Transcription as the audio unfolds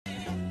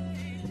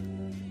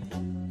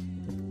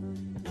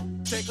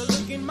Take a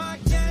look in my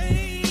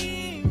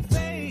game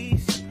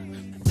face.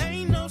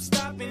 Ain't no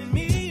stopping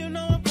me. You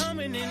know I'm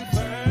coming in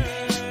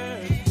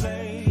first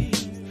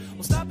place.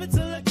 Won't stop it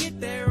till I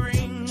get that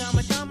ring.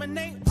 I'ma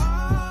dominate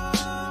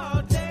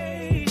all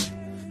day.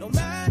 No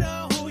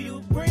matter who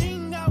you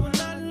bring, I will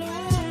not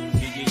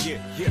lose.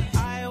 Yeah.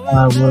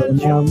 I will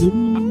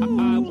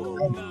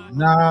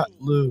not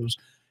lose.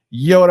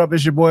 Yo, what up?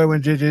 It's your boy,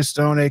 When JJ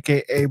Stone,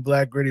 aka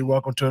Black Gritty.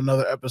 Welcome to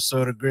another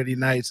episode of Gritty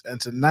Nights.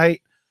 And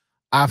tonight,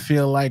 I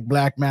feel like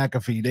Black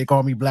McAfee. They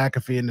call me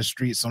Blackafee in the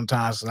streets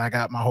sometimes because I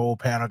got my whole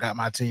panel, got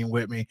my team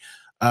with me.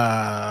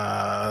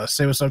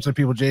 Say what's up to the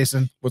people,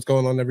 Jason. What's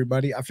going on,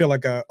 everybody? I feel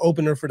like an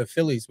opener for the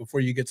Phillies before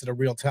you get to the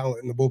real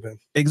talent in the bullpen.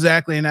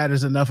 Exactly, and that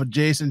is enough of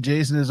Jason.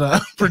 Jason is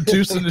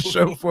producing the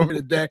show for me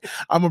today.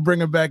 I'm gonna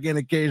bring him back in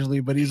occasionally,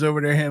 but he's over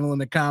there handling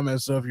the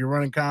comments. So if you're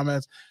running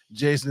comments,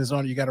 Jason is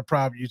on. You got a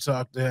problem, you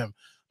talk to him.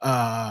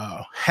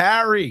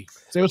 Harry,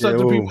 say what's up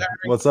to people. Harry.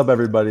 What's up,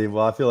 everybody?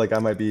 Well, I feel like I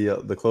might be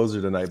the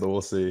closer tonight, but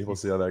we'll see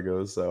how that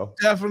goes. So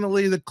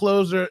definitely the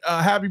closer.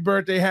 Happy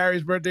birthday.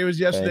 Harry's birthday was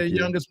yesterday.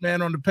 Youngest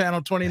man on the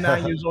panel,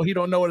 29 years old. He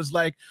don't know what it's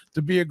like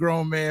to be a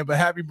grown man, but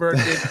happy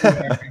birthday to you,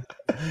 Harry.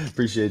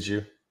 Appreciate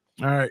you.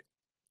 All right,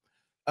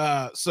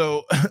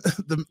 so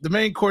the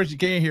main course you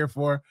came here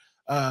for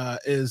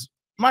is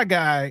my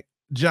guy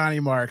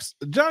Johnny Marks.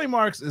 Johnny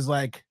Marks is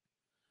like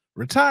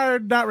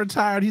retired, not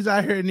retired. He's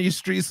out here in these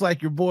streets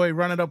like your boy,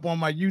 running up on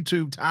my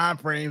YouTube time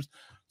frames.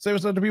 Say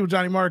what's up to people,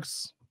 Johnny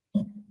Marks.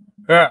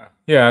 Yeah.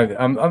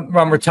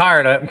 I'm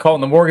retired. I'm calling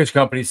the mortgage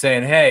company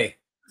saying, "Hey,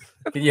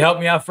 can you help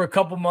me out for a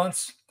couple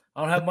months?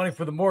 I don't have money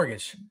for the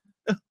mortgage."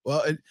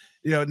 Well,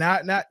 now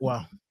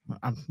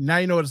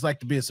you know what it's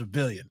like to be a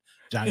civilian,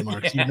 Johnny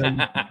Marks. You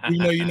know,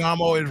 I'm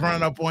always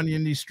running up on you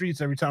in these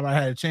streets every time I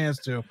had a chance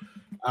to.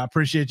 I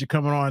appreciate you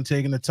coming on and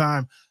taking the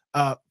time.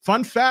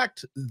 Fun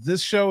fact,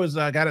 this show is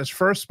got its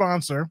first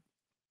sponsor.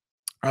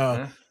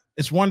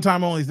 It's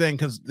one-time only thing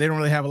because they don't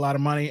really have a lot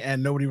of money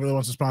and nobody really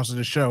wants to sponsor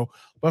the show.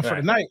 But for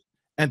tonight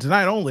and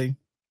tonight only,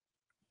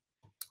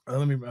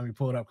 let me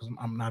pull it up because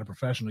I'm not a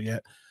professional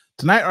yet.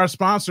 Tonight, our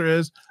sponsor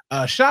is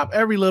Shop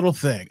Every Little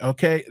Thing.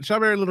 Okay, Shop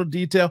Every Little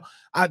Detail.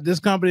 This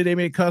company, they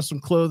make custom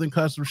clothing,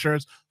 custom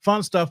shirts,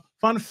 fun stuff.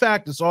 Fun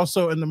fact, it's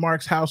also in the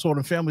Marks household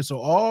and family, so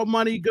all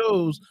money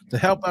goes to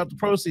help out the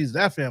proceeds of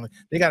that family.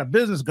 They got a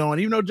business going.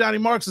 Even though Johnny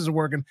Marks isn't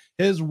working,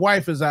 his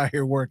wife is out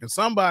here working.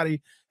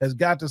 Somebody has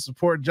got to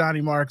support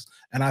Johnny Marks,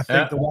 and I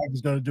think the wife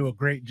is going to do a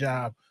great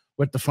job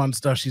with the fun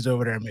stuff she's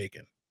over there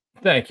making.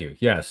 Thank you.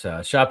 Yes,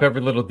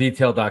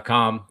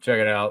 shopeverylittledetail.com. Check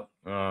it out.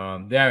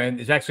 And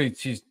it's actually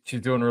she's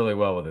doing really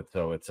well with it,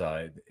 so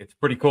it's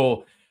pretty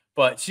cool.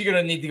 But she's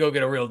gonna need to go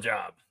get a real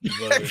job. Is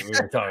what we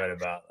were talking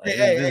about. Like,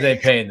 this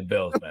ain't paying the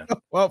bills, man.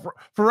 Well,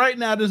 for right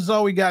now, this is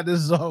all we got.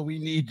 This is all we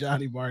need,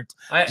 Johnny Marks.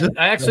 I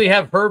actually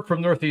have Herb from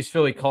Northeast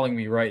Philly calling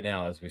me right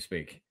now as we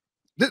speak.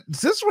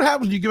 This is what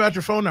happens when you give out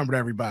your phone number to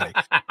everybody.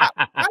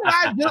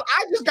 I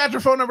just got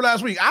your phone number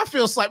last week. I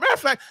feel like, matter of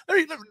fact,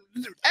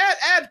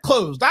 ad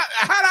closed.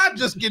 How did I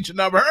just get your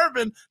number?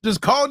 Urban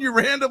just calling you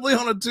randomly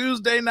on a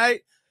Tuesday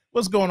night.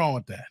 What's going on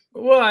with that?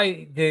 Well,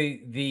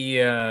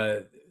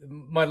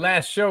 my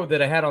last show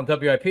that I had on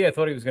WIP, I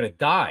thought he was going to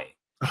die.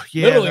 Oh,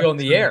 yeah, literally on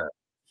the air.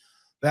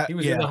 He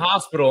was in the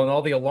hospital, and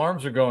all the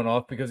alarms are going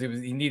off because he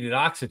needed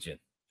oxygen.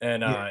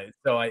 And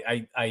so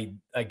I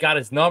got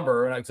his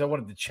number, and I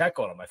wanted to check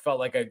on him. I felt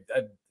like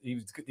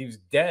he was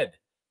dead.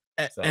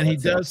 So and he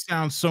does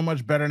sound so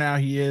much better now.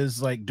 He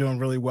is like doing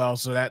really well.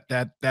 So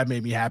that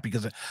made me happy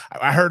because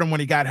I heard him when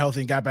he got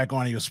healthy and got back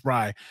on. He was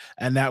spry,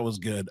 and that was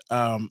good.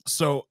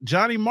 So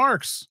Johnny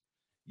Marks,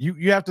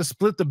 you have to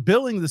split the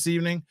billing this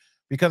evening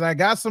because I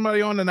got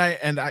somebody on tonight.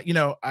 And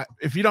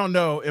if you don't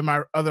know, in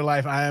my other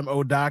life, I am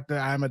doctor.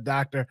 I am a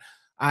doctor.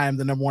 I am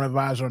the #1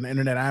 advisor on the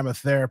internet. I am a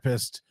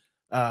therapist.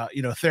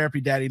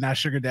 Therapy daddy, not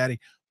sugar daddy.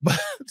 But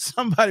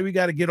somebody we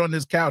got to get on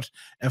this couch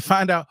and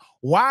find out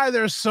why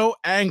they're so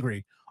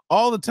angry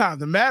all the time.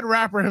 The mad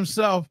rapper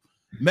himself,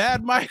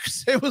 Mad Mike.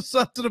 Say what's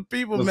up to the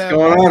people, what's Mad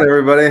going Mike. on,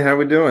 everybody? How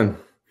we doing?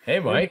 Hey,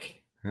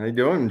 Mike. How you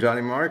doing,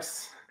 Johnny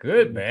Marks?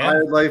 Good,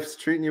 man. Life's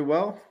treating you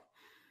well?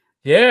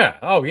 Yeah.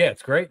 Oh, yeah.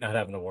 It's great not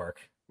having to work.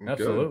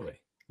 Absolutely.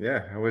 Good.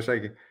 Yeah. I wish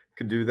I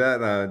could do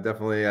that.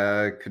 Definitely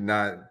could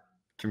not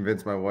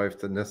convince my wife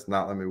to just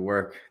not let me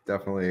work.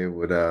 Definitely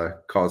would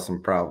cause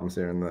some problems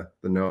here in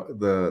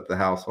the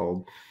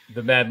household.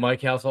 The Mad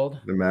Mike household?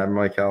 The Mad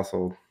Mike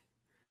household.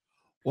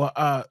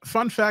 Well,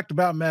 fun fact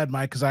about Mad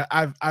Mike, because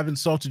I've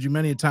insulted you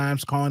many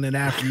times calling in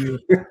after you,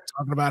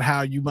 talking about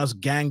how you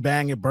must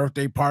gangbang at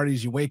birthday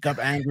parties, you wake up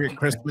angry at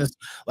Christmas.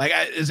 Like,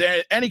 is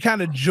there any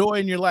kind of joy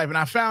in your life? And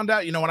I found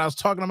out, when I was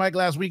talking to Mike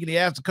last week and he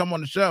asked to come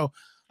on the show,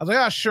 I was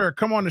like, oh, sure,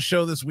 come on the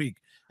show this week.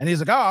 And he's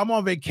like, oh, I'm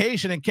on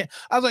vacation and can't.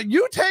 I was like,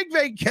 you take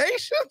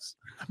vacations?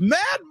 Mad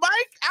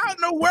Mike out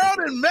in the world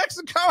in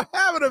Mexico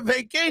having a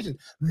vacation.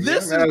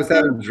 I was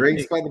having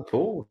drinks by the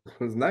pool. It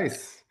was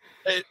nice.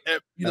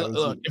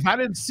 Look, if I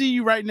didn't see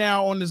you right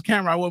now on this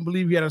camera, I wouldn't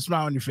believe you had a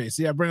smile on your face.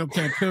 See, I bring up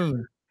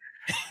Cancun.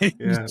 It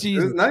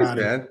was nice,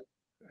 man.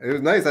 It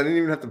was nice. I didn't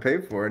even have to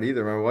pay for it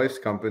either. My wife's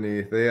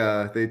company,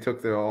 they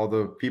took all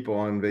the people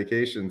on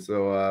vacation.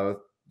 So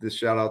this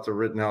shout out to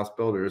Rittenhouse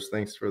Builders.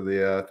 Thanks for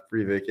the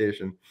free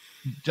vacation.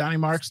 Johnny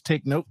Marks,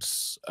 take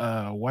notes.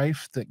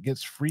 Wife that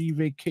gets free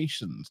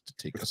vacations to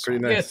take us. Pretty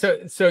nice.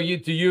 Yeah. So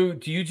do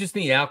you just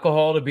need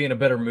alcohol to be in a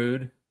better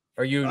mood?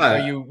 Are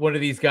you one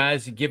of these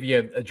guys who give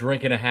you a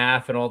drink and a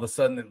half and all of a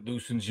sudden it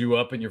loosens you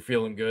up and you're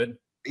feeling good?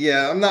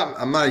 Yeah, I'm not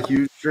a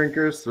huge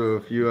drinker, so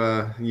if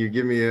you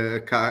give me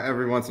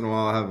every once in a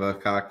while, I'll have a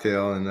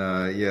cocktail, and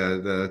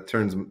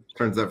turns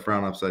that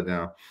frown upside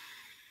down.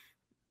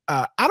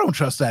 I don't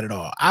trust that at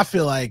all. I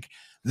feel like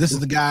this is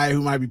the guy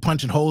who might be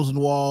punching holes in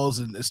walls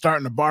and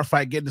starting a bar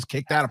fight, getting us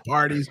kicked out of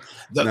parties.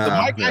 The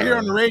Mike I hear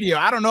on the radio,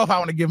 I don't know if I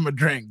want to give him a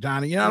drink,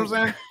 Johnny. You know what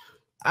I'm saying?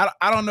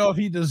 I don't know if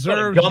he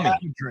deserves a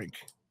drink.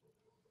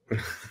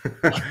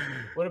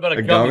 What about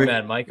a gummy,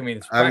 man, Mike? I mean,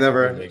 it's I've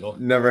never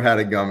had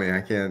a gummy. I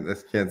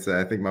can't say.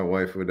 I think my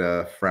wife would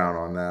frown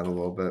on that a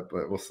little bit,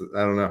 but we'll see.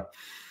 I don't know.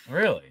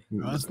 Really?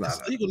 No, it's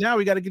legal now.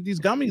 We got to get these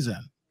gummies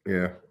in.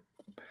 Yeah,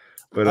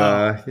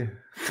 but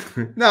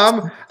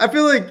no, I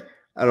feel like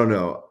I don't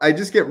know. I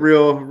just get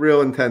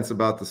real intense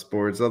about the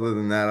sports. Other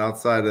than that,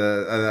 outside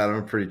of that,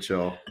 I'm pretty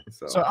chill.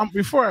 So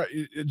before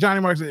Johnny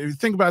Marks, if you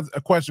think about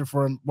a question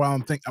for him while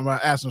I'm going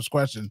to ask him this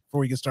question before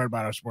we get started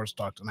about our sports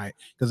talk tonight,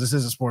 because this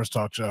is a sports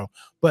talk show.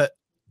 But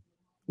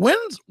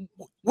when's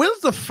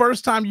the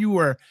first time you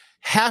were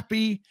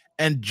happy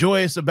and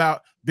joyous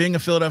about being a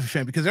Philadelphia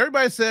fan? Because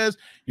everybody says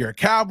you're a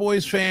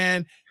Cowboys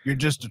fan, you're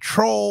just a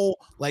troll,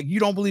 like you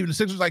don't believe in the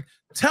Sixers. Like,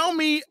 tell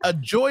me a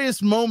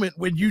joyous moment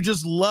when you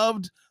just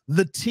loved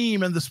the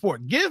team and the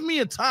sport. Give me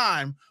a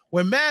time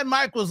when Mad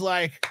Mike was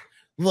like,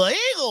 the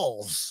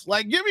Eagles.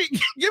 Like, give me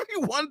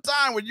one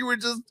time when you were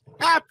just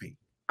happy.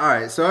 All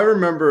right, so I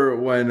remember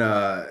when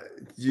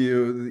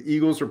the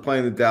Eagles were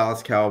playing the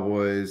Dallas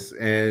Cowboys,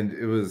 and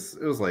it was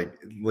like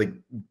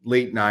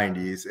late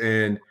 90s,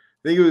 and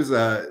I think it was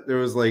there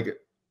was like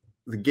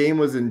the game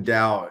was in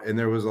doubt, and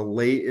there was a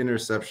late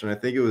interception. I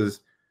think it was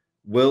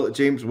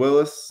James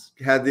Willis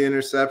had the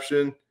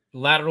interception.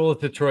 Lateral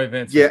to Troy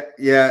Vincent.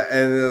 Yeah,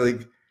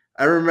 and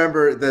I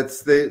remember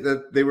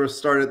that they were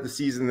started the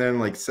season then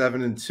like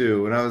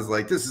 7-2, and I was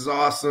like, this is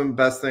awesome,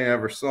 best thing I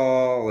ever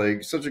saw,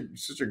 like such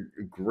a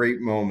great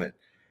moment.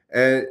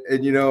 And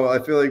I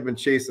feel like I've been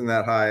chasing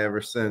that high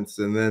ever since.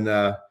 And then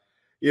I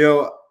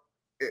feel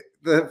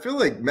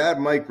like Mad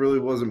Mike really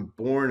wasn't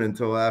born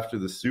until after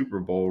the Super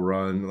Bowl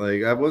run.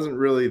 Like, I wasn't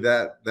really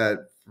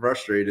that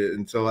frustrated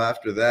until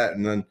after that.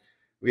 And then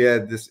we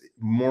had this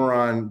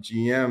moron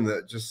GM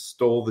that just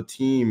stole the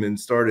team and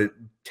started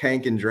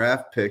tanking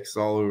draft picks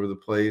all over the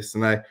place.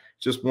 And I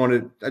just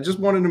wanted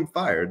him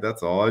fired.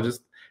 That's all.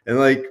 And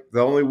like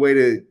the only way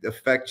to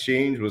affect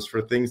change was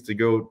for things to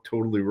go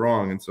totally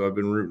wrong. And so I've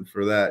been rooting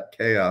for that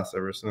chaos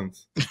ever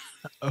since.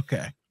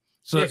 Okay.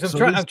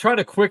 I'm trying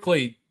to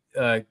quickly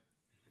and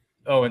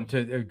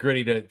to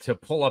Gritty to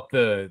pull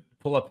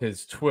up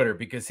his Twitter,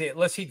 because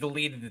unless he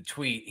deleted the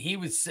tweet, he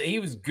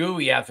was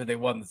gooey after they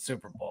won the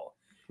Super Bowl.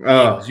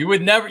 You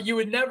would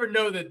never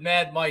know that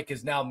Mad Mike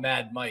is now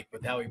Mad Mike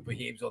with how he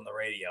behaves on the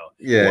radio.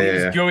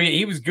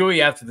 He was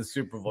gooey after the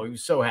Super Bowl. He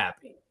was so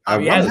happy.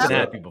 He hasn't been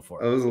happy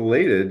before. I was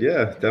elated.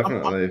 Yeah,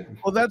 definitely.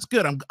 Well, that's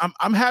good.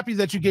 I'm happy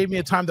that you gave me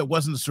a time that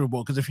wasn't the Super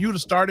Bowl, because if you would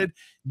have started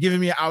giving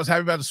me I was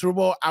happy about the Super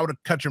Bowl, I would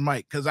have cut your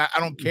mic, because I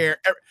don't care.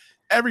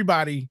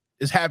 Everybody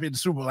is happy at the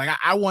Super Bowl. Like,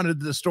 I wanted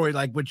the story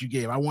like what you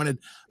gave. I wanted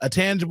a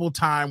tangible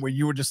time where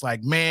you were just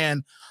like,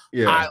 man,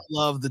 I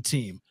love the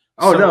team.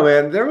 Oh, no,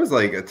 man. There was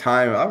like a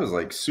time I was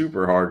like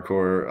super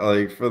hardcore,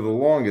 like for the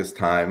longest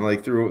time,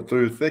 like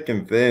through thick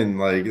and thin.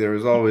 Like, there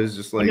was always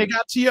just like, when they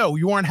got T.O.,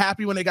 you weren't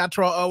happy when they got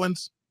Terrell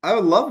Owens? I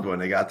loved when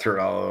they got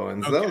Terrell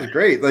Owens. Okay. That was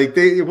great. Like,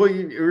 you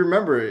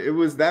remember it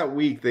was that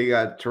week they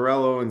got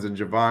Terrell Owens and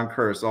Javon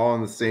Curse all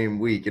in the same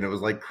week, and it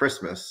was like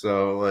Christmas.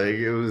 So like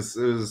it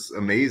was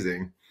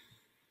amazing.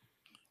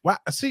 Wow,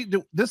 see,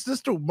 this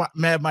is the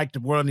Mad Mike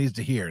the world needs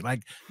to hear.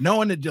 Like,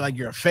 knowing that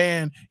you're a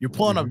fan, you're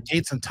pulling up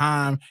dates and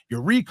time,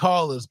 your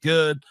recall is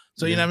good.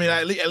 So you know what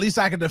I mean. At least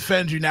I can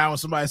defend you now when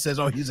somebody says,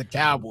 "Oh, he's a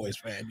Cowboys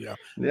fan." Yeah,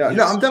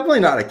 no, I'm definitely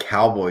not a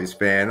Cowboys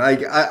fan.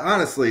 Like,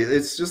 honestly,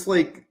 it's just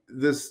like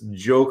this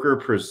Joker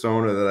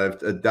persona that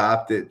I've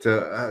adopted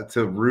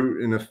to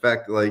root in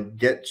effect, like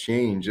get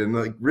change, and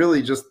like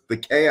really just the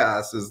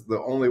chaos is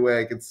the only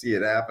way I could see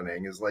it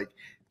happening. Is like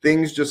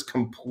things just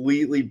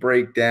completely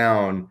break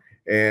down.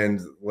 And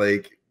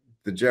like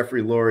the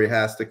Jeffrey Lurie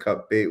has to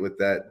cut bait with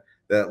that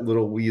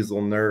little weasel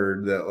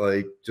nerd that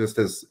like just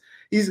has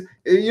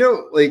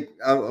like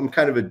I'm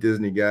kind of a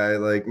Disney guy.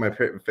 Like my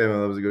family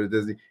loves to go to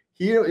Disney.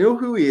 You know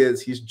who he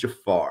is? He's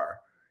Jafar.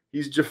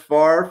 He's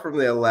Jafar from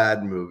the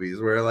Aladdin movies,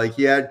 where like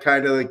he had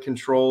kind of like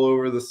control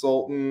over the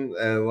Sultan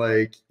and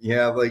like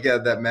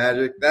had that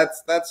magic.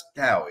 That's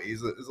Howie.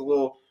 He's a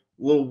little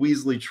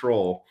Weasley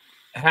troll.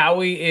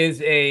 Howie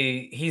he's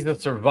a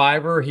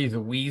survivor. He's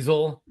a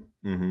weasel.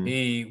 Mm-hmm.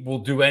 He will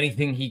do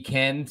anything he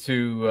can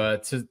to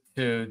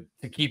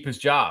keep his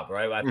job,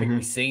 right? I think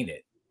we've seen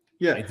it.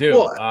 Yeah, I do.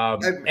 Well,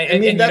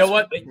 and you know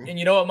what? And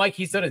you know what, Mike?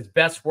 He's done his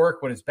best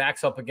work when his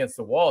back's up against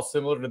the wall,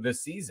 similar to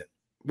this season.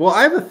 Well,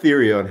 I have a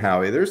theory on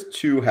Howie. There's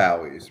two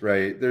Howies,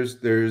 right?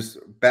 There's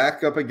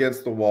back up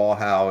against the wall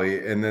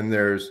Howie, and then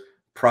there's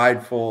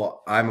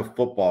prideful, I'm a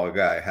football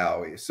guy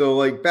Howie. So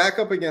like back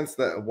up against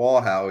the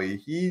wall Howie,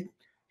 he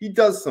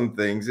does some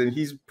things, and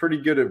he's pretty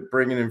good at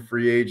bringing in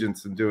free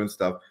agents and doing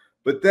stuff.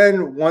 But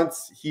then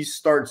once he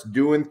starts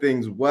doing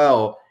things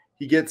well,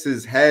 he gets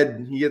his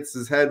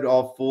head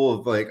all full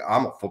of like,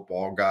 I'm a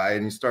football guy,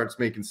 and he starts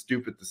making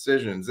stupid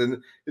decisions,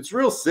 and it's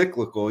real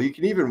cyclical. You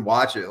can even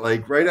watch it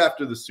like right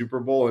after the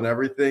Super Bowl and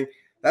everything.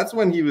 That's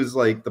when he was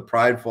like the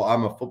prideful,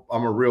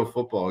 I'm a real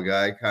football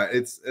guy.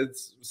 It's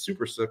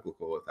super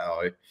cyclical with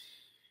Howie.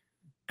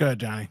 Good,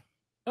 Johnny.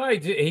 I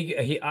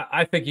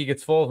think he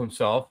gets full of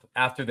himself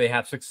after they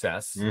have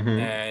success,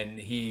 and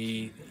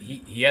he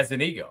has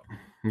an ego.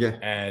 Yeah,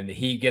 and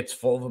he gets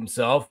full of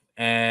himself,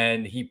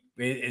 and he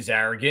is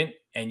arrogant,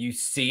 and you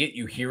see it,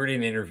 you hear it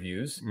in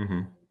interviews,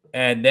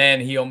 and then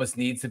he almost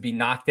needs to be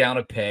knocked down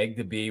a peg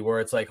to be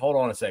where it's like, hold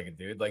on a second,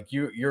 dude, like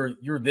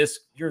you're this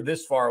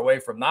far away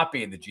from not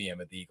being the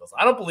GM of the Eagles.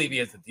 I don't believe he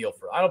has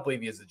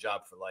a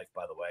job for life,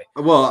 by the way.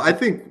 Well, I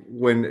think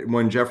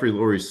when Jeffrey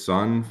Lurie's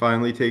son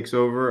finally takes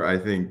over, I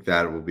think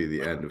that will be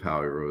the end of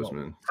Howie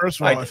Roseman. Well,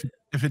 first of all,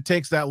 if it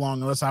takes that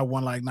long, unless I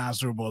won like 9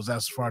 Super Bowls,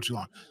 that's far too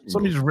long. So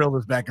let me just reel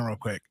this back in real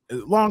quick.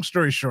 Long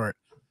story short,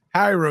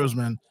 Howie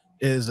Roseman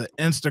is an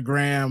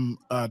Instagram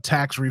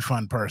tax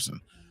refund person.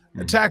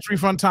 A tax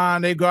refund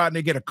time, they go out and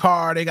they get a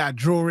car, they got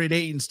jewelry,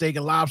 they eating steak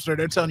and lobster.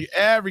 They're telling you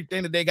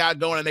everything that they got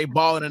going, and they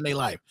balling in their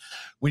life.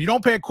 When you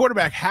don't pay a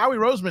quarterback, Howie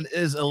Roseman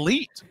is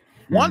elite.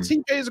 Once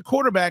he pays a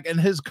quarterback and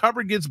his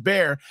cupboard gets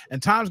bare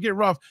and times get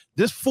rough,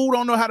 this fool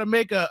don't know how to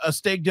make a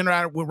steak dinner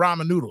out with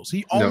ramen noodles.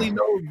 He only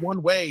knows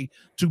one way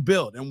to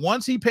build. And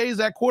once he pays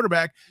that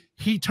quarterback,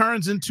 he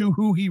turns into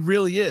who he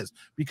really is,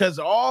 because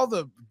all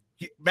the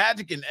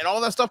magic and all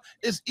that stuff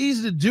is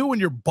easy to do when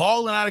you're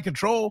balling out of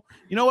control.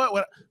 You know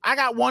what? I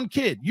got 1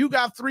 kid. You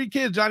got 3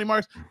 kids, Johnny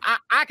Marks.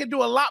 I can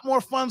do a lot more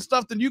fun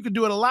stuff than you could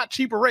do at a lot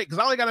cheaper rate, because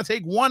I only got to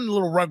take 1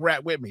 little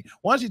rugrat with me.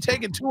 Once you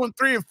take it 2 and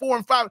 3 and 4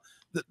 and 5,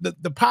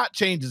 the pot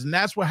changes, and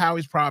that's what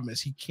Howie's problem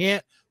is. He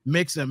can't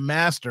mix and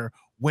master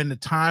when the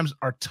times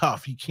are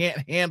tough. He can't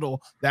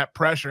handle that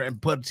pressure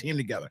and put a team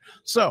together.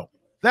 So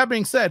that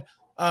being said,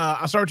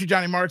 I'll start with you,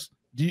 Johnny Marks.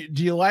 Do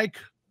you like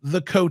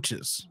the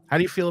coaches? How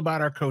do you feel about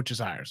our coaches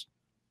hires?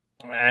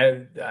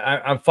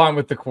 I'm fine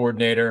with the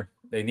coordinator.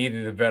 They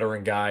needed a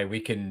veteran guy. We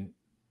can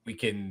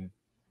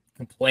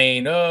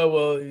complain, oh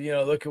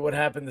well, look at what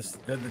happened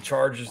to the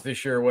Chargers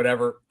this year or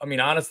whatever. I mean,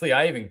 honestly,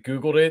 I even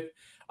Googled it.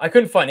 I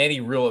couldn't find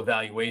any real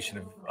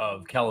evaluation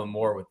of Kellen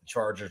Moore with the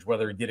Chargers,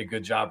 whether he did a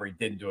good job or he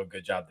didn't do a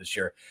good job this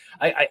year.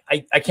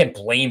 I can't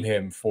blame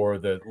him for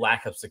the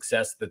lack of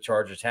success the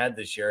Chargers had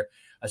this year.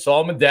 I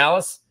saw him in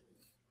Dallas.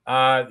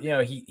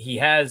 He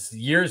has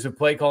years of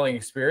play calling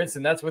experience,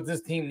 and that's what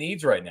this team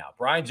needs right now.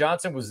 Brian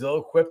Johnson was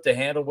ill-equipped to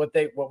handle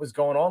what was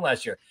going on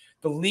last year.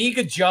 The league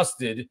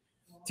adjusted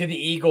to the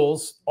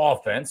Eagles'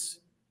 offense,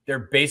 their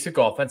basic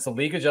offense. The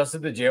league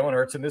adjusted to Jalen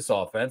Hurts in this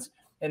offense.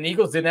 And the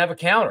Eagles didn't have a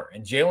counter,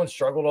 and Jalen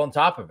struggled on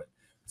top of it.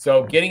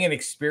 So getting an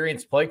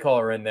experienced play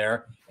caller in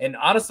there, and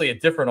honestly a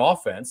different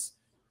offense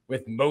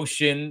with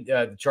motion.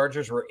 The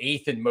Chargers were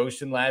 8th in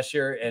motion last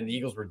year, and the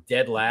Eagles were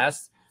dead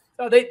last.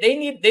 So they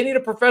need a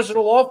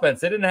professional offense.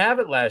 They didn't have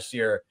it last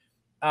year.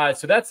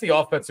 So that's the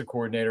offensive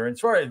coordinator. And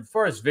as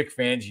far as Vic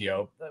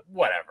Fangio,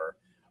 whatever.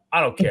 I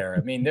don't care.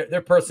 I mean,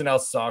 their personnel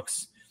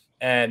sucks,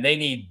 and they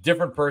need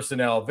different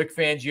personnel. Vic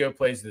Fangio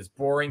plays this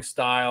boring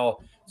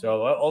style.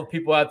 So all the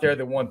people out there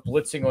that want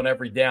blitzing on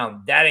every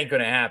down, that ain't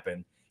going to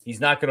happen. He's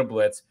not going to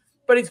blitz,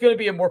 but he's going to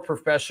be a more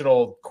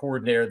professional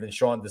coordinator than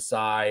Sean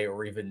Desai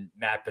or even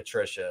Matt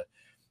Patricia.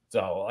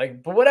 So,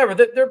 but whatever,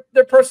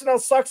 their personnel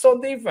sucks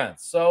on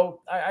defense.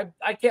 So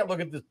I can't look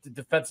at the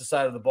defensive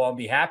side of the ball and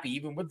be happy,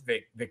 even with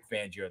Vic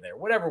Fangio there.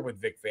 Whatever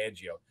with Vic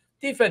Fangio,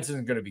 defense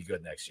isn't going to be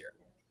good next year.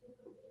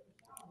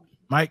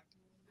 Mike?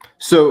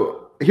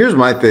 So here's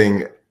my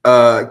thing.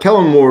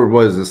 Kellen Moore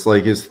was this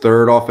like his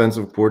 3rd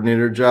offensive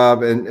coordinator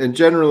job, and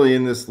generally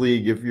in this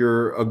league, if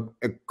you're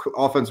a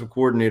offensive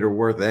coordinator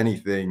worth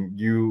anything,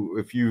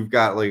 if you've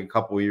got like a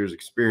couple of years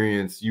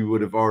experience, you would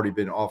have already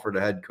been offered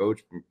a head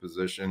coach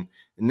position,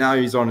 and now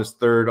he's on his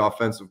 3rd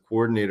offensive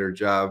coordinator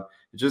job.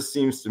 It just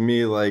seems to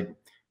me like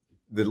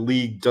the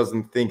league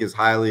doesn't think as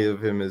highly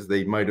of him as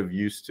they might have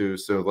used to.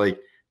 So like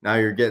now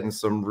you're getting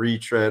some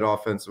retread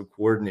offensive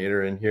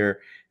coordinator in here.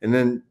 And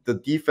then the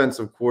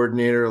defensive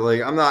coordinator,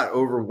 like I'm not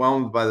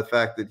overwhelmed by the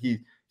fact that he's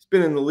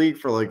been in the league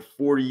for like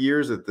 40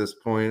 years at this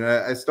point.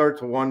 I start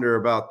to wonder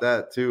about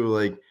that too.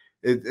 Like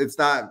it's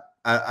not,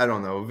 I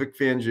don't know. Vic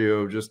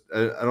Fangio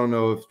I don't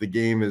know if the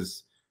game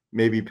is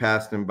maybe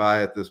passed him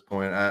by at this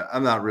point.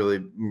 I'm not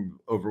really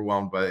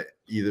overwhelmed by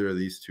either of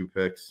these 2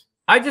 picks.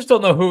 I just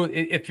don't know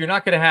if you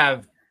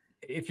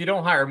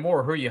don't hire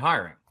Moore, who are you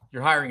hiring?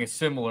 You're hiring a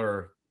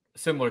similar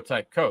similar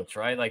type coach,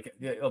 right? Like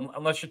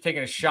unless you're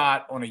taking a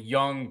shot on a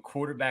young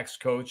quarterback's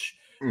coach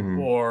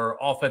or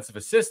offensive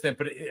assistant.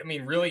 But I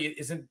mean, really,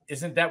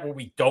 isn't that what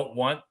we don't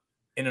want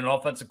in an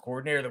offensive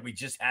coordinator that we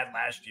just had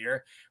last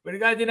year? But the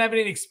guy didn't have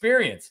any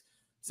experience.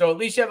 So at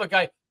least you have a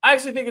guy. I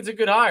actually think it's a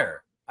good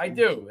hire. I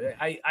do.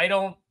 I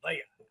don't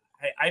like.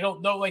 I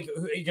don't know. Like,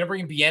 are you gonna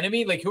bring in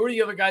Bieniemy? Like, who are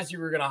the other guys you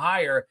were gonna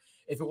hire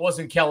if it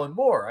wasn't Kellen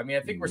Moore? I mean,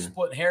 I think we're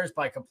splitting hairs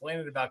by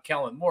complaining about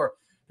Kellen Moore.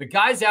 The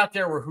guys out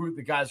there were who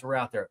the guys were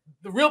out there.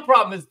 The real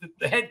problem is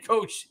the head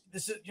coach.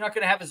 You're not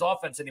going to have his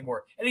offense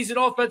anymore, and he's an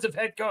offensive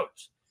head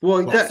coach.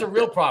 Well, that's the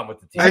real problem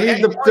with the team.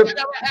 I mean,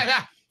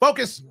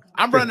 focus.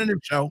 I'm running a new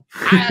show.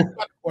 I asked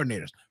about the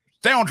coordinators.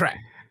 Stay on track.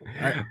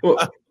 All right.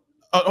 Well,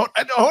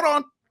 hold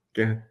on.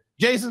 Okay.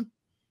 Jason,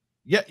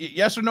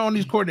 yes or no on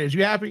these coordinators?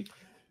 You happy?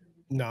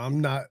 No,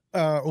 I'm not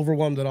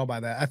overwhelmed at all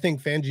by that. I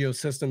think Fangio's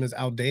system is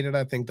outdated.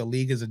 I think the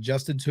league is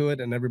adjusted to it,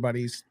 and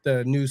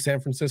the new San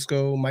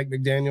Francisco Mike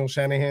McDaniel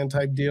Shanahan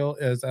type deal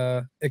is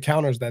it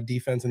counters that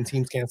defense, and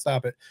teams can't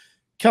stop it.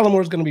 Kellen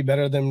Moore's going to be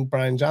better than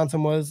Brian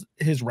Johnson was.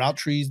 His route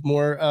tree's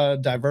more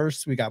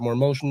diverse. We got more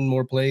motion,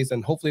 more plays,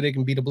 and hopefully they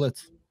can beat a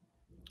blitz.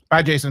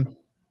 Bye, Jason.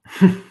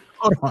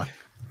 Hold on,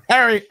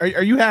 Harry.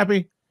 Are you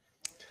happy?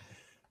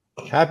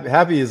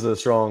 Happy is a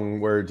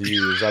strong word to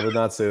use. I would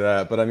not say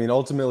that, but I mean,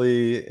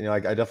 ultimately, I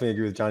definitely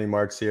agree with Johnny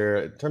Marks here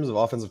in terms of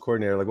offensive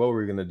coordinator. Like, what were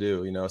we going to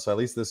do? So at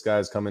least this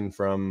guy's coming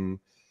from,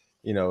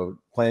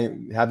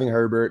 having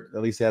Herbert.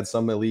 At least he had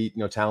some elite,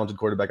 talented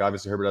quarterback.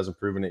 Obviously, Herbert hasn't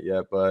proven it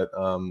yet, but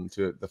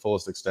to the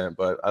fullest extent.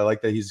 But I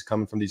like that he's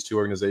coming from these two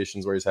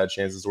organizations where he's had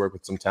chances to work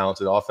with some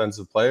talented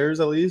offensive players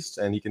at least,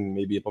 and he can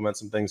maybe implement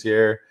some things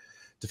here.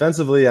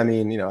 Defensively, I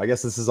mean, I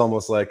guess this is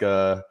almost like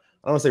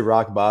I don't want to say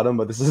rock bottom,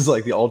 but this is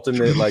like the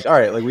ultimate, like, all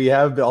right, like we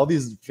have all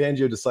these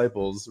Fangio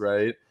disciples,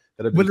 right,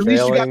 that have been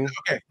failing.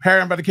 Okay, Harry,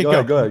 I'm about to kick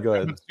Go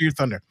ahead. Your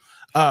thunder.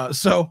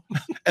 So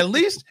at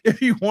least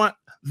if you want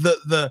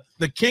the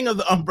king of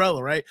the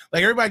umbrella, right?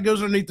 Like everybody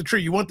goes underneath the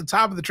tree. You want the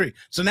top of the tree.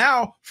 So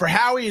now for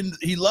Howie, and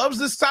he loves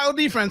this style of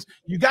defense,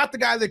 you got the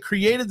guy that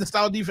created the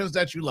style of defense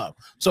that you love.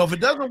 So if it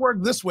doesn't work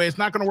this way, it's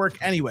not going to work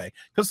anyway.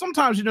 Because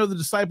sometimes, the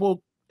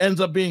disciple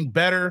ends up being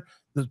better.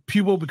 The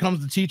pupil becomes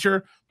the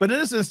teacher. But in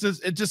this instance,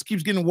 it just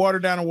keeps getting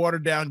watered down and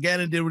watered down.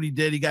 Gannon did what he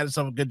did. He got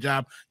himself a good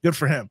job. Good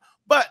for him.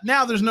 But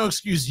now there's no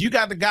excuse. You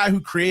got the guy who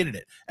created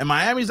it. And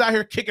Miami's out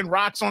here kicking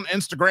rocks on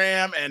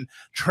Instagram and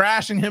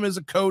trashing him as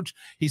a coach.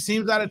 He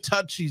seems out of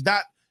touch. He's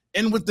not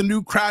in with the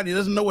new crowd. He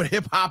doesn't know what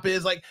hip-hop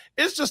is. Like,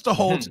 it's just a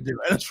whole to do.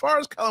 And as far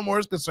as Kellen Moore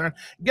is concerned,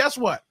 guess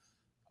what?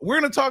 We're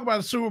going to talk about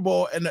the Super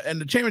Bowl and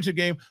the championship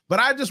game, but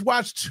I just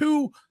watched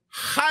two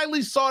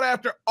highly sought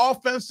after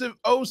offensive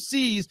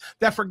OCs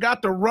that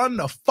forgot to run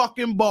the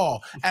fucking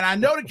ball. And I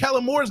know that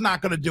Kellen Moore is not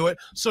going to do it.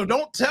 So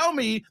don't tell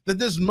me that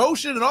this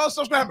motion and all this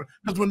stuff's going to happen.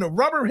 Because when the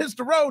rubber hits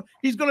the road,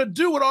 he's going to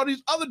do what all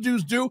these other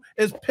dudes do,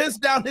 is piss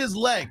down his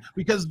leg,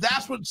 because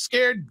that's what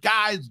scared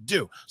guys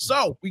do.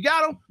 So we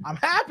got him. I'm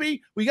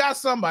happy. We got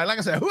somebody. Like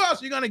I said, who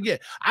else are you going to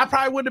get? I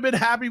probably wouldn't have been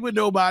happy with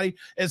nobody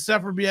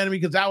except for Bieniemy,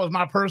 because that was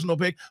my personal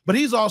pick. But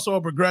he's also a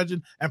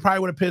begrudging and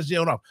probably would have pissed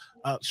Jalen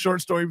off.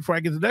 Short story before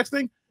I get to the next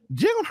thing.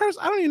 Jalen Hurts,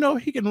 I don't even know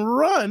if he can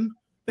run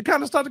the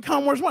kind of stuff that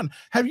Kellen Moore's won.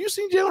 Have you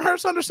seen Jalen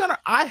Hurts under center?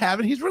 I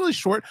haven't. He's really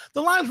short.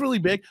 The line's really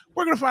big.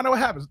 We're going to find out what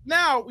happens.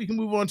 Now we can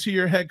move on to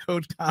your head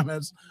coach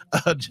comments,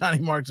 Johnny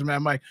Marks and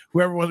Matt Mike.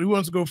 Who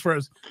wants to go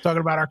first, talking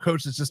about our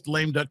coach that's just a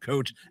lame duck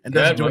coach and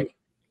doesn't do it.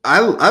 I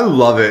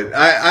love it.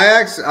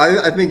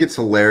 I think it's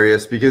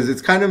hilarious, because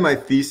it's kind of my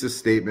thesis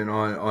statement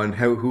on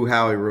who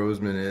Howie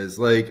Roseman is.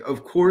 Like,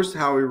 of course,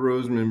 Howie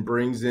Roseman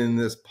brings in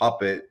this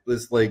puppet,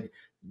 this like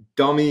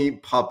dummy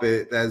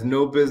puppet that has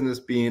no business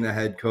being a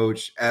head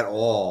coach at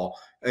all.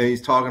 And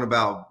he's talking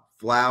about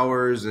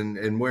flowers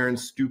and wearing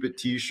stupid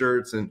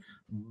t-shirts and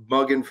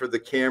mugging for the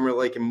camera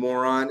like a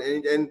moron,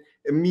 and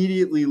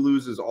immediately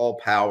loses all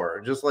power,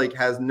 just like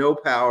has no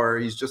power.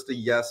 He's just a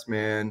yes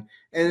man.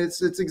 And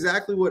it's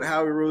exactly what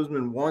Howie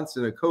Roseman wants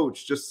in a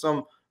coach, just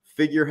some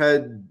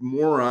figurehead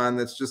moron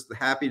that's just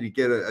happy to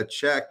get a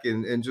check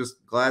and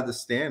just glad to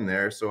stand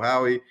there. So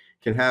Howie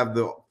can have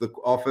the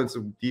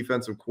offensive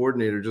defensive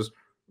coordinator just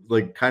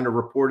like kind of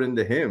report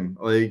into him.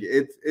 Like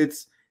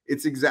it's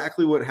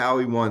exactly what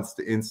Howie wants,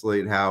 to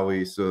insulate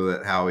Howie so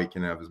that Howie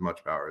can have as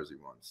much power as he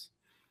wants.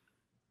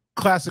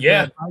 Classic.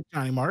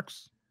 Johnny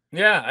Marks.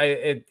 Yeah,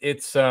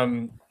 it's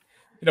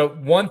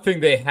one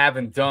thing they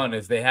haven't done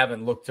is they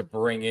haven't looked to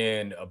bring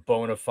in a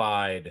bona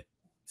fide,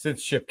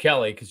 since Chip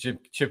Kelly, because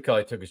Chip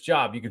Kelly took his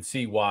job. You can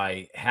see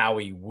why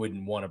Howie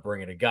wouldn't want to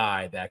bring in a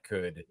guy that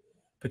could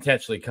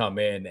potentially come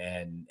in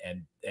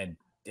and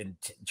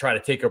try to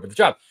take over the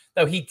job.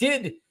 Now he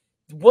did.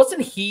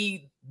 Wasn't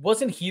he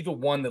the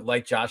one that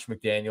liked Josh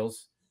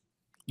McDaniels?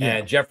 Yeah.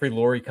 And Jeffrey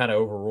Lurie kind of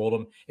overruled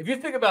him. If you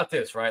think about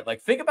this, right?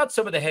 Like, think about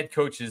some of the head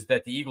coaches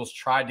that the Eagles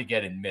tried to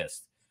get and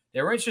missed.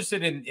 They were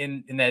interested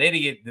in that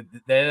idiot that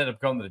ended up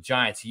going to the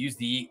Giants. He used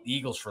the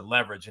Eagles for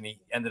leverage, and he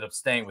ended up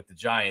staying with the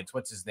Giants.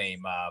 What's his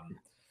name?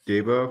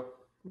 Dabo?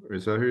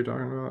 Is that who you're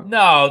talking about?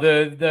 No,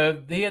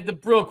 he had the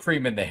Brill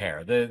cream in the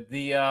hair.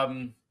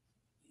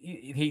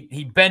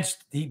 he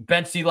benched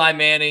Eli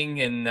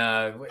Manning and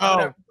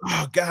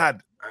oh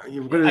God.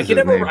 I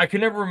can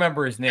never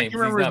remember his name. I can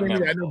remember his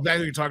name. I know exactly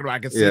what you're talking about. I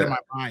can see it in my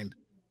mind.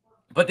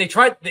 But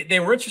they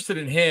were interested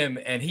in him,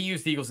 and he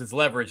used the Eagles as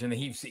leverage, and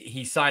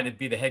he signed to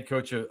be the head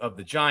coach of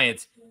the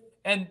Giants.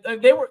 And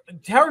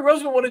Harry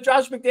Roseman wanted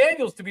Josh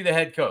McDaniels to be the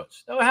head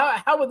coach. So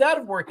how would that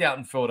have worked out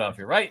in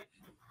Philadelphia, right?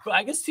 But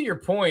I guess to your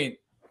point,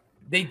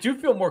 they do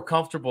feel more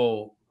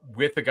comfortable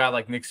with a guy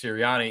like Nick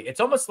Sirianni. It's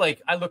almost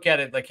like I look at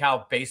it like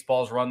how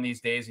baseball's run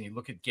these days, and you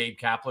look at Gabe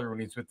Kapler when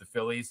he's with the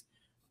Phillies.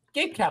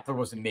 Gabe Kapler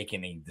wasn't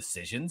making any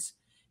decisions.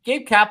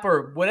 Gabe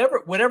Kapler,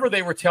 whatever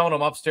they were telling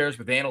him upstairs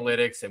with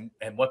analytics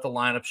and what the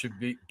lineup should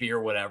be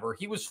or whatever,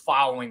 he was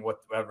following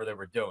whatever they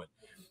were doing.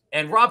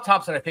 And Rob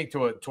Thompson, I think,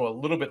 to a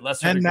little bit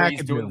lesser degree,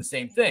 is doing the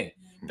same thing.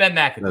 Ben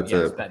McAdoo,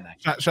 yes, Ben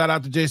McAdoo. Shout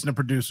out to Jason, the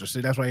producer.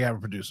 See, that's why you have a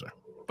producer.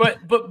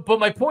 But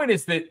my point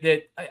is that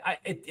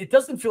it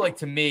doesn't feel like,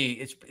 to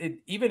me,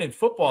 even in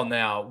football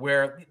now,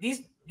 where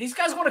these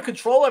guys want to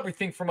control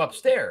everything from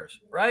upstairs,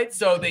 right?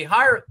 So they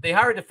hire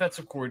a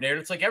defensive coordinator.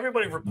 It's like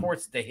everybody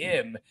reports to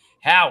him,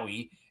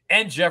 Howie,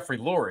 and Jeffrey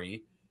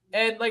Lurie.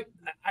 And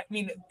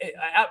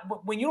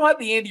when you don't have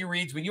the Andy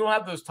Reids, when you don't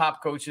have those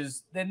top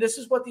coaches, then this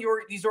is what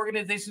these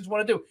organizations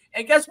want to do.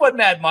 And guess what,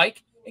 Mad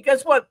Mike? And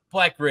guess what,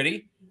 Black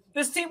Gritty?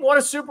 This team won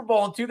a Super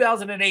Bowl in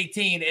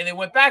 2018, and they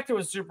went back to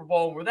a Super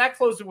Bowl and were that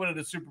close to winning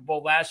the Super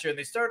Bowl last year. And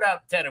they started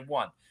out 10-1.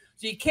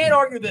 So you can't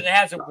argue that it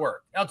hasn't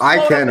worked. Now,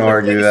 I can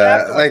argue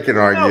that. I can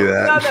argue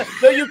that.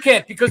 No, you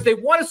can't, because they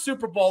won a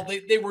Super Bowl.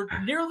 They were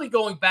nearly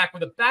going back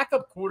with a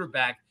backup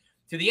quarterback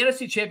to the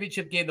NFC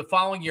Championship game the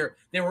following year.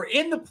 They were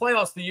in the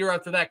playoffs the year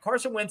after that.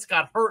 Carson Wentz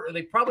got hurt, or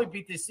they probably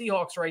beat the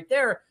Seahawks right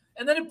there,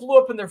 and then it blew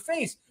up in their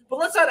face. But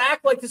let's not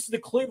act like this is the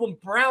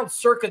Cleveland Browns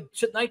circa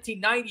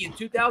 1990 and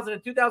 2000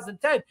 and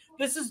 2010.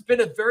 This has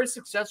been a very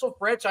successful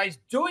franchise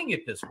doing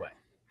it this way.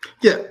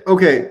 Yeah.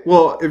 Okay.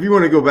 Well, if you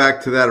want to go back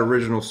to that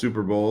original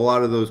Super Bowl, a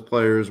lot of those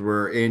players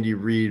were Andy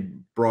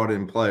Reid brought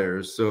in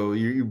players. So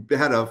you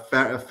had a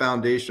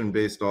foundation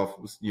based off,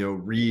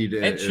 Reid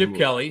and Chip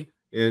Kelly.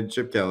 And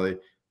Chip Kelly.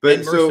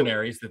 And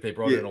mercenaries that they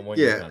brought in on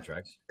one-year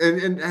contracts.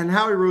 And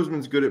Howie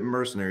Roseman's good at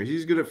mercenaries.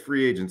 He's good at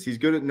free agents. He's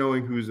good at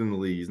knowing who's in the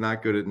league. He's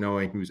not good at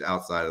knowing who's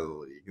outside of the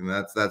league. And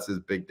that's his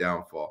big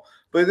downfall.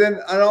 But then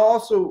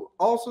I'll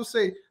also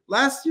say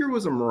last year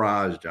was a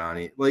mirage,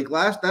 Johnny. Like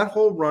that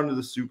whole run to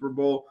the Super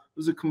Bowl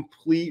was a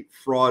complete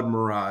fraud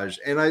mirage.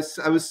 And I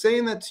was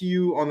saying that to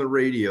you on the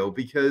radio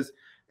because,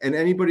 and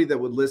anybody that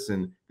would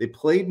listen, they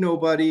played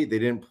nobody. They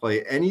didn't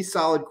play any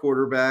solid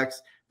quarterbacks.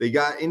 They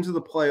got into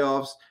the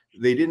playoffs.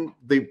 They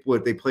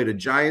played a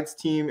Giants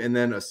team and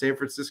then a San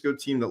Francisco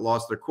team that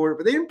lost their quarter,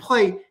 but they didn't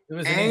play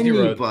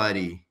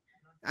anybody.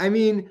 I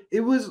mean,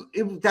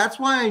 that's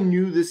why I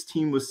knew this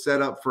team was set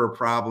up for a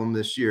problem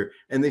this year.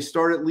 And they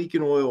started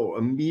leaking oil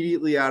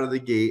immediately out of the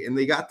gate, and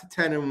they got to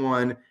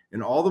 10-1,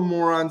 and all the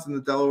morons in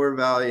the Delaware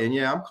Valley, and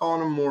I'm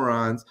calling them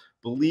morons,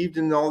 believed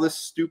in all this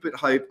stupid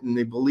hype, and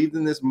they believed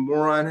in this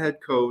moron head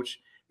coach.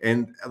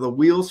 And the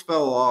wheels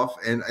fell off,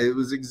 and it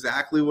was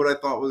exactly what I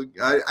thought was.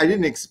 I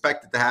didn't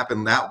expect it to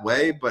happen that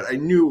way, but I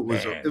knew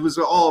it was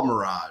all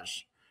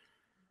mirage.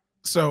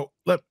 So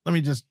let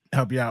me just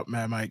help you out,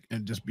 Mad Mike,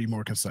 and just be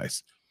more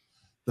concise.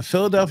 The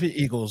Philadelphia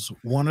Eagles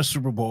won a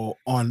Super Bowl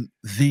on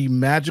the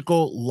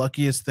magical,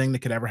 luckiest thing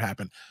that could ever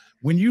happen.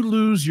 When you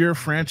lose your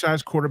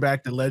franchise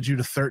quarterback that led you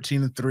to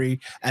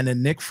 13-3, and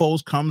then Nick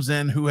Foles comes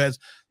in, who has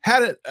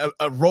had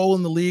a role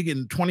in the league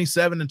in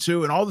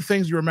 27-2 and all the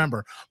things you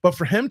remember. But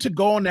for him to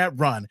go on that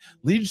run,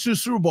 lead you to the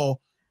Super Bowl,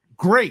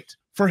 great.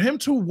 For him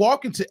to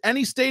walk into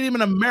any stadium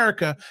in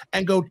America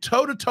and go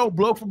toe-to-toe,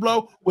 blow for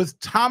blow with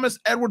Thomas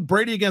Edward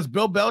Brady against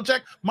Bill Belichick,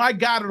 my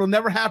God, it'll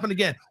never happen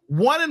again.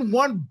 1 in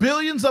 1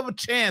 billions of a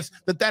chance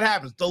that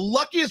happens. The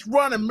luckiest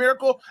run and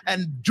miracle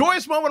and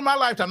joyous moment of my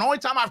lifetime. The only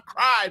time I've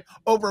cried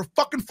over a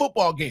fucking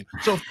football game.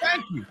 So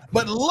thank you,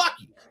 but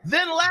lucky.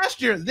 Then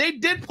last year, they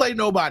did play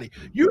nobody.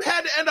 You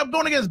had to end up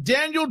going against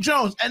Daniel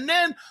Jones, and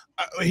then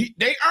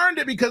they earned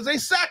it because they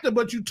sacked him,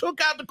 but you took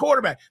out the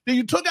quarterback. Then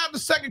you took out the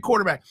second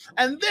quarterback,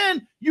 and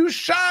then you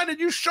shined and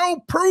you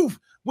showed proof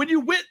when you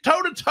went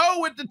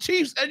toe-to-toe with the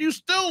Chiefs, and you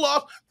still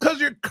lost because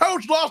your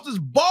coach lost his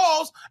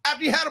balls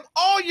after you had him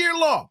all year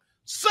long.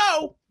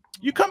 So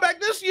you come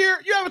back this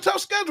year, you have a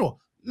tough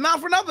schedule.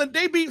 Not for nothing,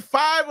 they beat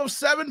 5 of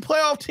 7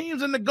 playoff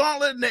teams in the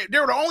gauntlet, and they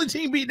were the only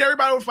team beating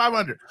everybody with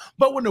 500.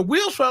 But when the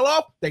wheels fell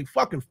off, they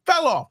fucking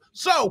fell off.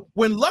 So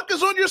when luck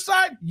is on your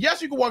side,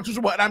 yes, you can walk through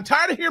Super Bowl. And I'm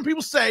tired of hearing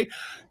people say,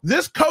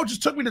 this coach has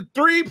took me to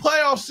 3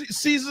 playoff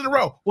seasons in a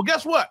row. Well,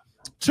 guess what?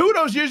 2 of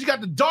those years, you got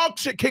the dog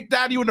shit kicked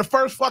out of you in the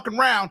first fucking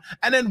round.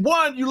 And then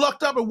 1, you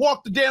lucked up and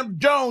walked the damn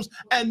Jones,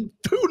 and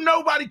 2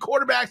 nobody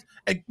quarterbacks,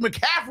 and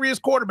McCaffrey is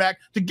quarterback,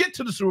 to get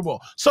to the Super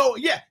Bowl. So,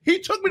 yeah, he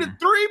took me to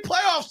 3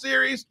 playoff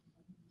series.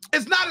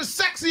 It's not as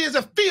sexy as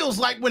it feels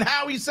like when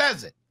Howie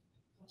says it.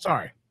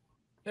 Sorry.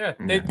 Yeah,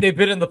 they've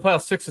been in the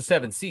playoffs 6 or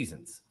 7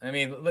 seasons. I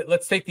mean,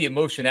 let's take the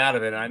emotion out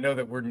of it. I know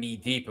that we're knee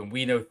deep, and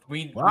we know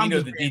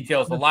the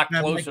details a lot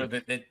closer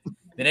than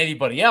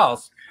anybody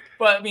else.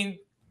 But I mean,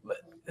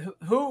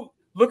 who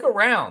look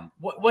around.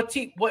 What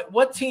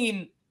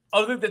team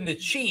other than the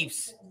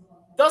Chiefs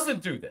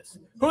doesn't do this?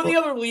 Who are the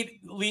other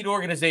lead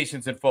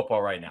organizations in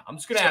football right now? I'm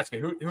just going to ask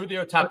you, who are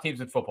the top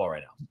teams in football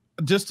right now?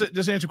 Just to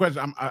answer your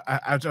question,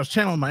 I was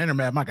channeling my inner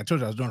Mad Mike. I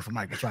told you I was doing it for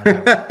Mike. That's why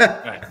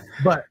right.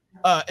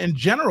 But in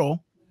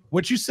general,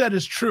 what you said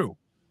is true.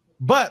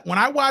 But when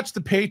I watch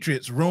the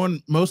Patriots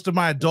ruin most of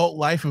my adult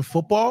life in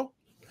football,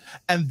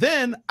 and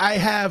then I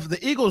have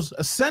the Eagles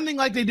ascending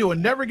like they do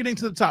and never getting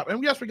to the top,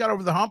 and yes, we got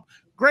over the hump,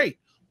 great.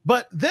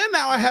 But then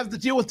now I have to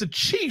deal with the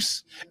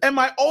Chiefs and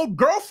my old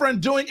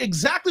girlfriend doing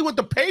exactly what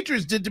the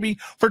Patriots did to me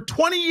for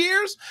 20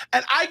 years.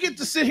 And I get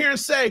to sit here and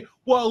say,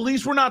 well, at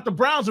least we're not the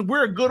Browns and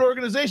we're a good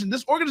organization.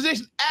 This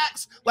organization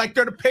acts like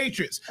they're the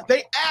Patriots.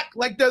 They act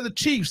like they're the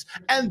Chiefs,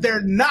 and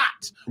they're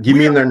not. You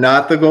mean they're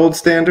not the gold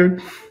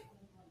standard?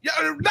 Yeah,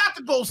 they're not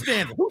the gold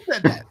standard. Who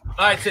said that?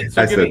 All right,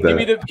 so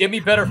give me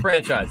better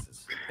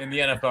franchises in the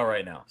NFL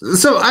right now.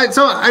 So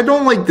I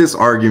don't like this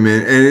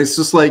argument, and it's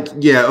just like,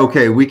 yeah,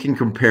 okay, we can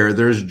compare.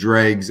 There's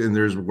dregs and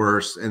there's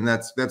worse, and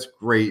that's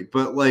great.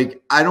 But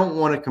like, I don't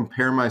want to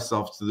compare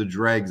myself to the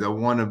dregs. I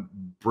want to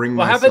bring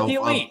myself. How about the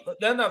elite?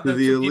 To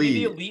the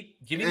elite.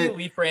 Give me the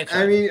elite franchise.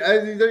 I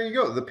mean, there you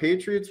go. The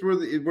Patriots were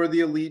the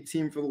elite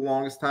team for the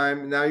longest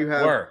time. Now you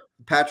have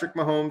Patrick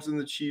Mahomes and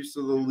the Chiefs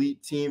are the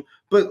elite team.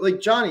 But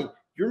like, Johnny,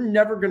 you're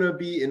never going to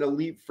be an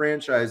elite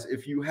franchise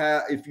if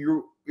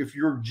your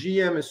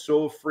GM is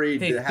so afraid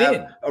to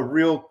have a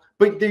real.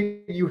 But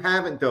you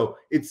haven't, though.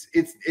 It's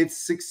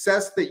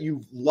success that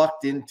you've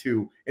lucked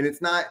into, and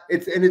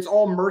it's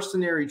all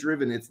mercenary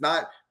driven. It's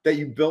not that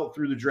you built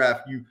through the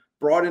draft. You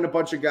brought in a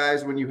bunch of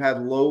guys when you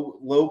had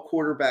low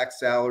quarterback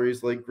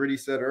salaries, like Gritty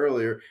said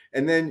earlier,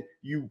 and then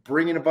you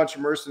bring in a bunch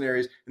of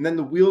mercenaries, and then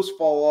the wheels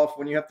fall off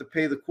when you have to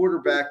pay the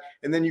quarterback,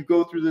 and then you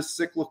go through this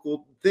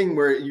cyclical thing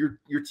where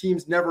your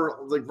team's never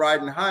like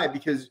riding high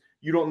because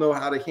you don't know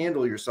how to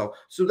handle yourself.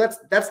 So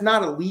that's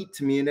not elite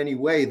to me in any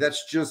way.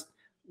 That's just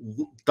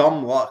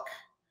dumb luck.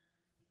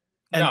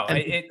 No,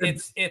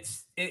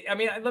 it's. I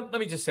mean, let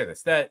me just say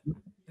this: that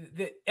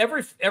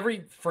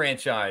every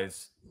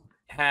franchise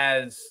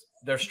has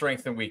their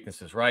strengths and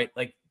weaknesses, right?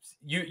 Like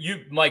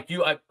you, Mike,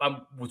 I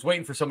was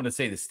waiting for someone to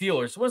say the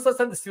Steelers. When's the last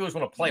time the Steelers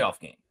won a playoff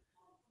game?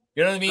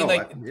 You know what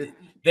I mean?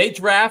 They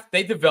draft,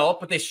 they develop,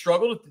 but they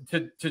struggle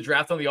to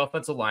draft on the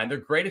offensive line. They're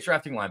great at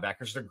drafting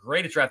linebackers. They're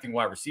great at drafting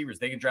wide receivers.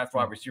 They can draft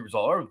wide receivers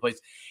all over the place.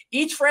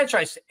 Each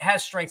franchise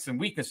has strengths and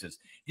weaknesses.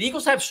 The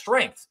Eagles have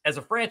strengths as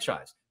a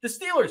franchise. The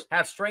Steelers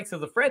have strengths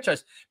as a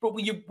franchise. But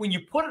when you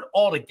put it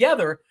all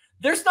together,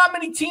 there's not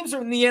many teams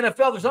in the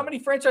NFL. There's not many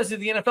franchises in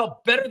the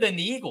NFL better than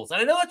the Eagles.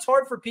 And I know that's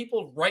hard for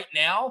people right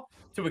now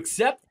to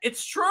accept.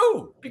 It's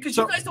true because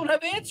you guys don't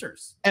have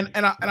answers. And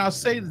I'll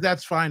say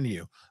that's fine to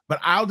you,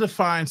 but I'll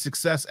define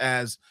success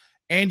as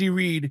Andy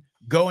Reid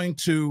going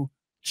to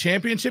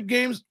championship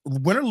games,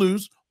 win or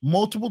lose,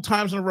 multiple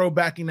times in a row,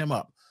 backing them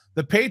up.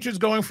 The Patriots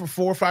going for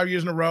 4 or 5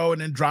 years in a row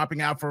and then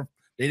dropping out for.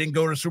 They didn't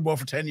go to the Super Bowl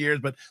for 10 years,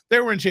 but they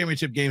were in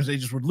championship games. They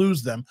just would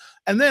lose them.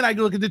 And then I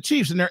look at the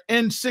Chiefs, and they're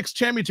in 6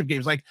 championship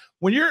games. Like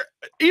when you're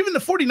even the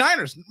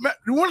 49ers,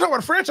 you want to talk about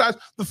a franchise,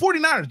 the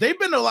 49ers, they've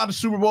been to a lot of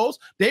Super Bowls.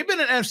 They've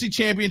been in NFC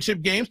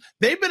championship games.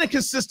 They've been a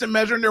consistent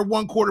measure, and they're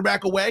one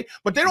quarterback away,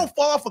 but they don't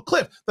fall off a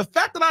cliff. The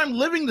fact that I'm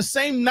living the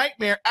same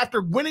nightmare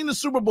after winning the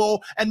Super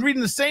Bowl and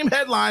reading the same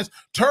headlines,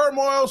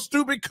 turmoil,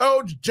 stupid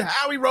coach,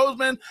 Howie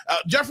Roseman,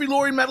 Jeffrey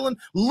Lurie meddling,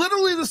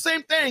 literally the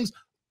same things,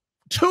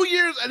 2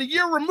 years and a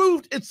year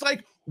removed, it's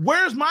like,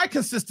 where's my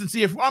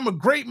consistency if I'm a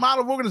great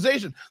model of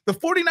organization? The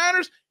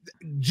 49ers,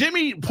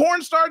 Jimmy,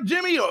 porn star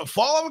Jimmy,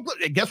 fall off a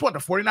cliff. Guess what? The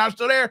 49ers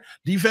still there.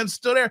 Defense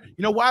still there.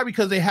 You know why?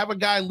 Because they have a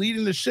guy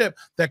leading the ship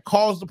that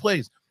calls the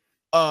plays.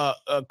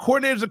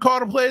 Coordinators that call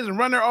the plays and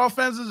run their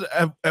offenses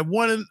have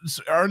won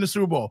are in the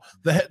Super Bowl.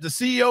 The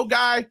CEO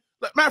guy.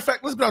 Matter of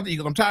fact, let's go out the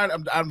Eagles. I'm tired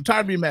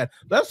of being mad.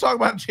 Let's talk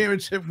about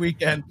championship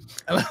weekend,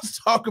 and let's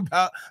talk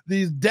about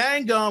these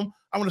dang-gum.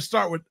 I'm going to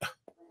start with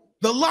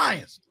the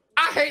Lions.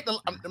 I hate the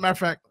matter of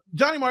fact,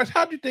 Johnny Marks,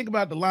 how do you think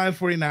about the Lions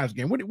 49ers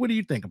game? What do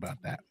you think about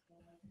that?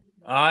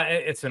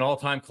 It's an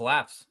all-time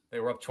collapse. They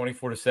were up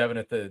 24-7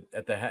 at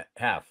the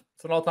half.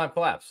 It's an all-time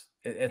collapse.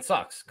 It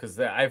sucks because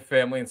I have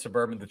family in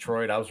suburban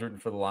Detroit. I was rooting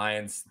for the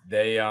Lions.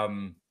 They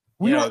all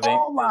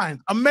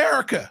Lions.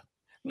 America.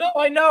 No,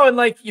 I know, and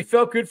like you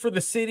felt good for the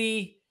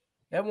city.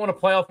 They haven't won a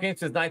playoff game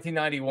since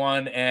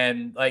 1991,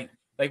 and like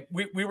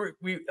we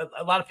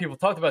a lot of people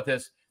talked about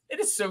this. It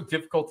is so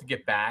difficult to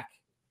get back.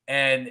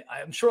 And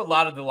I'm sure a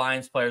lot of the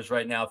Lions players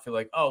right now feel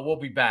like, oh, we'll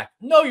be back.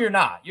 No, you're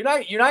not. You're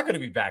not going to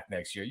be back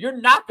next year. You're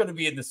not going to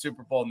be in the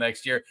Super Bowl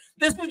next year.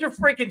 This was your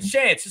freaking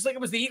chance. Just like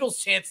it was the Eagles'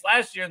 chance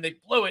last year and they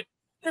blew it.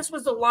 This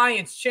was the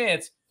Lions'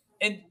 chance.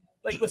 And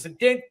like, listen,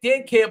 Dan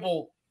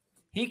Campbell,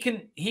 he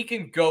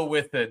can go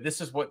with it. This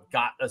is what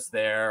got us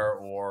there,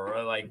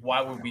 or like,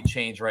 why would we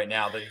change right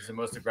now that he's the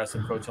most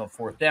aggressive coach on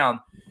 4th down?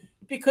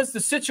 Because the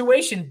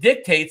situation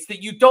dictates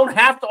that you don't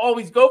have to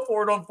always go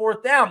for it on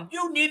 4th down.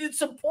 You needed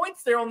some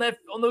points there on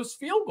those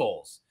field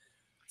goals.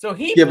 So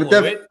he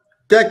blew it.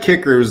 that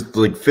kicker was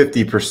like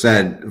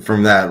 50%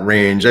 from that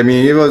range. I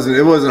mean, it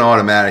wasn't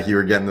automatic you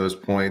were getting those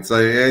points.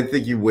 I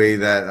think you weigh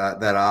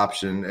that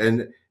option.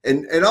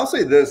 And I'll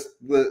say this: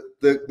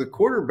 the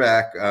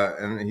quarterback,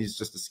 and he's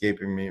just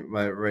escaping me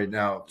right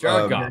now.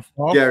 Jared Goff.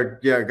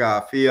 Jared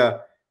Goff.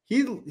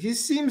 He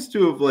seems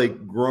to have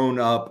like grown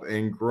up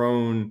and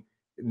grown,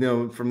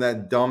 from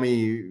that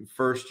dummy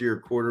first year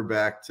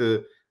quarterback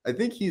to I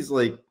think he's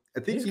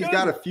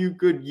got a few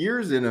good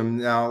years in him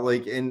now.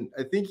 Like, and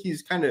I think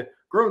he's kind of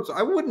grown. So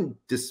I wouldn't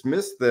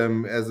dismiss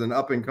them as an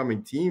up and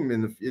coming team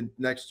in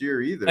next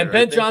year either. And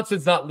Ben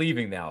Johnson's not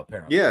leaving now,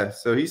 apparently. Yeah,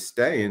 so he's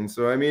staying.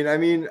 So I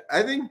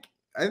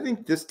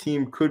think this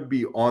team could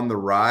be on the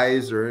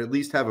rise, or at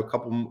least have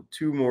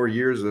two more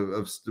years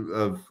of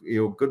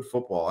good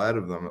football out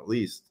of them at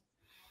least.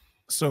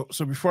 So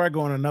before I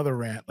go on another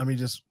rant, let me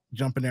just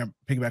jump in there and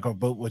piggyback off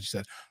both what you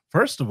said.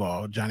 First of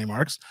all, Johnny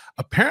Marks,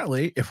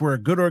 apparently, if we're a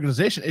good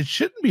organization, it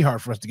shouldn't be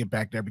hard for us to get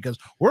back there because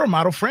we're a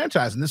model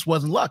franchise and this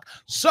wasn't luck.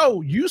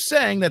 So you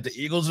saying that the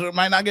Eagles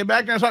might not get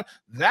back there,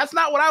 that's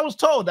not what I was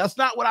told. That's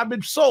not what I've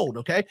been sold,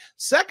 okay?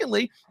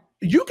 Secondly,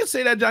 you can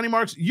say that, Johnny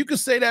Marks. You can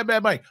say that,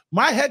 Bad Mike.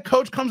 My head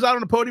coach comes out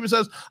on the podium and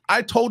says,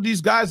 I told these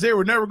guys they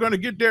were never going to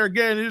get there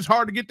again. It is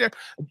hard to get there.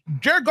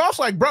 Jared Goff's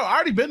like, bro, I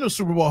already been to a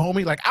Super Bowl,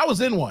 homie. Like, I was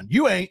in one.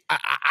 You ain't.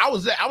 I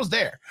was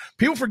there.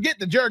 People forget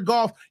that Jared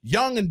Goff,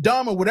 young and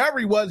dumb or whatever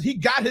he was, he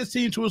got his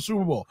team to a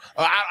Super Bowl.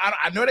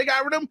 I know they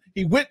got rid of him.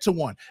 He went to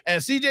one.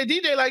 And CJ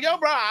DJ like, yo,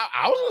 bro,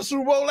 I was in a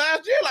Super Bowl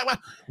last year. Like,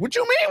 what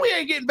you mean we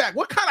ain't getting back?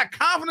 What kind of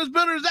confidence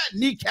builder is that,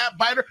 kneecap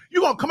biter?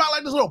 You going to come out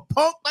like this little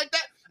punk like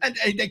that? And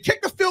they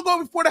kicked the field goal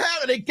before the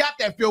half, and they got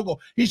that field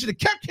goal. He should have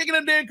kept kicking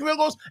them damn field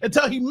goals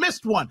until he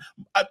missed one.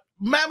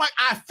 Man, Mike,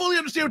 I fully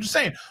understand what you're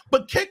saying,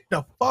 but kick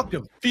the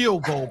fucking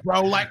field goal,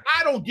 bro. Like,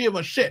 I don't give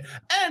a shit.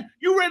 And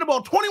you ran the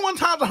ball 21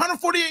 times,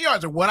 148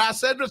 yards. And what I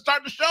said to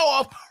start the show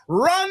off,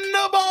 run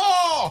the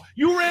ball.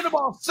 You ran the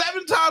ball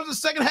 7 times in the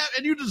second half,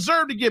 and you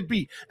deserve to get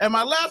beat. And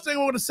my last thing I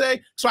want to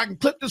say, so I can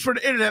clip this for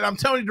the internet, I'm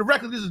telling you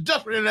directly, this is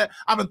just for the internet.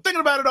 I've been thinking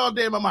about it all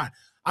day in my mind.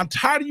 I'm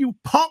tired of you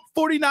punk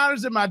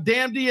 49ers in my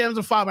damn DMs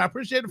and following. I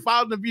appreciate the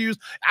follows and the views.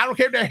 I don't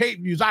care if they're hate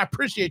views. I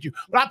appreciate you.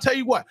 But I'll tell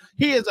you what,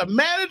 he is a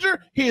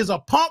manager, he is a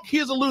punk, he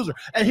is a loser.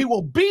 And he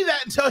will be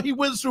that until he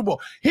wins the Super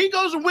Bowl. He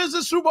goes and wins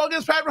the Super Bowl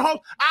against Patrick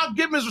Mahomes, I'll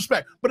give him his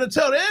respect. But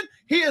until then,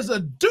 he is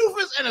a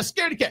doofus and a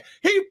scaredy cat.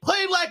 He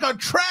played like a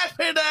trash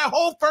can that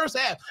whole first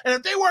half. And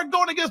if they weren't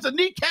going against a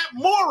kneecap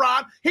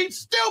moron, he'd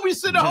still be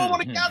sitting at home on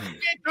the couch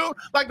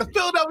like the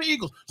Philadelphia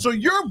Eagles. So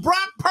your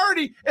Brock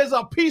Purdy is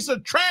a piece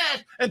of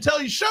trash until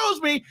he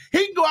shows me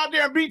he can go out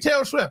there and beat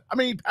Patrick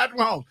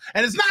Mahomes.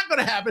 And it's not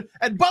going to happen.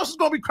 And Bosa's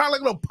going to be crying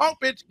like a little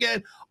punk bitch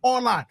again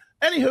online.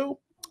 Anywho,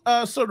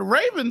 so the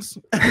Ravens.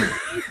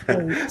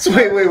 So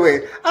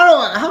wait. I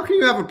don't know. How can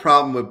you have a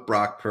problem with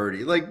Brock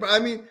Purdy? Like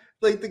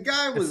the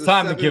guy was. It's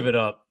time to give it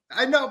up.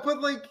 I know, but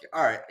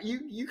all right,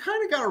 you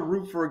kind of got to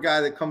root for a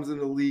guy that comes in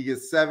the league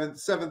as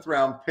seventh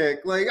round pick.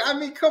 Like, I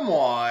mean, come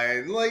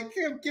on, like,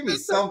 give me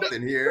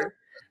something here.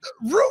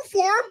 Root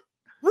for him.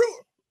 Root.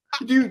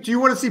 Do you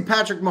want to see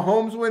Patrick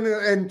Mahomes win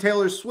and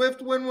Taylor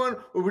Swift win one,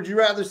 or would you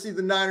rather see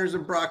the Niners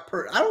and Brock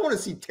Purdy? I don't want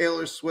to see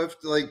Taylor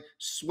Swift like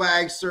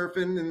swag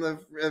surfing in the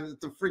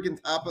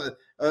freaking top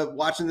of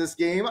watching this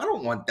game. I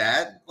don't want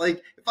that.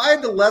 Like, if I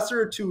had the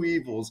lesser of two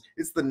evils,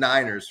 it's the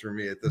Niners for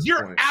me at this point.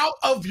 You're out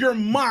of your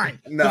mind.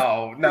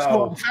 No. The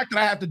fact that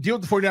I have to deal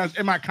with the 49ers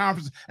in my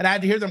conference and I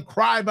had to hear them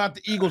cry about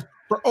the Eagles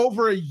for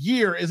over a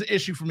year is an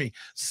issue for me.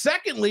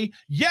 Secondly,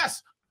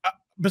 yes,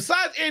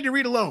 besides Andy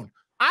Reid alone,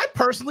 I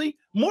personally,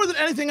 more than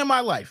anything in my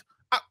life,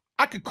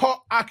 I'm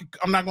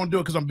not going to do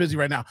it because I'm busy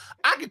right now.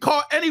 I could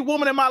call any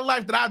woman in my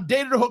life that I've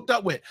dated or hooked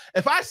up with.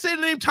 If I say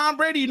the name Tom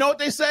Brady, you know what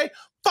they say?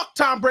 Fuck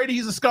Tom Brady,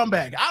 he's a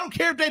scumbag. I don't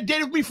care if they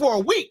dated with me for a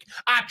week.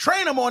 I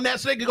train them on that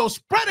so they can go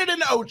spread it in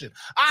the ocean.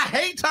 I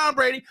hate Tom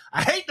Brady.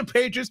 I hate the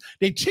Patriots.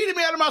 They cheated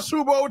me out of my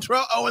Super Bowl with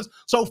Terrell Owens,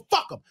 so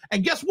fuck them.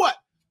 And guess what?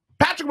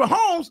 Patrick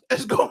Mahomes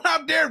is going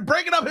out there and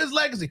breaking up his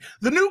legacy.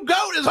 The new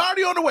GOAT is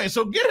already on the way,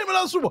 so get him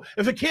another Super Bowl.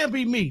 If it can't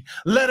be me,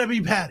 let it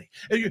be Patty.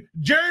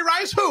 Jerry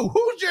Rice, who?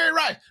 Who's Jerry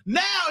Rice?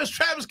 Now it's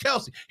Travis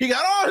Kelce. He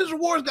got all his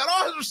awards, got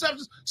all his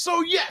receptions.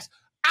 So, yes,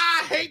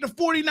 I hate the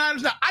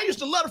 49ers now. I used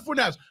to love the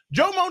 49ers.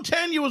 Joe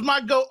Montana was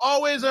my GOAT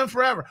always and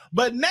forever.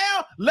 But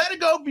now, let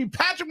it go be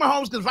Patrick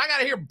Mahomes, because if I got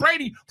to hear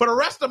Brady for the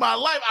rest of my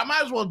life, I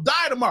might as well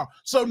die tomorrow.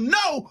 So,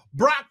 no,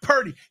 Brock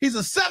Purdy. He's a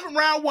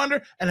 7th-round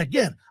wonder. And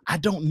again, I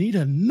don't need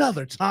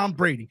another Tom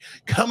Brady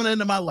coming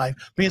into my life,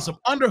 being some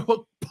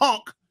underhook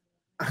punk,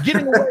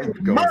 getting away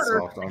with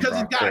murder because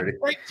he's got a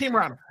great team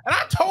around him. And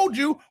I told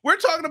you, we're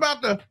talking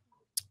about the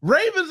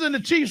Ravens and the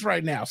Chiefs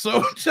right now.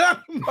 So,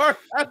 John Mark,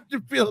 how did you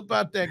feel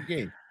about that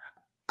game?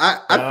 I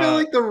feel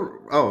like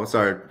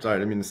sorry, I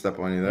didn't mean to step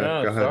on you there.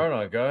 No, go ahead.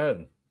 Sorry, go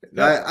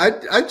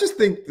ahead. I just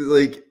think that,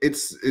 like,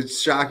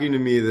 it's shocking to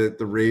me that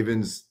the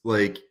Ravens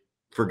like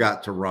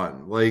forgot to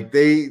run. Like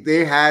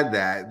they had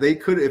that. They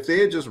could, if they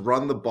had just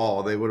run the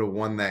ball, they would have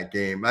won that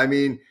game. I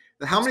mean,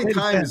 how many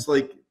times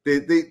like they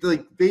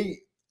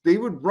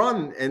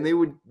run and they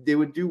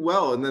would do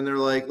well, and then they're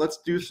like, let's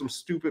do some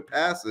stupid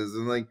passes,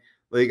 and like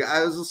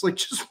I was just like,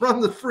 just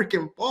run the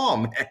freaking ball,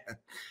 man,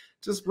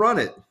 just run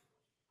it.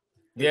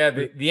 Yeah,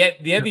 the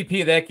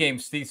MVP of that game,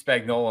 Steve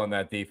Spagnuolo, on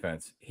that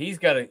defense. He has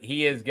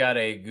got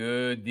a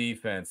good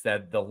defense.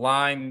 That the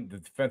line, the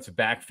defensive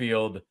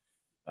backfield,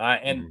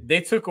 and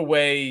they took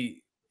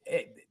away.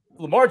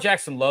 Lamar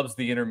Jackson loves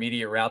the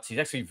intermediate routes. He's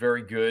actually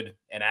very good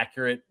and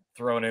accurate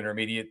throwing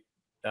intermediate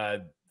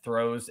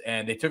throws,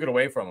 and they took it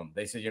away from him.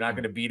 They said, you're not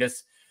going to beat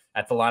us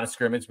at the line of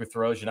scrimmage with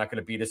throws. You're not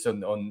going to beat us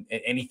on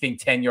anything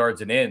 10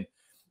 yards and in.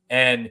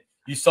 And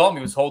you saw him,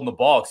 he was holding the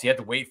ball because he had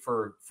to wait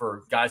for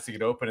guys to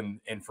get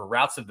open and for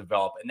routes to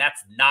develop. And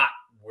that's not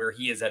where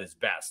he is at his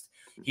best.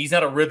 He's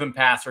not a rhythm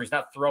passer. He's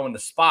not throwing the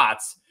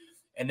spots.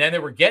 And then they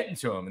were getting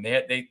to him, and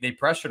they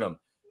pressured him.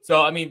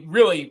 So, I mean,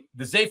 really,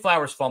 the Zay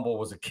Flowers fumble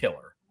was a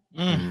killer.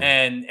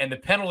 And the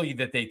penalty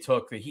that they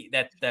took,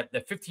 that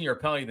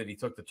 15-yard penalty that he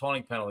took, the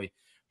taunting penalty,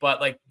 but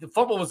like the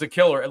fumble was a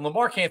killer, and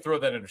Lamar can't throw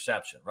that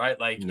interception, right?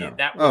 Like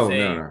that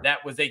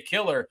was a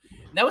killer.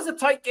 And that was a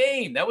tight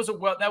game. That was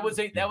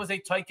a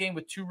tight game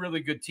with two really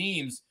good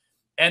teams,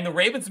 and the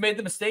Ravens made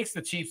the mistakes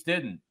the Chiefs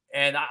didn't.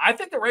 And I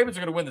think the Ravens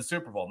are going to win the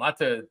Super Bowl. Or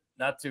the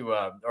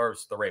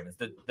Ravens.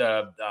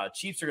 The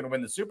Chiefs are going to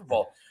win the Super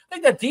Bowl. I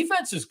think that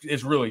defense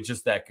is really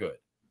just that good.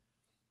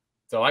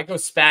 So I go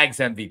Spags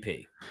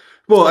MVP.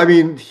 Well, I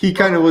mean, he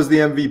kind of was the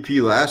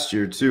MVP last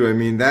year too. I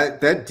mean,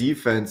 that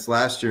defense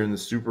last year in the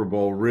Super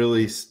Bowl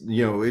really,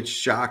 it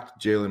shocked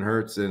Jalen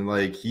Hurts, and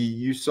like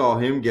you saw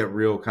him get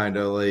real kind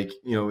of like,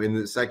 in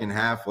the second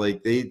half,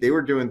 like they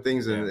were doing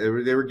things and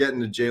they were getting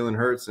to Jalen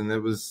Hurts, and it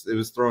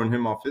was throwing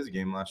him off his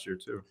game last year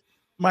too.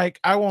 Mike,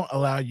 I won't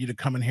allow you to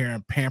come in here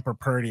and pamper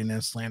Purdy and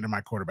then slander my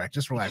quarterback.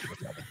 Just relax with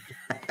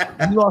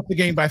that. You lost the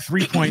game by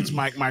 3 points,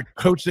 Mike. My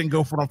coach didn't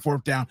go for it on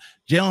fourth down.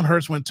 Jalen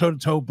Hurts went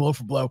toe-to-toe, blow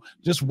for blow.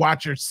 Just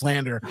watch your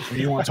slander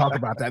when you want to talk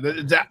about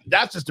that.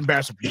 That's just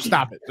embarrassing for you.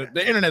 Stop it.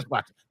 The internet's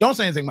watching. Don't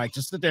say anything, Mike.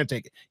 Just sit there and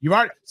take it.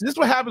 So this is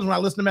what happens when I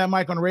listen to Mad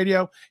Mike on the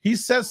radio. He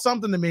says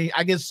something to me.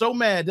 I get so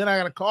mad. Then I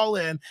got to call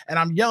in, and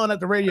I'm yelling at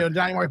the radio, and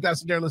Johnny Marks got to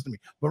sit there and listen to me.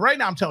 But right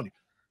now, I'm telling you,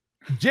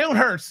 Jalen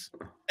Hurts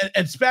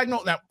and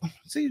Spagnuolo. Now,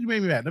 see, you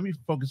made me mad. Let me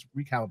focus,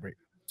 recalibrate.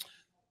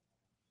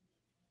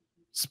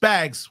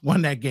 Spags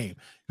won that game.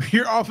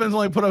 Your offense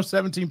only put up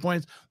 17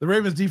 points. The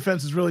Ravens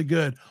defense is really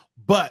good,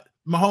 but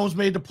Mahomes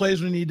made the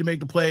plays when he needed to make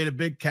the play, the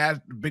big pass,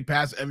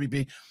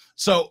 MVP.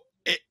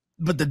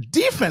 But the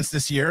defense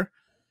this year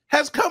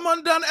has come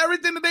undone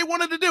everything that they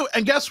wanted to do.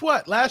 And guess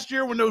what? Last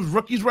year when those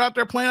rookies were out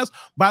there playing us,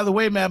 by the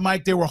way, Mad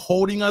Mike, they were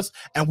holding us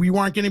and we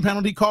weren't getting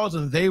penalty calls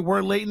and they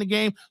were late in the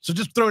game. So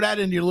just throw that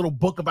into your little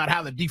book about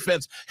how the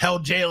defense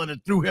held Jalen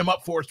and threw him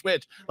up for a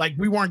switch. Like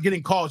we weren't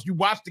getting calls. You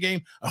watched the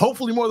game,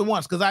 hopefully more than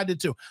once, because I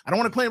did too. I don't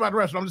want to complain about the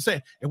rest, but I'm just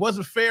saying it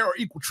wasn't fair or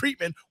equal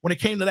treatment when it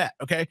came to that,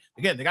 okay?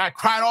 Again, the guy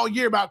cried all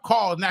year about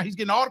calls. Now he's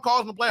getting all the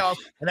calls in the playoffs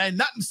and ain't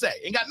nothing to say.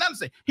 Ain't got nothing to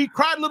say. He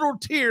cried little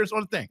tears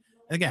on the thing.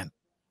 And again,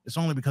 it's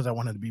only because I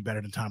wanted to be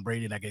better than Tom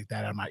Brady and I get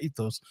that out of my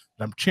ethos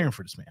that I'm cheering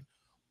for this man.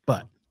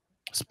 But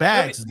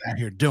Spags is out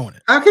here doing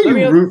it. How can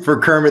you root for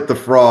Kermit the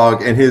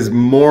Frog and his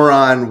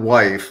moron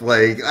wife?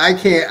 Like,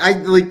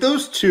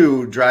 those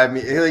two drive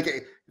me.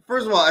 Like,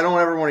 first of all, I don't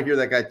ever want to hear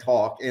that guy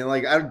talk. And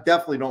like, I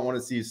definitely don't want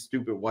to see his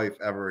stupid wife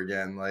ever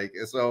again. Like,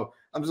 so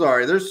I'm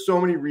sorry. There's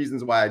so many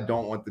reasons why I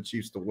don't want the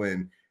Chiefs to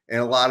win. And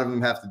a lot of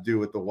them have to do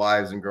with the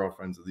wives and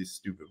girlfriends of these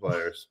stupid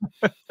players.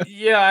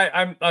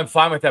 Yeah, I'm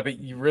fine with that. But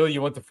you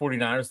want the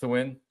 49ers to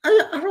win?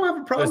 I don't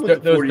have a problem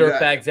with those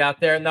dirtbags out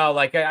there. No,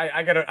 like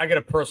I got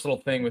a personal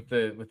thing with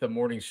the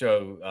morning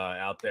show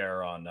out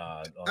there on.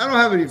 I don't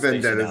have any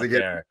vendettas again.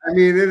 There. I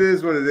mean, it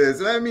is what it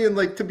is. I mean,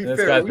 like, to be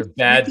fair, guys are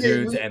bad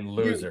dudes and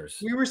losers.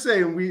 We were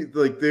saying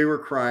they were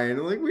crying,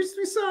 and like we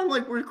sound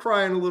like we're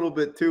crying a little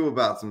bit too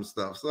about some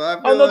stuff. So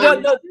I feel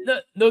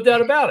no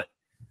doubt about it.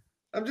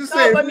 I'm just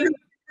saying.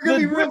 We're gonna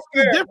be real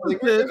fair.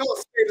 Like, we're gonna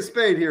spade a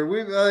spade here.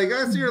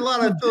 I see a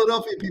lot of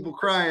Philadelphia people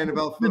crying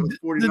about the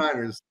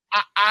 49ers.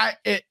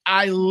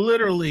 I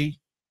literally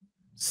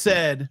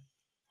said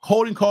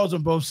holding calls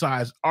on both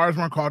sides. Ours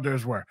weren't called,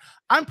 theirs were.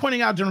 I'm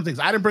pointing out general things.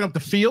 I didn't bring up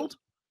the field.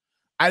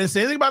 I didn't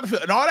say anything about the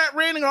field. And all that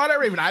raining and all that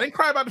raving. I didn't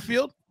cry about the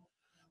field.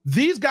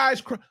 These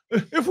guys,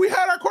 if we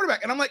had our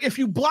quarterback, and I'm like, if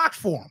you blocked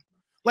for him,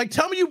 like,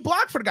 tell me you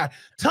blocked for the guy.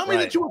 Tell me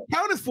that you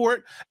accounted for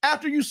it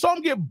after you saw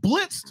him get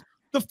blitzed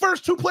the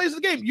first 2 plays of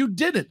the game. You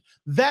didn't.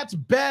 That's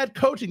bad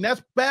coaching.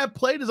 That's bad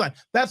play design.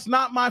 That's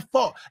not my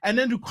fault. And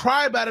then to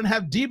cry about it and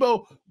have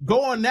Debo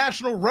go on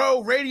national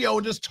radio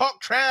and just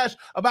talk trash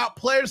about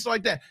players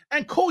like that.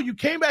 And cool, you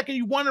came back and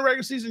you won the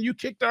regular season. You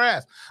kicked their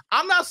ass.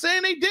 I'm not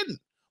saying they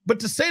didn't. But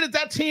to say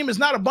that team is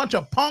not a bunch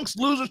of punks,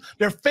 losers,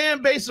 their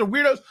fan base are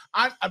weirdos,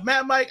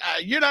 Matt Mike,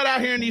 you're not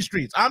out here in these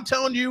streets. I'm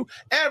telling you,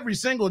 every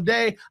single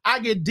day, I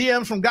get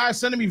DMs from guys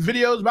sending me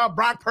videos about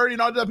Brock Purdy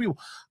and all these other people.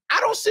 I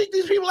don't seek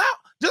these people out.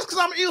 Just because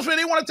I'm an Eagles fan,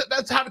 they want to.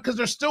 That's how, because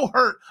they're still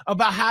hurt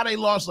about how they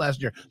lost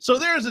last year. So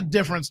there's a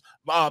difference.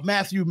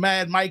 Matthew,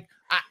 Mad Mike,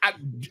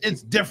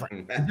 it's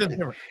different. It's just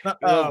different.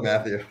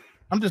 Matthew.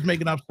 I'm just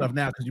making up stuff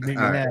now because you make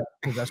me mad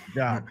because that's your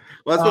job.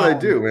 Well, that's what I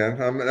do,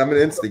 man. I'm an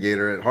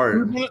instigator at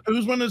heart.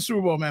 Who's winning the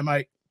Super Bowl, man,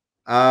 Mike?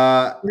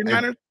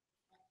 49ers?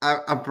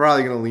 I'm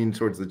probably going to lean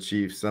towards the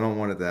Chiefs. I don't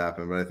want it to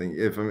happen, but I think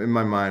if I'm in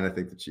my mind, I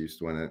think the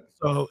Chiefs win it.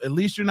 So at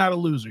least you're not a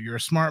loser. You're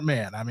a smart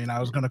man. I mean, I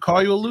was going to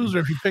call you a loser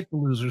if you picked the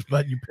losers,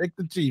 but you picked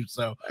the Chiefs.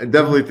 So I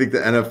definitely think the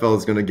NFL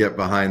is going to get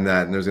behind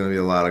that, and there's going to be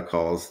a lot of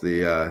calls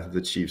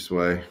the Chiefs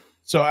way.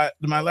 So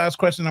my last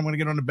question, I'm going to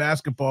get on the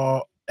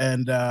basketball,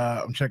 and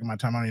I'm checking my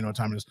time. I don't even know what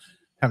time it is.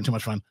 Having too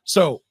much fun.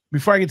 So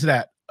before I get to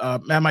that,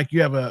 Matt, Mike,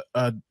 you have a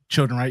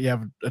children, right? You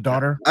have a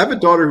daughter? I have a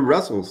daughter who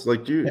wrestles.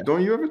 Like you,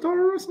 don't you have a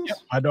daughter who wrestles? Yep,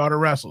 my daughter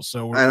wrestles.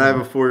 So I have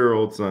a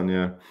 4-year-old son.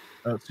 Yeah.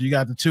 So you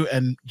got the two,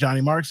 and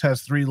Johnny Marks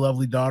has 3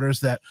 lovely daughters.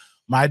 That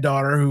my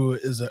daughter, who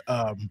is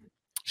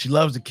she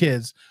loves the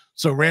kids.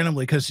 So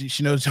randomly, because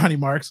she knows Johnny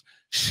Marks,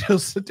 she'll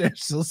sit there.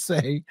 She'll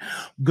say,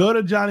 "Go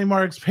to Johnny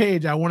Marks'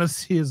 page. I want to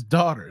see his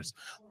daughters."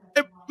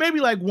 Maybe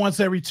like once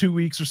every 2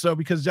 weeks or so,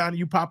 because Johnny,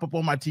 you pop up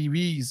on my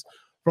TVs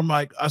from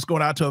like us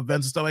going out to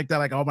events and stuff like that.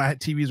 Like all my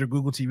TVs are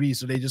Google TVs,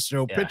 so they just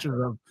show pictures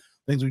of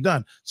things we've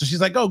done. So she's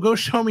like, "Oh, go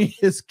show me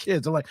his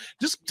kids." I'm like,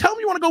 "Just tell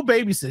me you want to go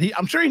babysit."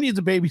 I'm sure he needs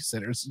a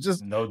babysitter. So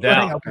just no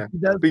doubt.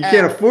 But you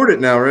can't afford it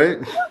now, right?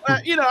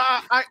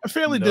 I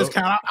fairly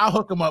discount. I'll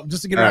hook him up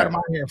just to get it out of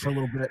my hair for a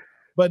little bit.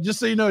 But just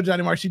so you know,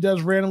 Johnny Mark, she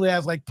does randomly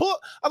ask, like, pull.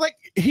 I'm like,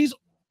 you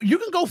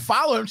can go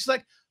follow him. She's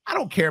like, "I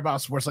don't care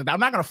about sports like that. I'm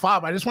not gonna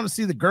follow. I just want to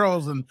see the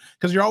girls," and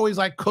because you're always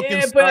like cooking.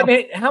 Yeah, but I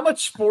mean, how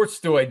much sports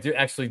do I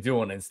actually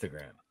do on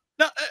Instagram?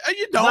 No,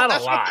 you don't.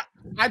 Not a lot.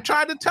 I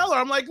tried to tell her.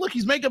 I'm like, "Look,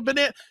 he's making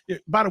banana."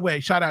 By the way,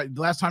 shout out.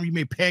 The last time you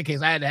made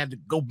pancakes, I had to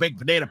go bake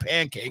banana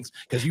pancakes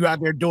because you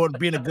out there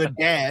being a good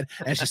dad,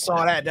 and she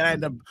saw that.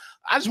 Then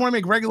I just want to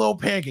make regular old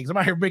pancakes. I'm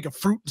out here making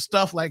fruit and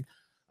stuff like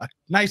a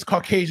nice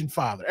Caucasian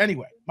father.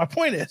 Anyway, my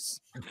point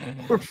is,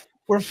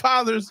 we're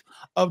fathers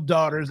of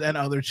daughters and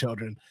other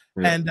children.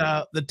 And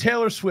the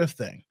Taylor Swift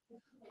thing,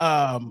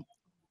 are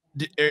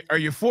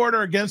you for it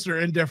or against or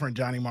indifferent,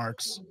 Johnny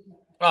Marks?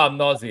 I'm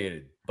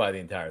nauseated by the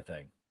entire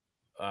thing.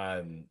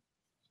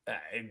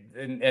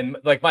 And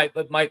like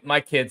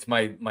my kids,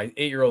 my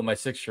 8-year-old, my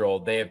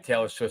 6-year-old, they have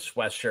Taylor Swift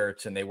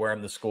sweatshirts and they wear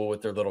them to school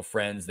with their little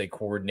friends. They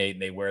coordinate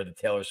and they wear the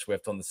Taylor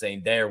Swift on the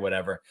same day or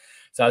whatever.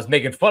 So I was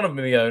making fun of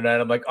them the other night.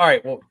 I'm like, "All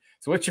right, well,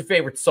 so what's your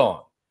favorite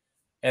song?"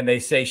 And they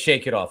say,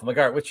 "Shake It Off." I'm like,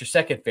 "All right, what's your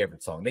second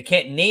favorite song?" They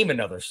can't name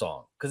another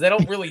song because they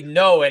don't really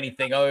know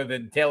anything other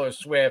than Taylor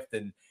Swift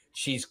and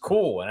she's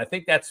cool. And I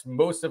think that's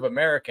most of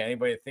America.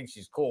 Anybody that thinks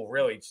she's cool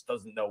really just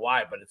doesn't know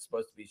why, but it's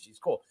supposed to be she's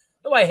cool.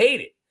 No, I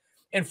hate it.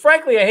 And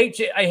frankly, I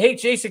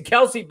hate Jason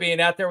Kelce being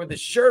out there with his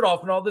shirt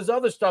off and all this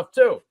other stuff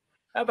too.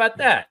 How about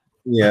that?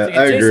 Yeah,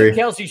 I agree. Jason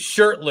Kelce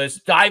shirtless,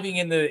 diving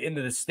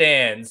into the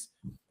stands,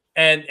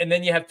 and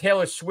then you have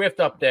Taylor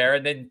Swift up there,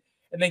 and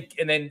then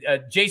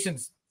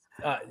Jason's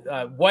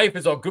wife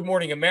is on Good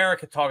Morning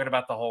America talking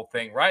about the whole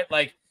thing, right?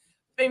 Like,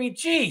 I mean,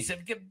 geez,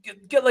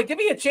 give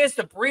me a chance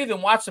to breathe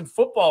and watch some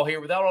football here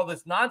without all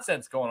this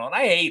nonsense going on.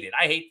 I hate it.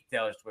 I hate the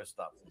Taylor Swift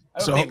stuff.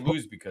 I hope they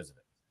lose because of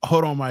it.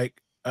 Hold on,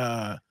 Mike.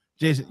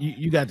 Jason,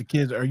 you got the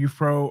kids. Are you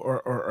pro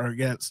or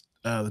against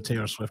the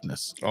Taylor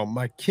Swiftness? Oh,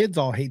 my kids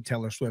all hate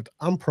Taylor Swift.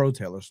 I'm pro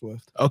Taylor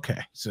Swift. Okay,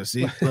 so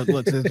see,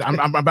 look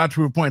I'm about to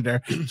prove a point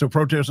there. So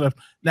pro Taylor Swift.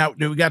 Now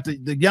we got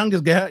the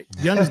youngest guy.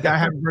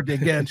 Happy birthday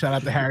again! Shout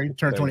out to Harry.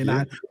 Turned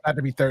 29. About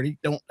to be 30.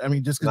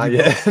 Just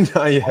because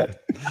not yet.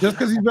 Just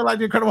because he's built like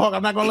the Incredible Hulk,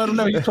 I'm not gonna let him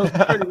know he's supposed to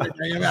be 30 right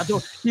now. I mean, I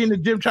told he in the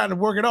gym trying to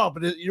work it off,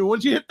 but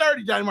once you hit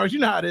 30, Johnny Marks, you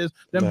know how it is.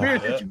 Them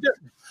beards hit you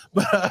different.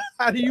 But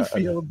how do you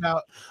feel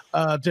about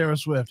Taylor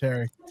Swift,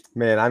 Harry?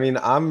 Man, I mean,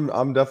 I'm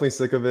definitely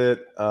sick of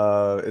it.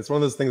 It's one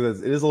of those things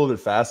that it is a little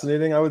bit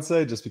fascinating, I would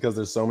say, just because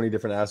there's so many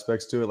different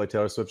aspects to it. Like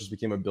Taylor Swift just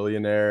became a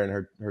billionaire, and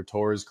her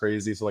tour is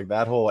crazy. So like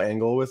that whole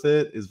angle with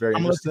it is very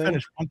interesting. I'm gonna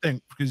finish one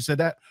thing because you said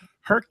that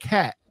her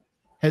cat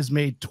has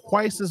made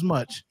twice as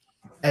much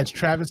as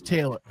Travis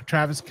Taylor. Oh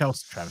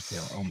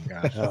my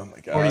gosh. Oh my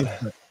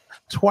god.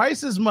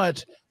 Twice as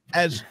much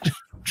as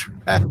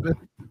Travis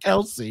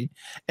Kelce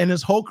in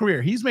his whole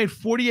career. He's made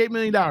 $48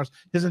 million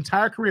his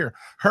entire career.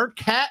 Her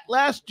cat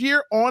last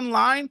year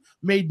online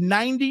made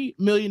 $90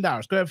 million. Go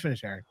ahead and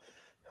finish, Harry.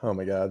 Oh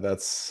my god,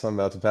 I'm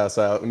about to pass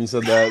out when you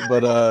said that.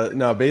 But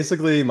no,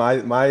 basically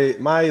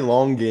my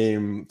long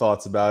game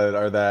thoughts about it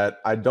are that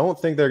I don't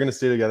think they're gonna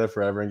stay together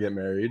forever and get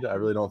married. I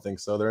really don't think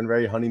so. They're in a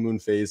very honeymoon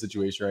phase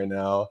situation right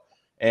now.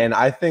 And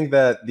I think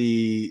that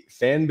the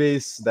fan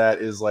base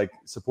that is like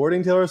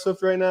supporting Taylor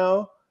Swift right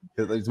now,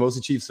 because it's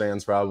mostly Chiefs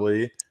fans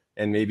probably,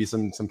 and maybe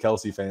some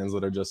Kelce fans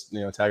that are just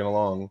tagging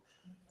along.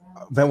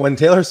 But when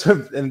Taylor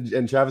Swift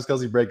and Travis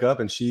Kelce break up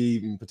and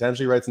she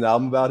potentially writes an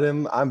album about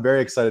him, I'm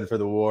very excited for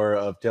the war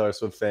of Taylor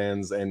Swift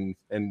fans and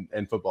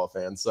football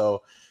fans.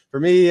 So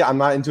for me, I'm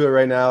not into it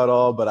right now at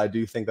all, but I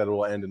do think that it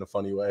will end in a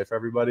funny way for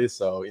everybody.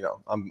 So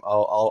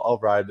I'll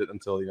ride it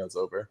until it's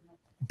over.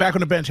 Back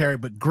on the bench, Harry,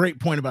 but great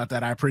point about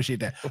that. I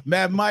appreciate that.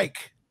 Mad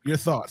Mike, Your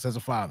thoughts as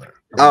a father?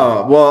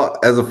 Oh, well,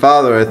 as a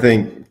father, I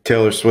think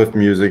Taylor Swift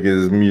music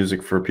is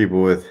music for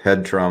people with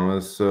head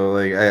traumas. So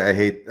like I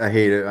hate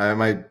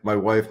it. My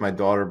wife, my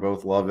daughter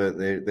both love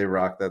it. They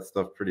rock that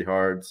stuff pretty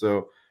hard.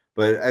 So,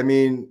 but I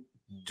mean,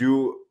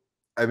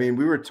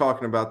 we were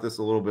talking about this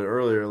a little bit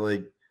earlier.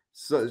 Like,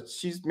 so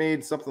she's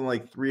made something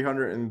like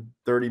 $330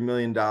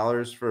 million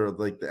for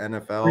like the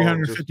NFL.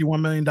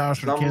 $351 million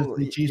for the Kansas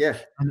City Chiefs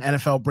and the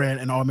NFL brand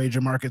in all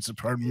major markets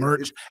for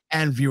merch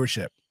and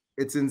viewership.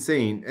 It's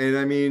insane. And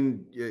I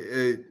mean,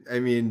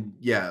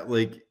 yeah,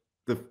 like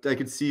I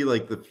could see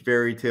like the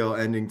fairy tale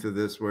ending to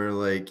this where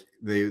like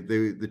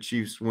the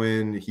Chiefs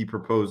win, he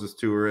proposes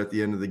to her at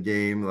the end of the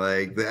game.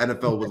 Like the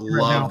NFL would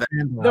love that.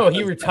 No,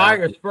 he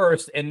retires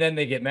first and then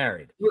they get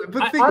married.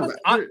 But think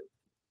about it.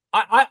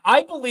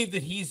 I believe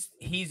that he's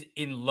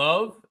in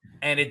love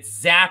and it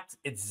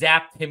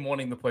zapped him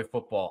wanting to play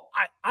football.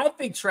 I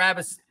think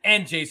Travis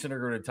and Jason are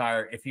going to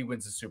retire if he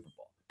wins the Super Bowl.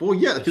 Well,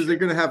 yeah, because they're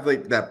gonna have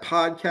like that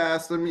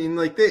podcast. I mean,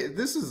 like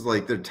this is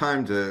like their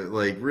time to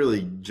like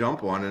really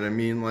jump on it. I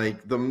mean,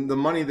 like the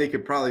money they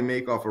could probably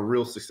make off a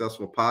real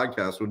successful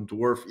podcast would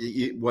dwarf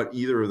what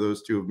either of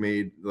those two have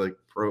made like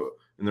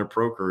in their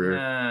pro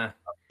career.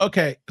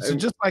 Okay, so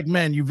just like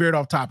men, you veered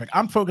off topic.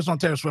 I'm focused on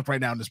Taylor Swift right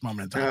now in this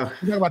moment in time. We're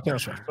talking about Taylor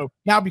Swift. So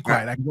now be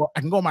quiet. I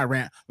can go on my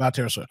rant about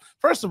Taylor Swift.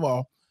 First of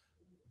all,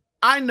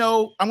 I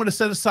know I'm going to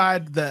set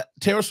aside the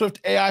Taylor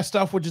Swift AI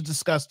stuff, which is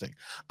disgusting.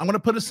 I'm going to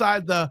put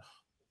aside the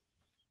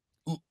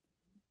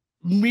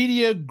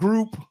media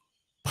group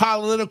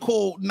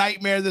political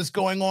nightmare that's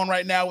going on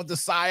right now with the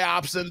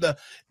psyops and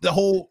the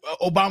whole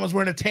Obama's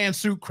wearing a tan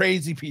suit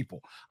crazy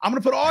people. I'm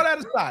going to put all that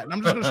aside. And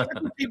I'm just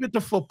going to keep it to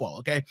football,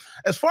 okay?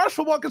 As far as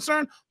football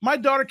concerned, my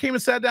daughter came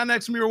and sat down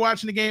next to me. We were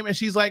watching the game, and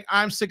she's like,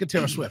 I'm sick of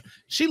Taylor Swift.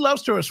 She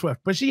loves Taylor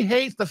Swift, but she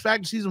hates the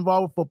fact that she's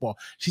involved with football.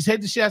 She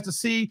hates that she has to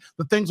see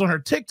the things on her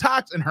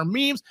TikToks and her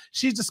memes.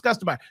 She's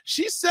disgusted by it.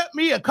 She sent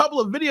me a couple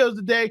of videos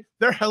today.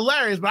 They're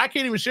hilarious, but I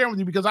can't even share them with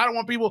you because I don't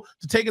want people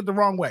to take it the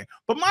wrong way.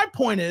 But my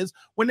point is,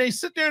 when they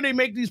sit there and they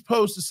make these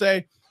posts to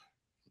say,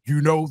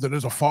 you know that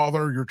as a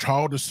father, your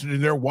child is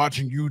sitting there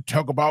watching you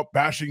talk about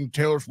bashing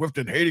Taylor Swift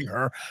and hating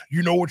her.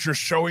 You know what you're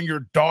showing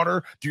your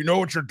daughter? Do you know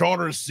what your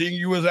daughter is seeing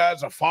you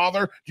as a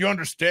father? Do you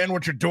understand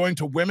what you're doing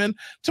to women?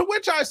 To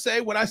which I say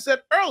what I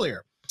said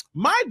earlier.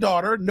 My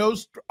daughter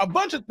knows a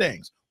bunch of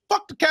things.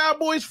 Fuck the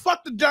Cowboys,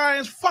 fuck the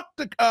Giants, fuck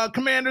the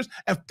Commanders,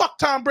 and fuck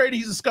Tom Brady.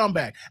 He's a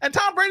scumbag. And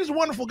Tom Brady's a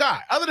wonderful guy.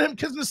 Other than him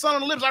kissing his son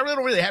on the lips, I really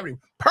don't have any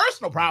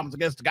personal problems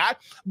against the guy.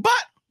 But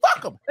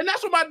fuck him. And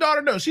that's what my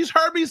daughter knows. She's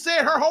heard me say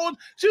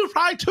she was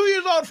probably 2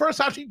 years old the first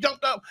time she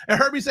jumped up and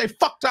heard me say,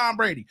 fuck Tom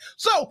Brady.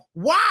 So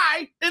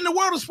why in the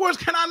world of sports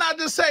can I not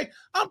just say,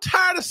 I'm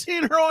tired of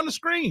seeing her on the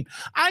screen?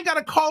 I ain't got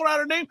to call out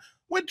her name.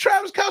 When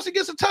Travis Kelce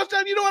gets a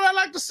touchdown, you know what I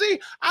like to see?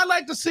 I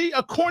like to see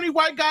a corny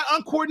white guy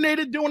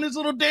uncoordinated doing his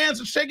little dance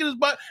and shaking his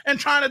butt and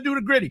trying to do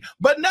the gritty.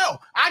 But no,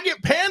 I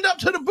get panned up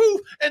to the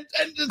booth and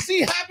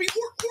see happy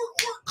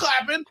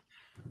clapping,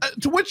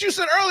 to which you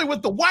said earlier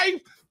with the wife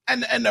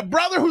and the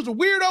brother who's a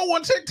weirdo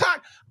on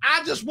TikTok.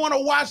 I just want to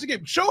watch the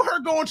game. Show her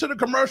going to the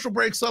commercial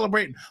break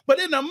celebrating. But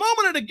in the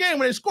moment of the game,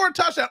 when they score a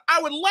touchdown,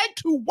 I would like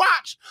to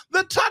watch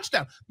the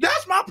touchdown.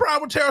 That's my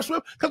problem with Taylor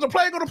Swift, because the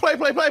player going to play.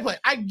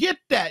 I get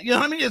that. You know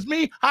what I mean? It's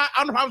me. I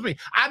don't know how it's me.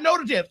 I know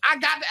the jams. I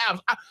got the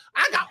abs.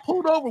 I got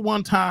pulled over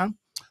one time,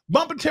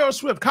 bumping Taylor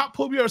Swift. Cop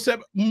pulled me over,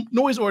 said,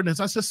 noise ordinance.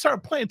 I said, sir,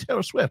 playing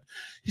Taylor Swift.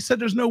 He said,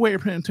 there's no way you're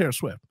playing Taylor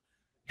Swift.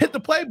 Hit the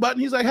play button.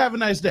 He's like, have a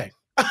nice day.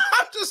 I'm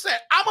just saying,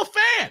 I'm a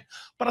fan,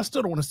 but I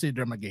still don't want to see it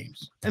during my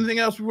games. Anything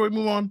else before we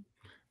move on?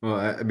 Well,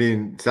 I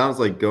mean, sounds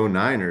like go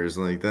Niners.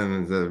 Like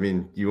then, I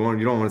mean, you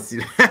don't want to see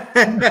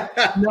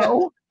that.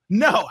 No,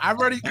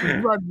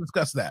 we've already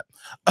discussed that.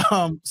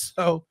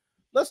 So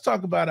let's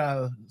talk about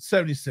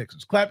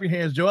 76ers. Clap your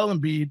hands, Joel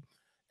Embiid,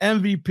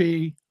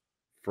 MVP.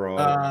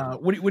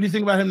 What do you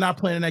think about him not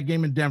playing in that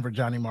game in Denver,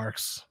 Johnny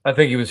Marks? I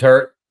think he was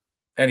hurt,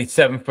 and he's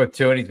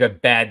 7'2", and he's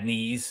got bad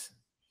knees,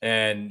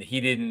 and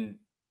he didn't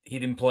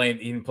play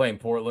in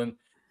Portland.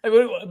 I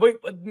mean,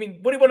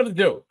 what do you want him to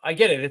do? I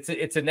get it.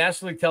 It's a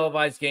nationally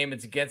televised game.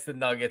 It's against the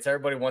Nuggets.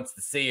 Everybody wants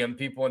to see him.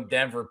 People in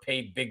Denver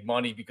paid big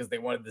money because they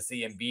wanted to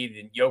see Embiid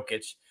and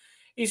Jokic.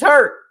 He's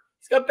hurt.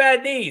 He's got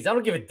bad knees. I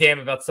don't give a damn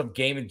about some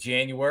game in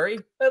January.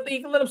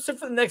 You can let him sit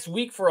for the next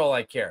week for all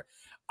I care.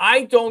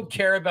 I don't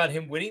care about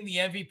him winning the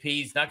MVP.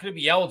 He's not going to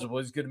be eligible.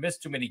 He's going to miss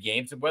too many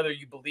games. And whether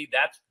you believe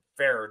that's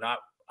fair or not,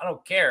 I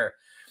don't care.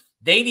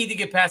 They need to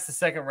get past the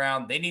second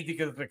round. They need to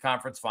get to the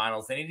conference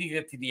finals. They need to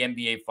get to the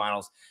NBA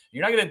finals.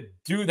 You're not going to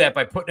do that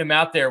by putting him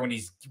out there when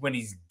he's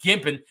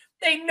gimping.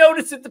 They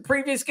noticed it the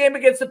previous game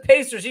against the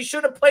Pacers. He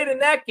should have played in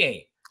that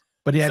game.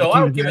 But I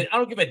don't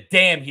give a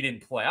damn he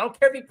didn't play. I don't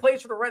care if he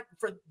plays for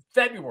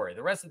February,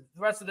 the rest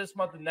of this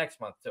month and next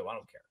month too. I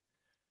don't care.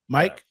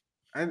 Mike?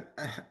 And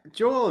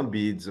Joel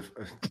Embiid's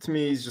to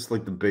me, he's just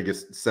like the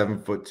biggest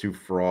 7'2"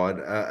 fraud.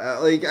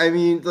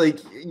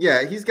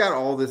 Yeah, he's got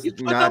all this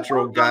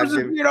natural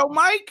goddamn.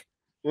 Mike,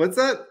 what's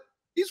that?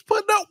 He's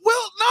putting up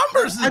wild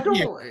numbers.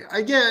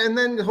 And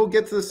then he'll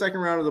get to the second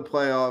round of the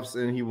playoffs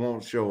and he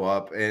won't show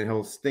up and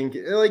he'll stink.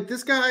 Like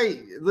this guy,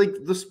 like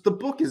the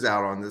book is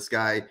out on this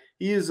guy.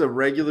 He is a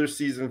regular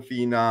season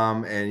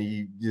phenom and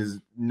he is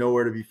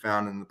nowhere to be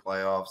found in the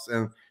playoffs.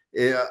 And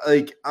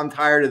like, I'm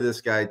tired of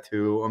this guy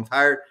too. I'm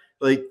tired.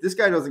 Like, this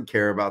guy doesn't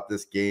care about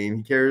this game.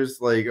 He cares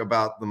like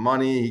about the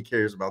money. He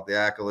cares about the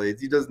accolades.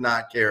 He does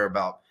not care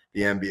about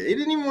the NBA. He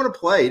didn't even want to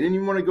play. He didn't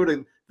even want to go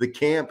to the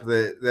camp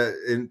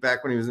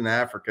back when he was in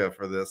Africa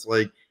for this.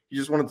 Like, he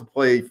just wanted to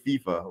play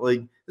FIFA.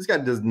 Like, this guy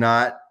does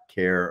not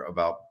care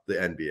about the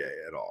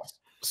NBA at all.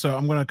 So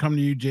I'm going to come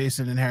to you,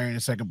 Jason and Harry, in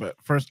a second. But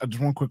first,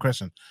 just one quick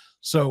question.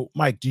 So,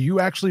 Mike, do you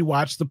actually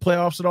watch the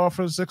playoffs at all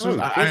for the Sixers?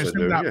 I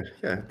do.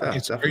 Okay,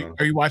 so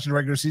are you watching the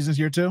regular seasons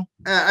here too?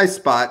 I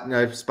spot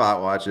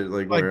watch it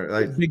like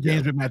big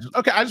games with matches.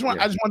 Okay, I just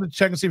wanted to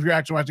check and see if you're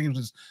actually watching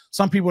games.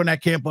 Some people in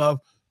that camp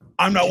of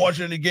I'm not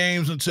watching any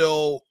games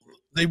until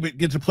they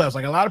get to playoffs.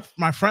 Like a lot of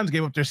my friends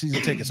gave up their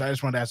season tickets. So I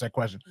just wanted to ask that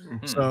question.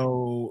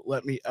 So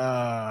let me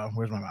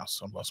where's my mouse?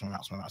 I'm lost my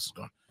mouse. My mouse is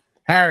gone.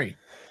 Harry,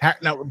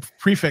 now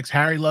prefix.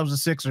 Harry loves the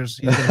Sixers.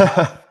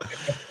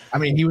 I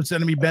mean, he was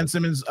sending me Ben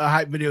Simmons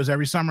hype videos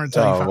every summer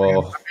until he found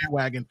my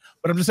bandwagon.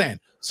 But I'm just saying.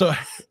 So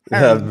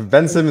yeah,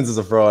 Ben Simmons is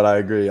a fraud. I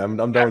agree. I'm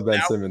done with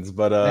Ben Simmons.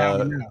 But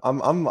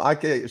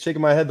I'm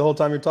shaking my head the whole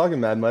time you're talking,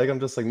 Mad Mike. I'm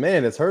just like,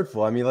 man, it's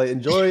hurtful. I mean, like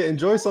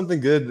enjoy something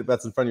good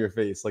that's in front of your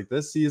face. Like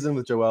this season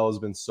with Joel has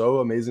been so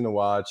amazing to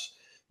watch.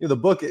 You know,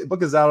 the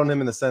book is out on him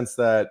in the sense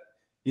that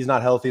he's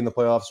not healthy in the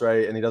playoffs,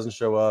 right? And he doesn't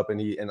show up,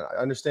 and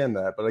I understand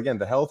that. But again,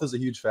 the health is a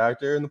huge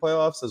factor in the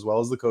playoffs as well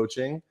as the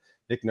coaching.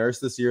 Nick Nurse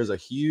this year is a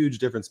huge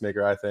difference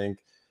maker, I think.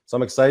 So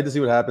I'm excited to see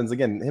what happens.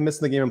 Again, him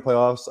missing the game in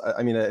playoffs,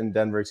 in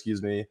Denver,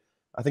 excuse me.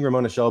 I think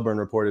Ramona Shelburne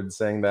reported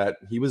saying that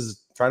he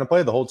was trying to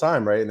play the whole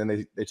time, right? And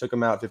then they took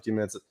him out 15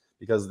 minutes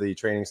because the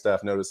training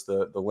staff noticed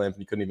the limp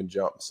and he couldn't even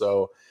jump.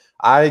 So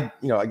I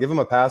give him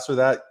a pass for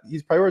that.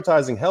 He's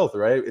prioritizing health,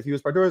 right? If he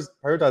was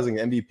prioritizing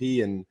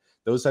MVP and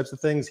those types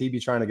of things, he'd be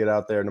trying to get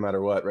out there no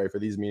matter what, right, for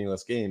these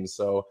meaningless games.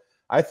 So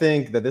I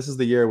think that this is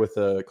the year with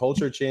the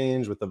culture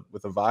change, with the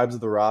vibes of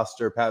the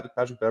roster,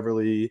 Patrick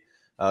Beverley,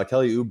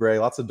 Kelly Oubre,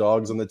 lots of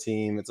dogs on the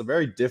team. It's a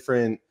very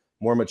different,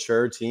 more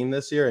mature team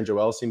this year, and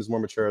Joel seems more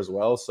mature as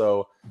well.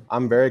 So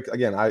I'm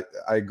I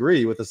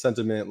agree with the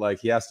sentiment, like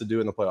he has to do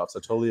it in the playoffs.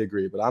 I totally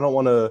agree, but I don't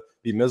want to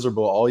be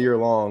miserable all year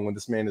long when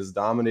this man is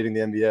dominating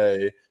the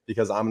NBA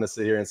because I'm going to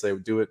sit here and say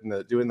do it in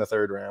the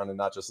third round and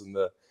not just in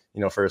the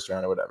first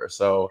round or whatever.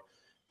 So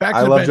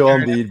I love Joel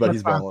Embiid, but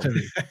he's balling.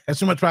 That's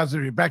too much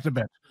positivity. Back to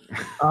bench.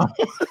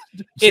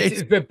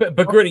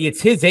 But Gritty,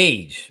 it's his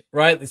age,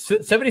 right? The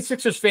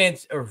 76ers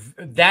fans are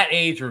that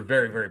age are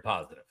very, very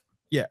positive.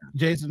 Yeah,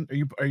 Jason,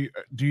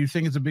 do you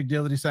think it's a big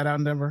deal that he sat out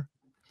in Denver?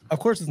 Of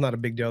course, it's not a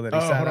big deal that he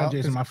sat hold on, out.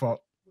 Jason, my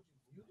fault.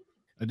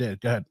 I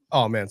did. Go ahead.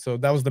 Oh man, so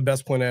that was the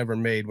best point I ever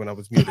made when I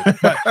was muted.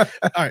 But, all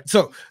right,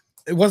 so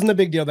it wasn't a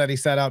big deal that he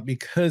sat out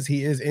because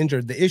he is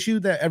injured. The issue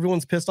that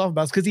everyone's pissed off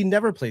about is because he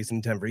never plays in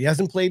Denver. He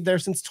hasn't played there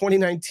since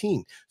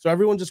 2019. So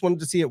everyone just wanted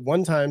to see it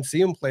one time, see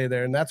him play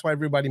there, and that's why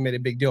everybody made a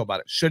big deal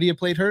about it. Should he have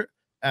played hurt?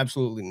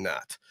 Absolutely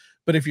not.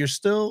 But if you're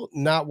still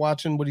not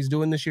watching what he's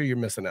doing this year, you're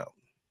missing out.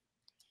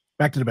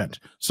 Back to the bench.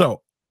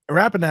 So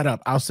wrapping that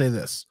up, I'll say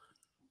this.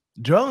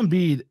 Joel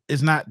Embiid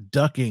is not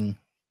ducking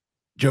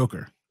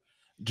Joker.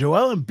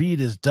 Joel Embiid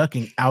is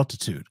ducking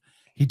altitude.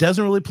 He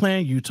doesn't really play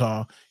in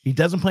Utah. He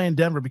doesn't play in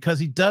Denver because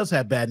he does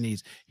have bad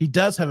knees. He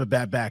does have a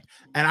bad back.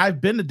 And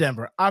I've been to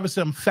Denver.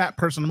 Obviously, I'm a fat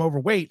person. I'm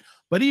overweight.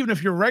 But even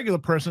if you're a regular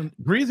person,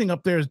 breathing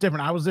up there is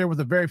different. I was there with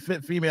a very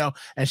fit female,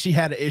 and she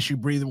had an issue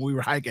breathing when we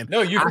were hiking.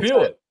 No, you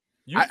feel it.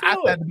 I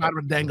at the bottom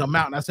of the dang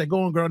mountain. I said,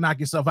 go on, girl, knock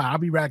yourself out. I'll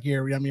be back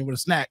here, with a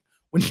snack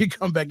when you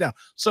come back down.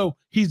 So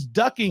he's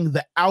ducking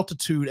the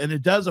altitude, and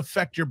it does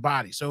affect your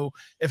body. So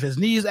if his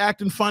knee's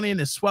acting funny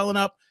and is swelling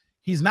up,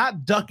 he's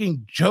not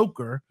ducking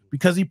Joker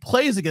because he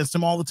plays against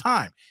him all the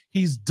time.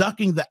 He's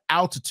ducking the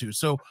altitude.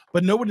 So,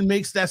 but nobody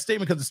makes that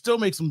statement because it still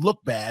makes him look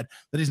bad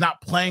that he's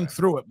not playing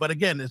through it. But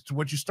again, it's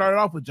what you started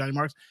off with, Johnny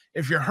Marks.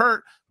 If you're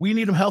hurt, we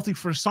need him healthy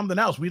for something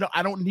else.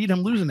 I don't need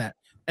him losing that.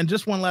 And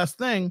just one last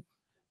thing,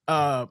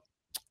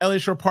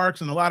 Elliot Shore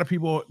Parks and a lot of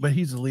people, but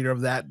he's the leader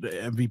of that, the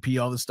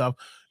MVP, all this stuff.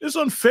 It's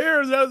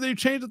unfair that they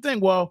changed the thing.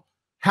 Well,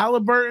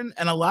 Halliburton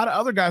and a lot of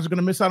other guys are going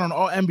to miss out on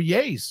all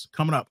NBAs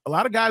coming up. A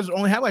lot of guys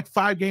only have like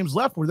 5 games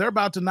left where they're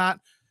about to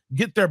not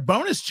get their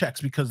bonus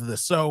checks because of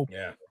this. So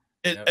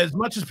as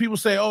much as people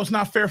say, oh, it's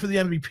not fair for the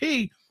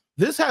MVP,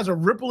 this has a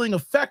rippling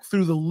effect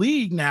through the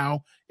league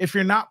now if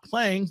you're not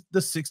playing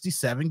the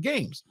 67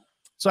 games.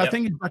 So I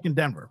think he's back in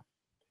Denver.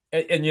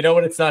 And you know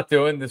what it's not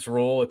doing, this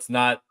rule? It's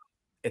not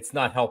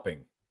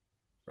helping,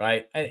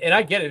 right? And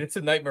I get it. It's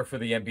a nightmare for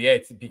the NBA.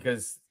 It's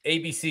because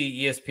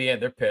ABC,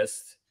 ESPN, they're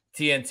pissed.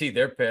 TNT,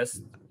 they're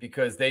pissed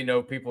because they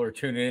know people are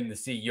tuning in to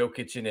see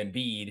Jokic and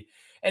Embiid.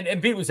 And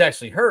Embiid was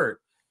actually hurt,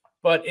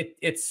 but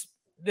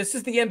this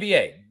is the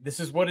NBA.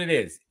 This is what it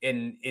is.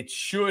 And it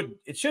should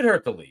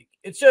hurt the league.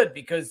 It should,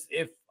 because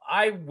if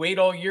I wait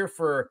all year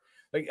for,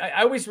 like,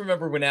 I always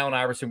remember when Allen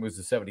Iverson was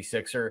the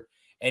 76er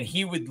and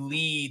he would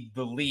lead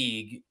the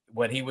league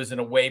when he was an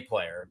away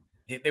player.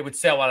 They would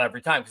sell out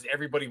every time because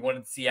everybody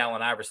wanted to see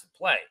Allen Iverson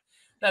play.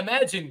 Now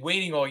imagine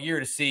waiting all year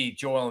to see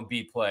Joel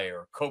Embiid play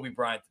or Kobe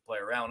Bryant to play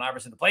or Allen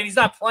Iverson to play. And he's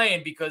not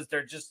playing because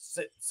they're just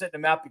sitting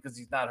him out because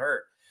he's not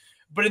hurt.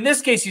 But in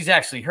this case, he's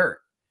actually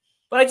hurt.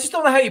 But I just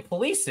don't know how you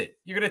police it.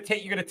 You're gonna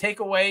take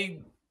away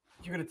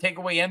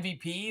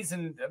MVPs,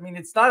 and I mean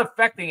it's not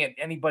affecting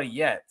anybody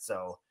yet.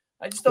 So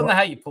I just don't know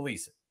how you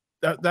police it.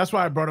 That's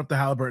why I brought up the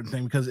Halliburton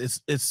thing, because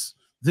it's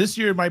this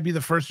year might be the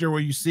first year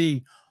where you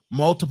see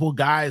multiple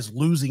guys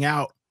losing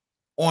out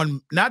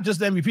on not just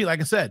the MVP.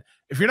 Like I said,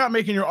 if you're not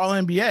making your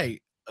All-NBA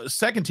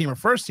second team or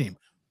first team,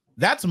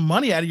 that's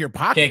money out of your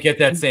pocket. Can't get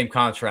that same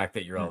contract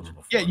that you're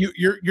eligible for. Yeah,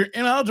 you're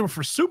ineligible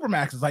for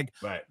supermaxes. Like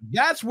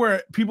that's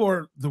where people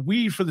are the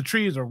weed for the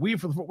trees or weed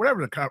for the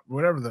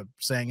whatever the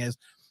saying is.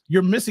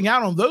 You're missing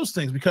out on those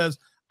things because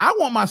I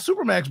want my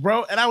supermax,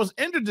 bro, and I was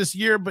injured this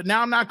year, but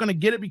now I'm not going to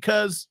get it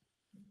because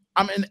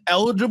I'm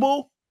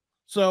ineligible.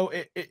 So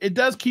it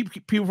does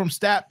keep people from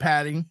stat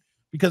padding,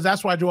 because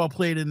that's why Joel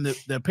played in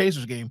the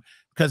Pacers game,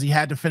 because he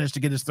had to finish to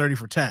get his 30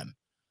 for 10.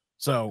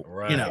 So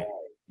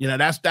you know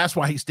that's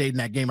why he stayed in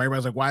that game.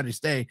 Everybody's like, why did he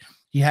stay?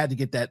 He had to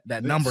get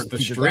that number. The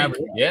streak.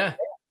 Yeah.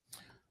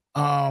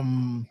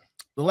 The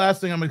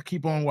last thing I'm gonna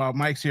keep on while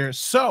Mike's here.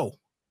 So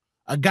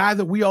a guy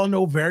that we all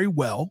know very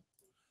well.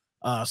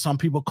 Some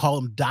people call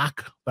him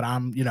Doc, but I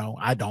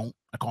don't.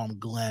 I call him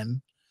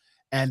Glenn.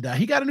 And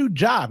he got a new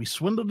job. He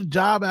swindled a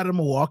job out of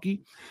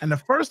Milwaukee. And the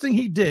first thing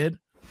he did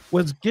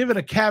was give it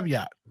a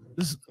caveat.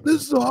 This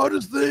is the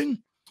hardest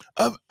thing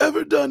I've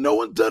ever done. No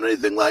one's done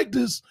anything like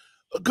this.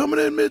 Coming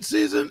in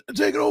mid-season and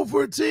taking over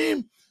for a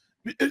team.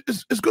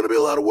 It's going to be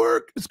a lot of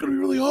work. It's going to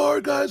be really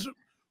hard, guys.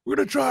 We're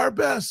going to try our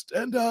best.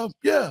 And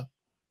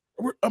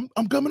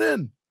I'm coming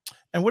in.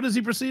 And what does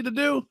he proceed to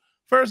do?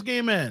 First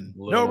game in.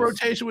 No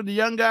rotation with the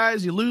young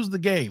guys. You lose the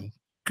game.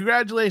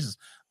 Congratulations.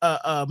 Mike,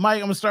 I'm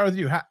going to start with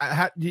you.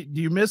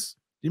 Do you miss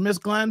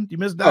Glenn? Do you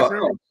miss Doc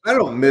Rivers? I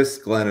don't miss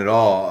Glenn at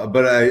all,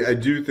 but I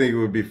do think it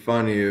would be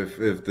funny if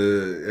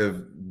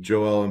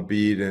Joel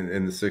Embiid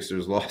and the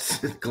Sixers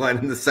lost Glenn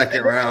in the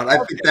second round. I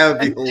think that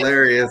would be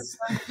hilarious.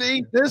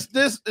 See, this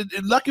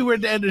lucky we're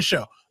at the end of the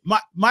show.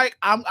 Mike,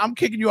 I'm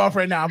kicking you off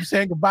right now. I'm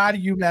saying goodbye to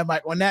you, man,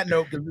 Mike. On that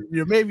note, because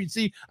maybe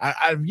see,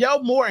 I've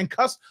yelled more and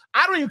cussed.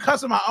 I don't even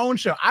cuss in my own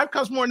show. I've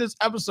cussed more in this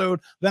episode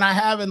than I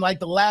have in like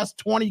the last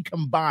 20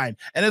 combined,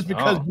 and it's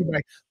because you,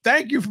 Mike.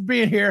 Thank you for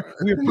being here.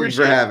 We appreciate Thanks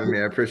for having me.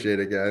 I appreciate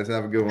it, guys.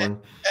 Have a good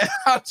one.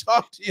 I'll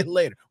talk to you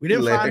later. We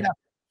didn't find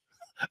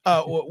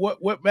out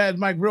what Mad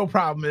Mike's real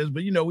problem is,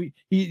 but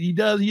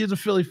he is a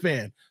Philly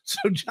fan.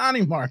 So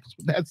Johnny Marks,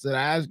 with that said,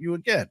 I ask you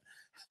again.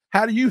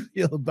 How do you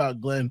feel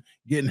about Glenn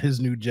getting his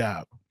new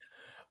job?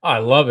 I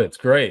love it. It's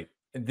great.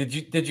 Did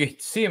you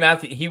see him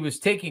after he was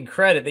taking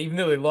credit? Even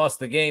though they lost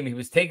the game, he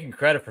was taking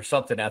credit for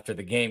something after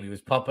the game. He was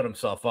pumping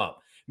himself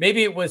up.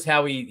 Maybe it was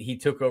how he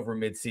took over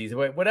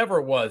midseason, whatever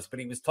it was,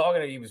 but he was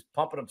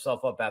pumping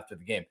himself up after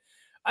the game.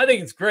 I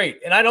think it's great.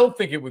 And I don't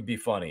think it would be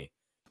funny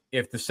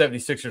if the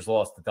 76ers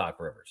lost to Doc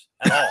Rivers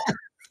at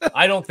all.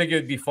 I don't think it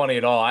would be funny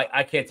at all.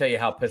 I can't tell you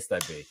how pissed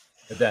I'd be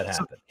if that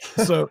happened.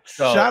 So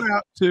shout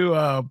out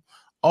to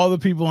all the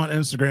people on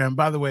Instagram.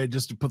 By the way,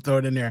 just to throw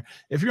it in there,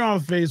 if you're on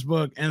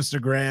Facebook,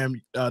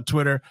 Instagram,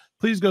 Twitter,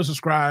 please go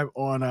subscribe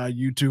on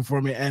YouTube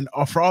for me. And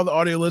for all the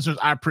audio listeners,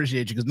 I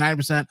appreciate you, because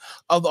 90%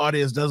 of the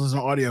audience does listen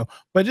to audio.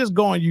 But just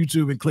go on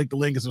YouTube and click the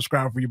link and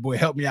subscribe for your boy.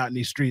 Help me out in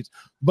these streets.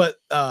 But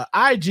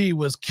IG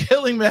was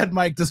killing Mad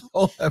Mike this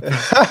whole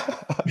episode.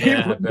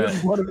 People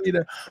wanted me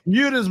to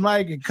mute his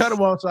mic and cut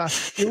him off.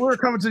 So we're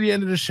coming to the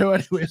end of the show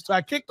anyway. So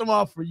I kicked him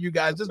off for you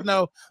guys. Just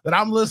know that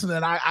I'm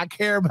listening. I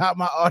care about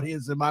my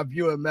audience and my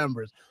viewing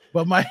members.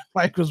 But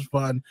Mike was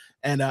fun,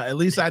 and at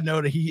least I know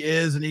that he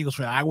is an Eagles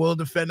fan. I will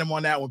defend him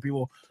on that when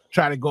people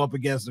try to go up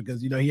against him, because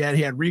he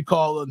had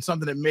recall on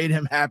something that made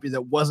him happy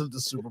that wasn't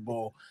the Super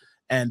Bowl,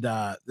 and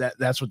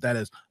that's what that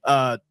is.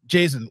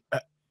 Jason,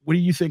 what do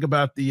you think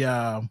about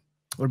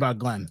what about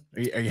Glenn?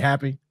 Are you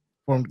happy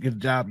for him to get a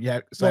job?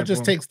 Yeah, well, it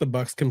just takes the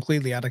Bucks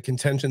completely out of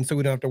contention, so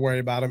we don't have to worry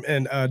about him.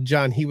 And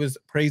John, he was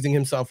praising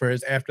himself for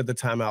his after the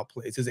timeout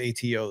plays, his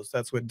ATOs.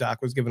 That's what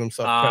Doc was giving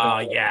himself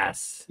credit for.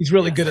 Yes, he's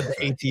really good at the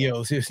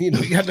ATOs.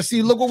 You got to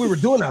see. Look what we were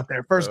doing out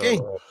there first game.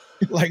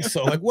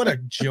 What a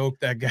joke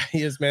that guy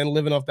is, man.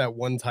 Living off that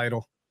one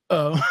title.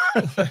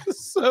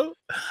 So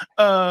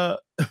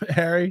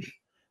Harry.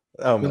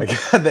 Oh my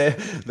god,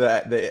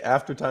 the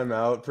after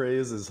timeout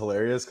praise is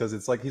hilarious, because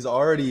it's like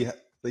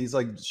he's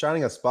like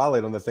shining a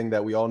spotlight on the thing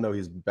that we all know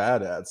he's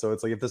bad at. So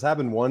it's like, if this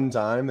happened one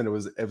time and it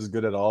was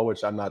good at all,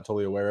 which I'm not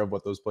totally aware of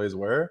what those plays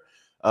were,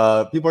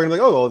 people are gonna be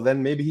like, oh, well,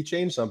 then maybe he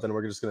changed something.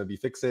 We're just gonna be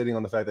fixating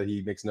on the fact that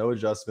he makes no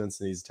adjustments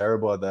and he's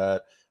terrible at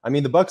that. I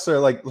mean, the Bucks are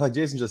like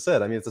Jason just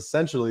said. I mean, it's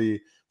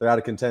essentially they're out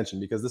of contention,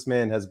 because this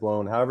man has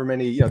blown however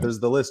many, you know,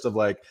 there's the list of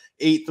like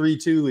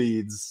 8-3-2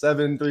 leads,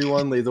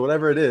 7-3-1 leads, or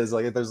whatever it is.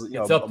 Like there's, you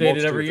know, it's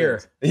updated every year.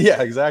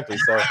 Yeah, exactly.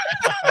 So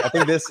I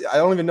think I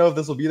don't even know if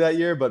this will be that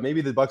year, but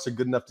maybe the Bucks are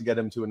good enough to get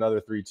him to another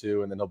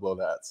 3-2 and then he'll blow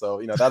that. So,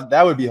 you know,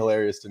 that would be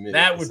hilarious to me.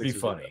 That would be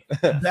funny.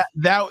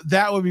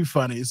 that would be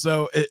funny.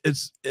 So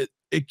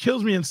it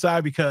kills me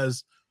inside,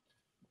 because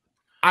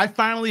I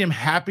finally am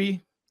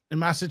happy in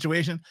my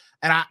situation,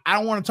 and I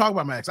don't want to talk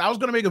about my ex. I was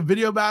going to make a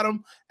video about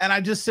him, and I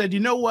just said, you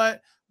know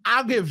what?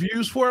 I'll get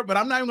views for it, but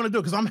I'm not even going to do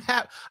it because I'm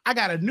happy. I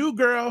got a new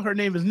girl. Her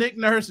name is Nick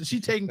Nurse, and she's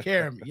taking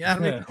care of me. You know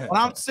what I mean?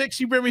 When I'm sick,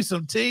 she bring me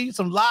some tea,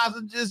 some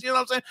lozenges. You know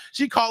what I'm saying?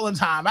 She calling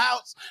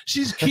timeouts.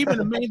 She's keeping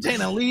and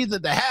maintaining leads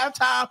at the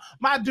halftime.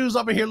 My dude's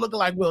up in here looking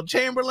like Will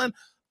Chamberlain.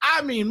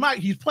 I mean, Mike,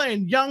 he's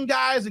playing young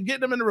guys and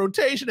getting them in the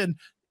rotation and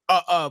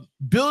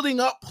building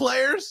up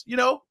players, you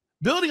know,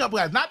 building up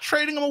guys, not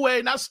trading them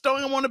away, not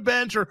stowing them on the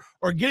bench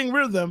or getting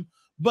rid of them.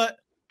 But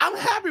I'm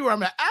happy where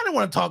I'm at. I didn't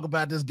want to talk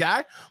about this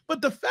guy,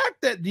 but the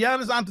fact that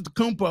Giannis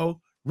Antetokounmpo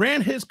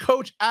ran his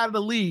coach out of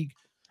the league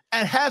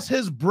and has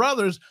his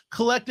brothers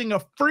collecting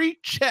a free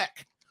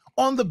check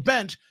on the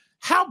bench,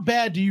 how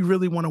bad do you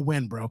really want to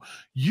win, bro?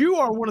 You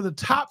are one of the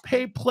top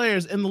paid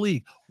players in the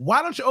league.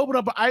 Why don't you open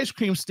up an ice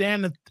cream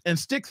stand and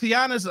stick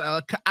Theonis,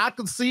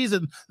 Akasees,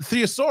 and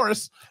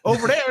Theosaurus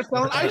over there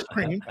selling ice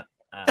cream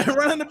and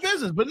running the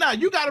business? But now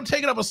you got him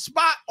taking up a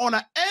spot on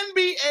an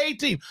NBA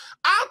team.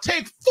 I'll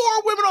take 4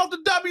 women off the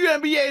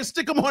WNBA and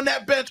stick them on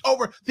that bench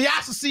over the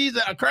Akasees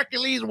and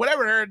Hercules,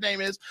 whatever her name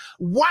is.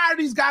 Why are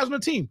these guys on the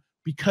team?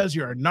 Because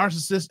you're a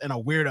narcissist and a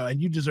weirdo,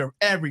 and you deserve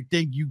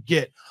everything you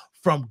get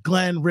from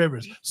Glenn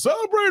Rivers.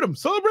 Celebrate him.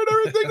 Celebrate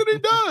everything that he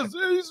does.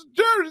 He's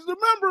a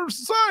member of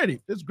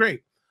society. It's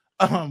great.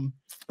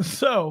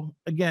 So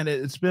again,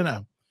 it's been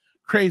a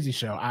crazy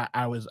show.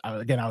 I was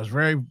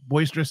very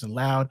boisterous and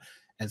loud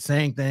and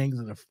saying things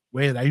in a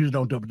way that I usually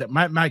don't do, but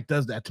Mike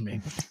does that to me.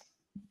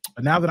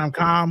 But now that I'm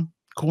calm,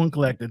 cool, and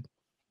collected,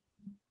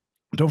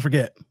 don't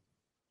forget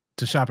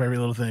to shop every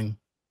little thing,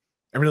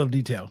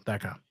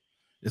 everylittle.com.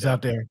 It's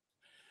out there.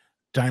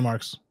 Johnny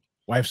Marks,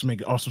 wife's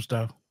making awesome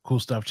stuff, cool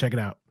stuff. Check it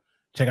out.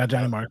 Check out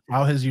Johnny Marks.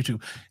 Follow his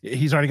YouTube.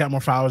 He's already got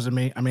more followers than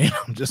me. I mean,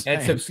 I'm just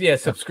saying. And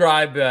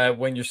subscribe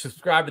when you're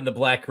subscribing to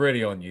Black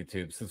Radio on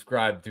YouTube.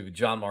 Subscribe to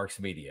Jon Marks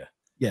Media.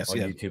 Yes, on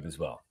YouTube as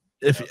well.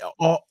 If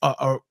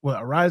a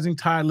rising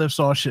tide lifts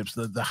all ships,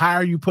 the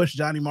higher you push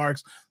Johnny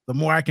Marks, the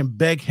more I can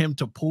beg him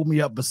to pull me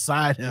up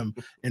beside him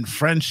in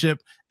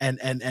friendship and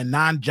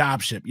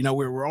non-jobship. You know,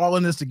 we're all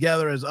in this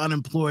together as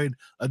unemployed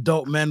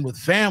adult men with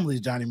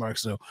families, Johnny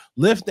Marks. So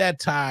lift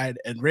that tide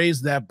and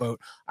raise that boat.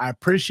 I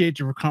appreciate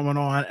you for coming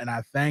on, and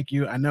I thank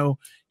you. I know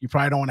you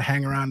probably don't want to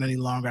hang around any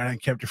longer. I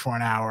didn't kept you for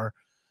an hour.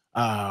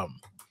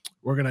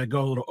 We're gonna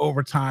go a little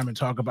overtime and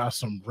talk about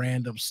some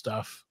random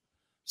stuff.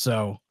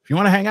 So if you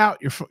want to hang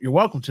out, you're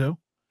welcome to.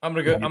 I'm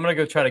gonna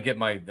go try to get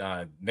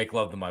my make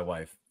love to my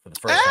wife for the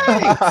first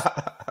time.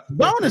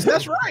 Bonus,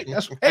 that's right.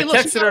 I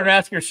texted her and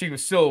asked her if she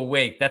was still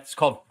awake. That's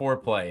called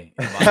foreplay.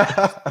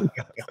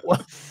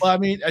 well, I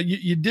mean,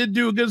 you did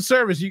do a good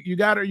service. You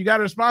got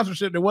her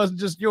sponsorship. It wasn't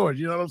just yours.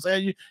 You know what I'm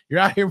saying? You're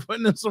out here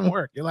putting in some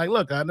work. You're like,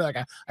 look, I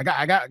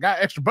got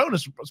extra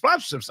bonus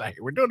sponsorships out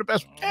here. We're doing the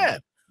best we can.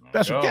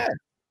 Best we can.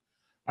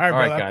 All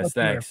right, guys.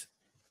 Thanks.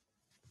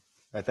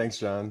 All right, thanks,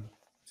 John.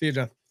 See you,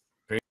 John.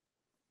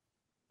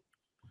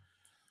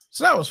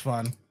 So that was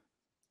fun.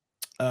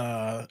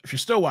 If you're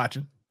still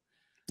watching,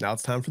 now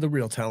it's time for the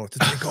real talent to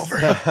take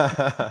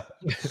over.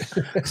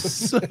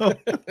 So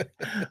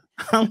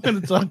I'm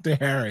going to talk to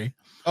Harry.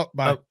 Oh,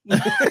 bye.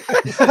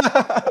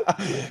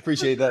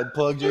 Appreciate that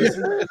plug,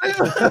 Jason.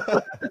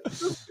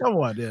 Come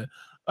on, dude.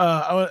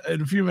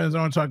 In a few minutes, I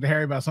want to talk to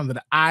Harry about something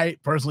that I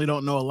personally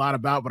don't know a lot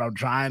about, but I'm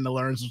trying to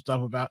learn some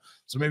stuff about.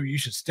 So maybe you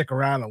should stick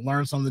around and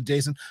learn something,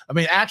 Jason. I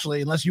mean,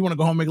 actually, unless you want to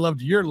go home and make love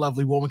to your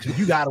lovely woman, because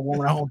you got a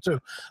woman at home too.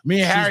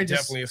 Me and Harry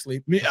definitely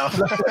asleep. You got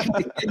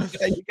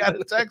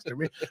to text her.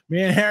 Me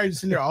and Harry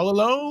just sitting there all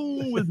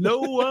alone with no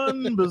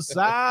one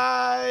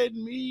beside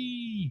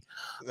me.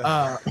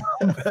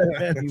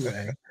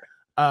 Anyway,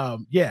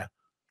 yeah,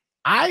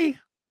 I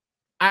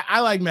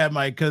like Mad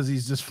Mike because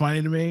he's just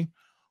funny to me.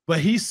 But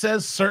he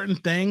says certain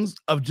things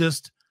of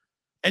just,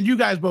 and you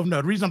guys both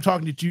know the reason I'm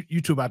talking to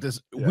you two about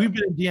this. Yeah. We've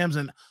been in DMs,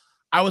 and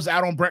I was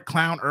out on Brett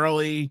Clown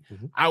early.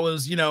 Mm-hmm. I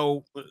was,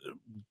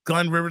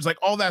 Glenn Rivers, like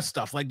all that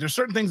stuff. Like there's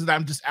certain things that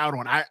I'm just out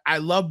on. I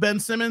love Ben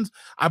Simmons.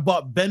 I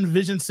bought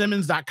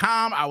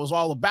benvisionsimmons.com. I was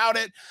all about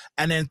it.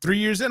 And then 3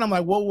 years in, I'm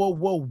like,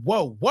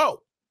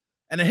 whoa.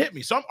 And it hit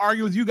me. So I'm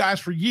arguing with you guys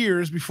for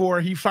years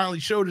before he finally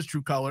showed his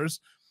true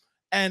colors.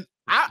 And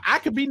I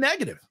could be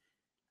negative,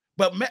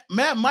 but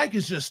Mad Mike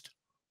is just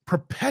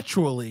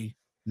perpetually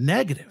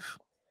negative.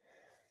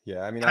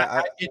 Yeah, I mean,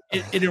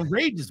 it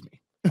enrages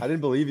me. I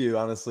didn't believe you,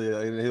 honestly.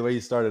 The way you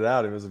started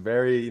out, it was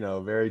very,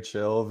 very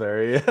chill,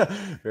 very,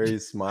 very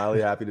smiley,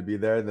 happy to be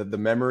there. The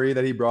memory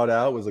that he brought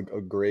out was a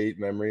great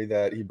memory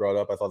that he brought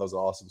up. I thought that was an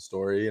awesome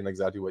story and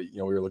exactly what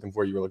we were looking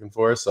for. You were looking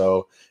for.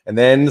 So, and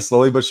then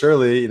slowly but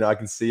surely, I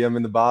can see him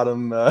in the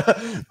bottom,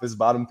 this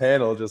bottom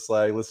panel, just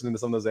like listening to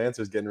some of those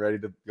answers, getting ready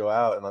to go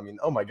out. And I mean,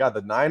 oh my God,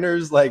 the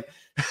Niners, like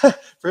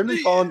for him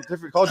to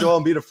call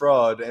Joel Embiid a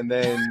fraud and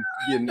then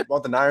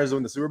want the Niners to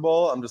win the Super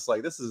Bowl, I'm just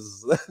like, this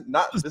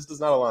does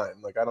not align.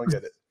 Like, I don't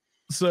get it.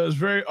 So it's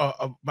very,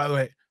 by the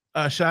way,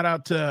 shout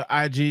out to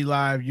IG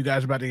Live. You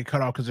guys are about to get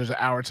cut off because there's an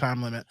hour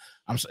time limit.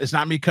 It's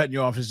not me cutting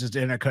you off. It's just the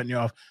internet cutting you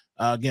off.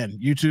 Again,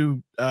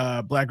 YouTube,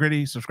 Black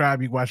Gritty,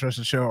 subscribe. You can watch the rest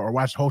of the show or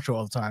watch the whole show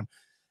all the time.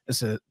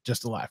 It's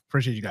just a live.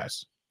 Appreciate you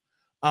guys.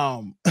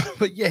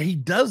 But yeah, he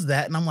does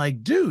that. And I'm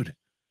like, dude,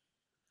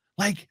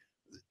 like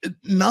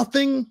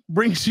nothing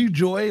brings you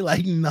joy.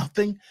 Like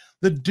nothing.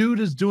 The dude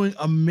is doing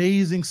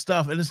amazing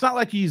stuff. And it's not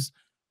like he's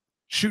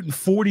shooting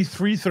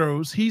 43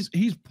 throws. He's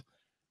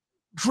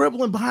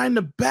dribbling behind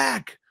the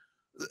back,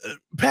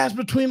 pass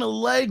between the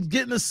legs,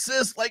 getting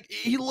assists. Like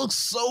he looks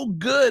so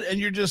good, and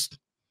you're just,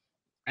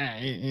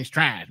 he's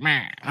trash,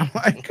 man. I'm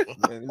like,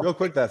 real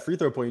quick, that free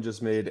throw point you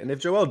just made, and if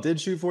Joel did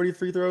shoot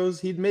 43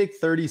 throws, he'd make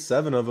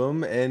 37 of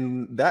them.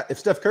 And that if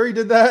Steph Curry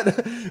did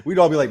that, we'd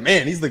all be like,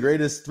 man, he's the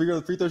greatest free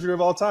throw shooter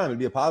of all time. It'd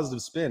be a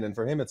positive spin. And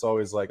for him, it's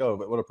always like, oh,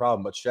 but what a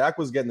problem. But Shaq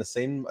was getting the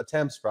same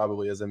attempts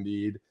probably as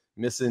Embiid,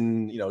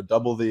 missing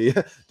double the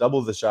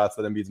shots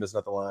that Embiid's missing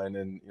at the line,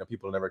 and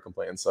people never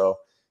complain. So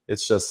it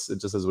just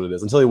is what it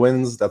is. Until he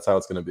wins, that's how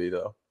it's going to be,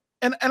 though.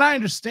 And I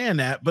understand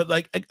that, but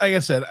like I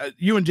said,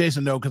 you and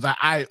Jason know, because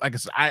I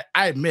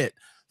admit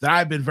that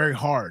I've been very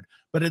hard,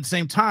 but at the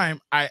same time,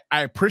 I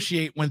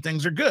appreciate when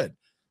things are good.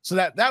 So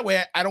that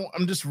way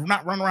I'm just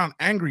not running around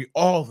angry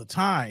all the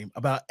time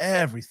about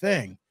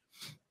everything.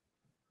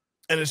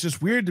 And it's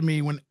just weird to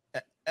me when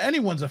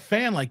anyone's a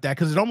fan like that,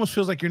 because it almost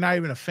feels like you're not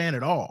even a fan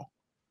at all.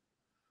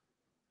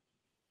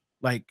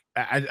 Like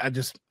I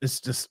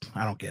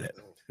don't get it.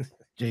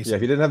 Jason. Yeah,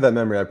 if he didn't have that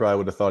memory, I probably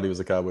would have thought he was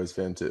a Cowboys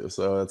fan too.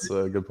 So that's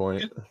a good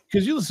point.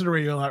 Because you listen to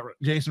radio a lot,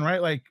 Jason, right?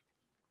 Like,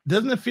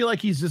 doesn't it feel like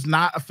he's just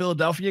not a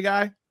Philadelphia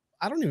guy?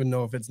 I don't even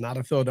know if it's not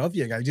a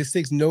Philadelphia guy. He just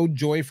takes no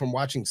joy from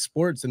watching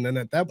sports. And then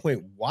at that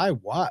point, why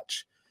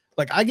watch?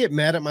 Like, I get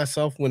mad at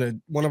myself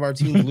when one of our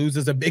teams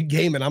loses a big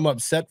game and I'm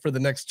upset for the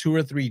next 2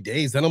 or 3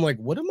 days. Then I'm like,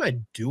 what am I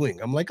doing?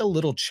 I'm like a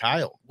little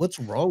child. What's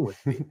wrong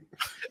with me?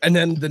 And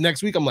then the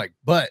next week I'm like,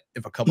 but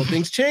if a couple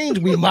things change,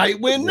 we might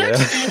win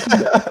next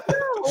game.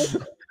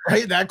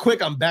 Right, that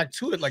quick, I'm back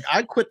to it. Like,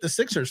 I quit the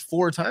Sixers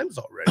 4 times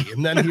already,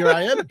 and then here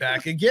I am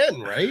back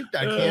again. Right,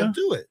 I can't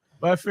do it.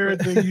 My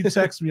favorite thing you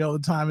text me all the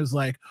time is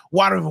like,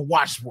 why do I even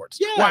watch sports?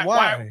 Yeah,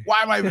 why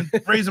am I even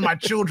raising my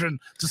children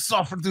to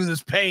suffer through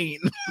this pain?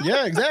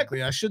 Yeah,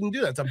 exactly. I shouldn't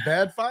do that. It's a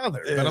bad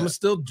father, but I'm gonna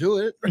still do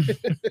it.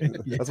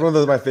 That's one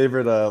of my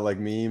favorite like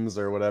memes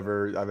or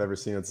whatever I've ever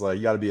seen. It's like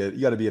you gotta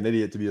be an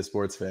idiot to be a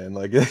sports fan.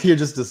 Like you're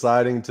just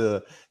deciding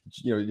to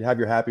have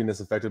your happiness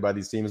affected by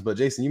these teams. But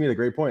Jason, you made a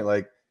great point.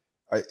 Like,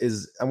 I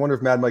wonder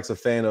if Mad Mike's a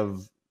fan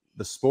of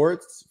the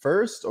sports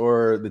first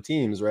or the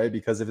teams, right?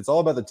 Because if it's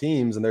all about the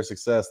teams and their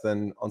success,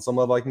 then on some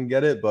level I can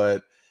get it.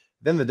 But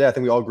then the day, I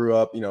think we all grew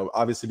up,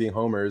 obviously being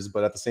homers,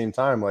 but at the same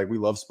time, like we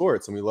love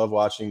sports and we love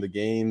watching the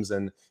games.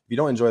 And if you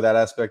don't enjoy that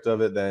aspect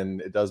of it,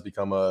 then it does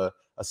become a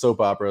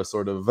soap opera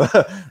sort of,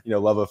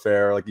 love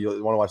affair. Like you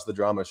want to watch the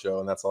drama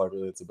show, and that's all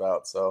really it's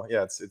about. So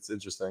yeah, it's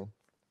interesting.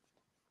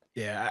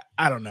 Yeah,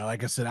 I don't know.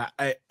 Like I said,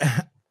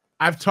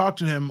 I've talked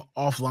to him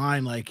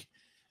offline, like,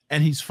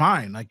 and he's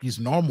fine. Like he's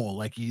normal.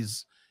 Like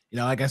he's,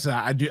 like I said,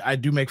 I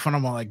do make fun of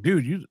him. I'm like,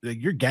 dude,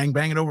 you're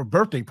gangbanging over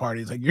birthday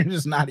parties. Like you're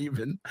just not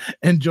even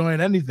enjoying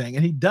anything.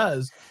 And he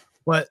does,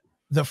 but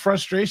the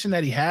frustration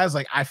that he has,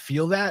 like I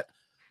feel that,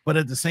 but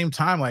at the same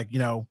time, like,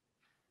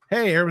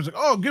 hey, everyone's like,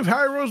 oh, give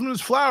Harry Roseman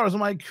his flowers.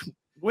 I'm like,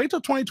 wait till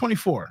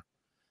 2024.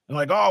 And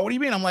like, oh, what do you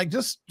mean? I'm like,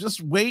 just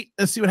wait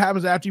and see what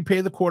happens after you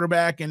pay the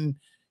quarterback and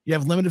you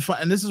have limited fun.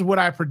 And this is what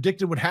I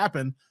predicted would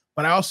happen,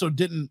 but I also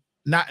didn't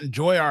not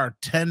enjoy our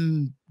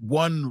 10-1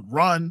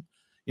 run.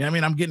 I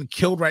mean, I'm getting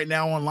killed right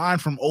now online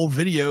from old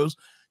videos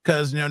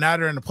because, now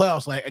they're in the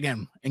playoffs. Like,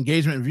 again,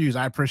 engagement and views,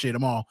 I appreciate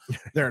them all.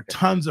 There are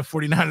tons of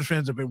 49ers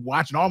fans that have been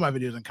watching all my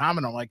videos and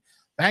commenting. I'm like,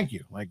 thank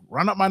you. Like,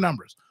 run up my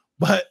numbers.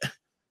 But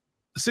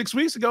 5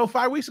 weeks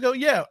ago,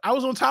 yeah, I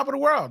was on top of the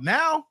world.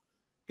 Now,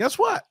 guess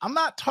what? I'm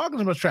not talking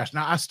as much trash.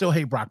 Now, I still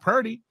hate Brock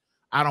Purdy.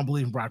 I don't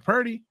believe in Brock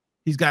Purdy.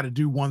 He's got to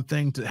do one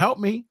thing to help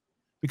me,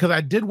 because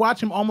I did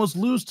watch him almost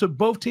lose to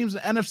both teams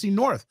in the NFC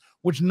North,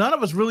 which none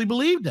of us really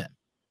believed in.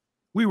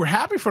 We were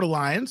happy for the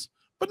Lions,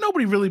 but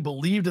nobody really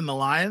believed in the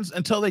Lions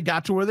until they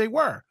got to where they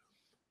were.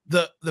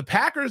 The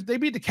Packers, they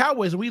beat the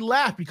Cowboys, and we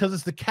laughed because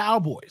it's the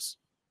Cowboys.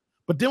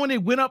 But then when they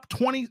went up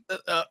 20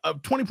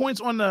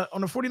 points on the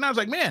 49ers,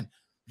 like, man,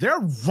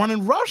 they're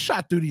running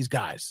roughshod through these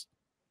guys.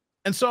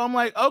 And so I'm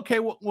like, okay,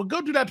 well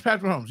go do that to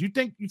Patrick Mahomes. You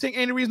think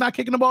Andy Reid's not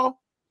kicking the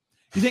ball?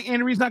 You think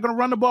Andy Reid's not going to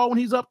run the ball when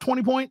he's up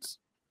 20 points?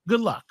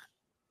 Good luck.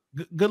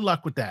 Good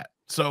luck with that.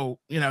 So,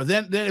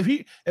 then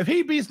if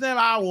he beats them,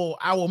 I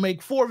will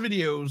make 4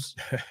 videos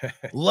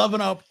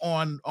loving up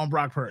on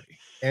Brock Purdy.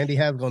 Andy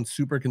has gone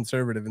super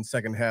conservative in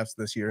second halves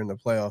this year in the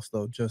playoffs,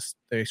 though. Just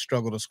they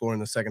struggle to score in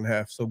the second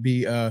half. So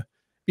be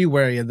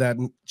wary of that.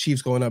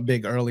 Chiefs going up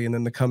big early and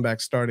then the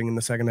comeback starting in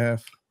the second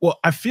half. Well,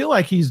 I feel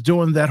like he's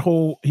doing that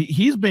whole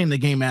he's being the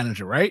game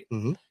manager, right?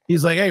 Mm-hmm.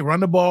 He's like, hey,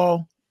 run the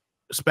ball.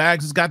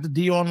 Spags has got the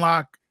D on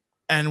lock,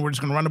 and we're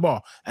just gonna run the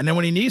ball. And then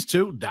when he needs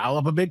to, dial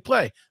up a big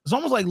play. It's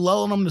almost like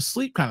lulling them to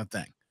sleep kind of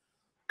thing.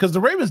 Because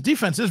the Ravens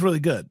defense is really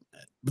good,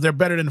 but they're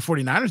better than the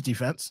 49ers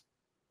defense.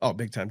 Oh,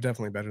 big time.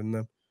 Definitely better than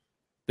them.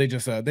 They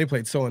just they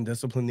played so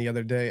undisciplined the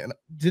other day. And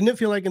didn't it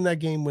feel like in that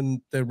game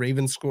when the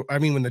Ravens scored,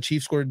 when the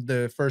Chiefs scored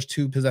the first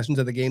 2 possessions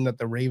of the game that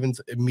the Ravens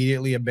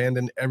immediately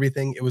abandoned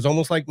everything? It was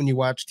almost like when you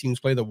watch teams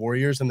play the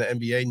Warriors in the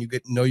NBA and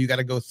you got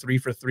to go 3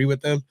 for 3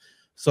 with them.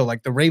 So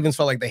like the Ravens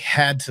felt like they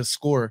had to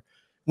score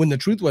when the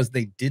truth was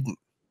they didn't.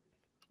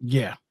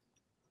 Yeah.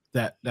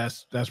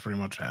 That's pretty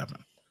much what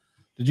happened.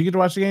 Did you get to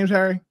watch the games,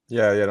 Harry?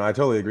 Yeah, no, I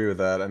totally agree with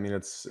that. I mean,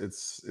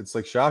 it's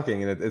like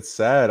shocking and it's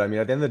sad. I mean,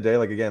 at the end of the day,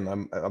 like again,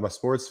 I'm a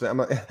sports fan.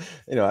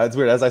 It's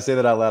weird as I say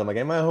that out loud. I'm like,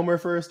 am I a homer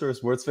first or a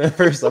sports fan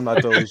first? I'm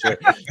not totally sure.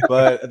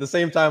 But at the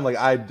same time, like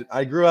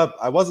I grew up.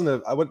 I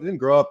didn't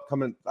grow up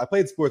coming. I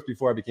played sports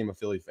before I became a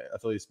Philly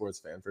sports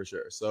fan for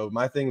sure. So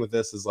my thing with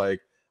this is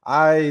like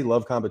I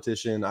love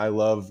competition. I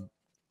love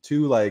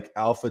 2 like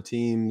alpha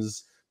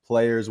teams.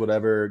 Players,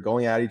 whatever,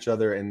 going at each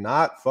other and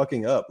not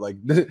fucking up. Like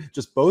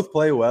just both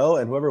play well,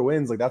 and whoever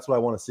wins, like that's what I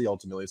want to see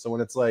ultimately. So when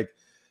it's like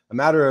a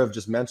matter of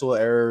just mental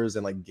errors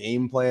and like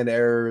game plan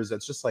errors,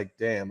 it's just like,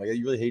 damn, like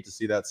you really hate to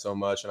see that so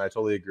much. And I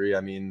totally agree.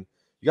 I mean,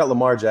 you got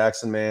Lamar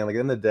Jackson, man. Like at the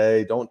end of the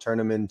day, don't turn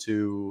him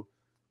into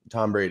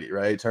Tom Brady,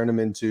 right? Turn him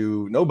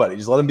into nobody.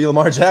 Just let him be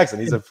Lamar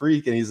Jackson. He's a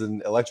freak and he's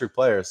an electric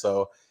player.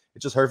 So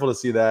it's just hurtful to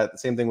see that.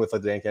 Same thing with the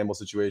Dan Campbell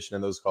situation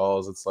and those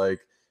calls. It's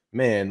like,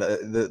 man,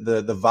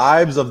 the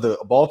vibes of the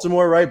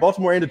Baltimore, right?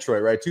 Baltimore and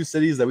Detroit, right? 2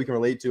 cities that we can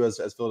relate to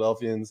as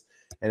Philadelphians.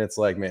 And it's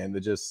like, man,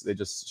 they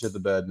just shit the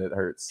bed and it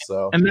hurts.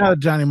 So and now that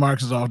Johnny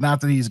Marks is off, not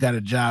that he's got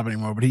a job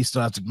anymore, but he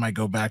still might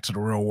go back to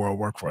the real world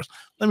workforce.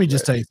 Let me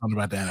just tell you something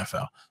about the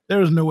NFL.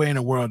 There is no way in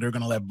the world they're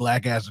gonna let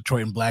black ass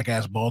Detroit and black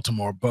ass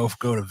Baltimore both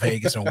go to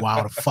Vegas and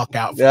wow the fuck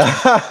out.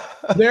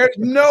 There's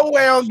no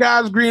way on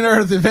God's green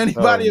earth if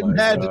anybody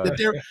imagined that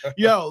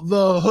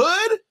the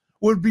hood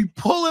would be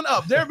pulling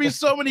up. There'd be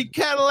so many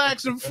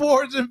Cadillacs and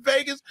Fords in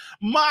Vegas.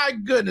 My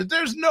goodness,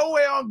 there's no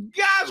way on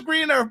God's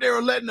green earth they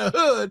were letting the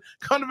hood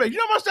come to Vegas. You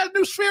know how much that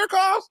new Sphere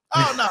costs?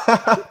 Oh,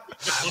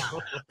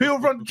 no.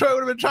 People from Detroit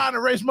would have been trying to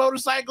race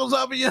motorcycles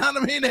up, you know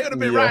what I mean? They would have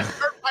been riding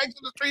dirt bikes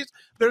in the streets.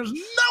 There's no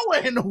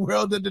way in the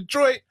world that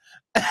Detroit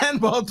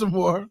and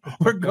Baltimore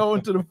were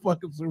going to the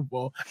fucking Super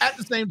Bowl at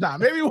the same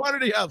time. Maybe one or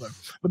the other.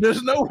 But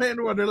there's no way in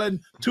the world they're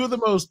letting 2 of the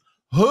most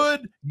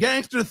hood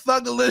gangster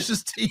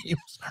thugalicious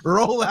teams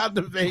roll out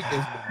to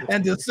Vegas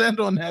and descend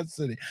on that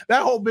city.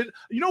 That whole bit,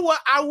 you know what?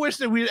 I wish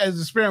that we, as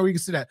a spirit, we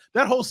could see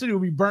that whole city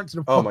would be burnt to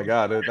the. Oh my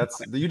god,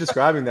 that's you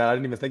describing that. I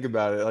didn't even think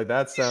about it. Like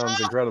that sounds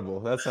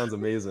incredible. That sounds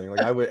amazing. Like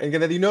I would, and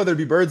then there'd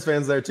be Birds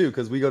fans there too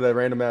because we go to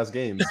random ass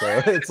games.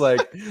 So it's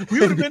like we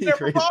would have been there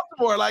for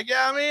Baltimore. Like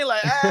I mean,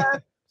 like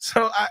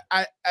so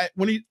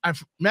when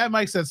Mad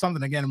Mike said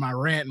something again in my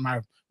rant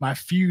and my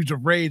fuse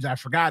of rage, I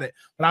forgot it,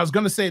 but I was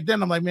gonna say it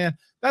then. I'm like, man,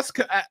 I'm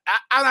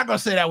not gonna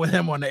say that with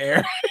him on the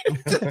air.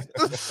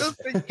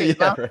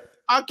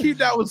 I'll keep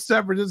that one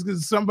separate just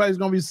because somebody's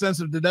gonna be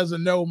sensitive that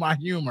doesn't know my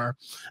humor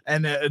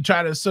and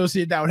try to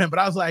associate that with him. But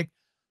I was like,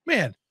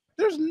 man,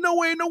 there's no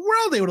way in the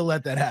world they would have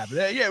let that happen.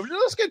 Yeah,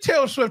 let's get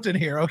Taylor Swift in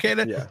here, okay?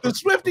 The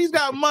Swifties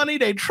got money,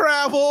 they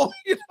travel,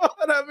 you know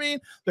what I mean?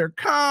 They're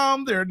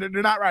calm, they're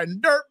not riding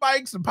dirt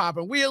bikes and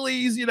popping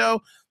wheelies, you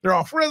know. They're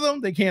off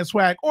rhythm, they can't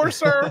swag or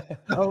surf.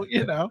 So,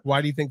 you know.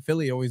 Why do you think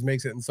Philly always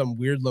makes it in some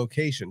weird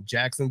location?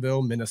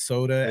 Jacksonville,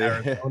 Minnesota,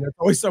 Arizona. It's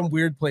always some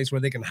weird place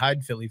where they can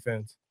hide Philly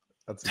fans.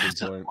 That's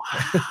a good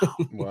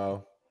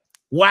point.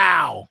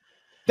 Wow.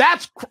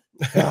 That's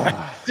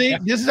see,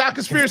 this is how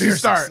conspiracies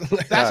start.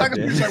 That's how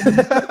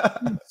conspiracies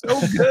start.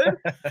 So good.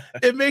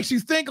 It makes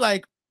you think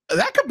like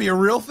that could be a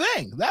real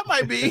thing. That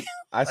might be.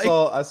 I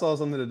saw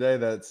something today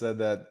that said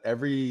that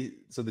every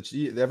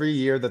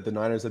year that the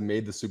Niners have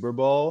made the Super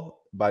Bowl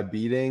by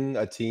beating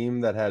a team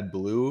that had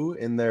blue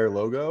in their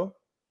logo,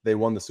 they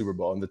won the Super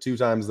Bowl. And the 2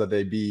 times that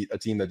they beat a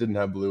team that didn't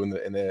have blue in the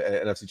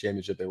NFC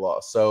Championship, they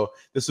lost. So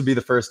this would be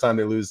the first time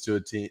they lose to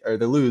a team, or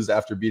they lose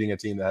after beating a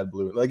team that had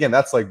blue. Again,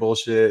 that's like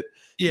bullshit,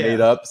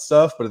 made up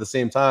stuff. But at the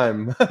same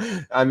time,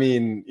 I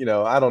mean, you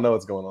know, I don't know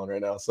what's going on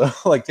right now. So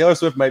like Taylor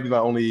Swift might be my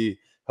only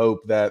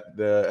hope that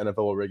the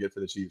NFL will rig it for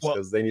the Chiefs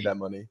because they need that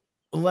money.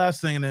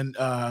 Last thing, and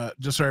then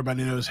just so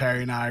everybody knows,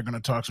 Harry and I are going to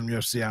talk some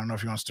UFC. I don't know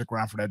if you want to stick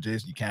around for that,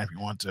 Jason. You can if you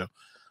want to.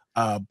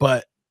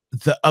 But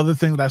the other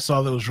thing that I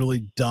saw that was really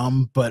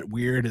dumb but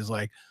weird is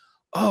like,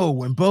 oh,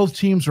 when both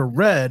teams are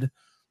red,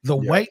 the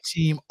white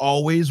team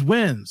always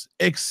wins,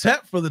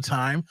 except for the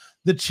time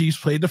the Chiefs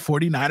played the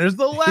 49ers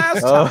the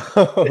last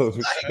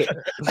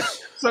time.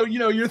 So, you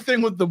know, your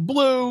thing with the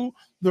blue,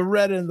 the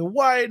red and the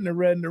white, and the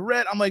red and the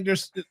red. I'm like,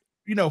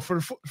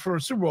 for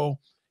a Super Bowl,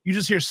 you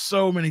just hear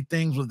so many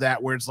things with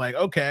that where it's like,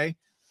 okay,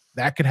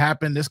 that could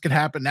happen, this could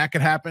happen, that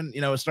could happen.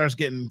 It starts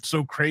getting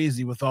so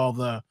crazy with all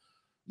the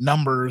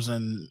numbers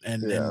and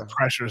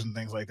pressures and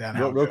things like that.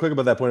 Real quick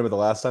about that point about the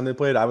last time they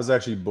played, I was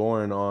actually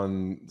born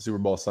on Super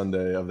Bowl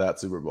Sunday of that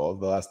Super Bowl,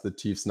 the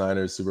Chiefs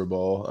Niners Super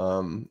Bowl.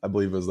 I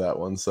believe it was that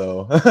one.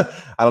 So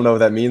I don't know what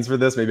that means for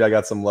this. Maybe I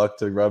got some luck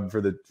to rub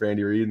for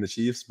Andy Reid and the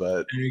Chiefs,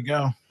 but there you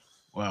go.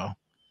 Well,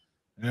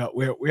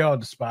 we all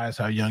despise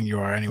how young you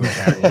are anyway,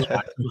 Harry. That's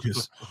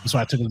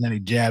why I took as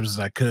many jabs as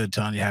I could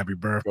telling you happy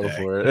birthday. Go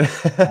for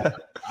it.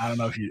 I don't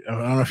know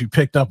if you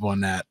picked up on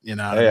that.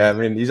 I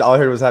mean, all I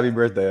heard was happy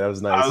birthday. That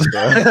was nice.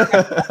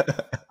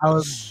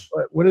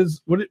 What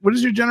is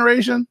your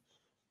generation?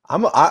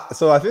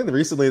 So I think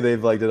recently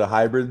they've did a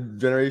hybrid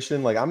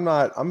generation. I'm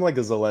like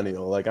a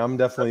zillennial. I'm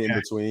definitely in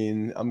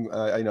between. I'm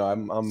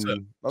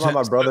not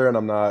my brother, and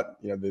I'm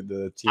not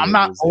the I'm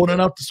not old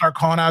enough to start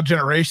calling out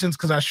generations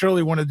because I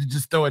surely wanted to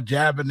just throw a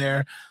jab in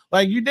there.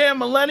 You damn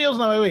millennials.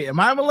 No, wait, am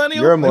I a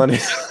millennial? You're a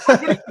millennial.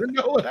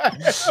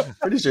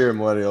 Pretty sure you're a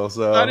millennial.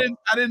 So I didn't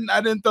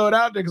throw it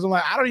out there because I'm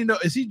like, I don't even know.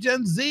 Is he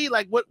Gen Z?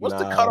 What's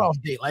the cutoff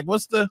date?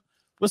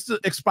 What's the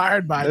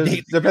expired by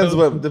date? Depends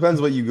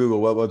what you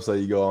Google, what website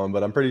you go on,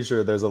 but I'm pretty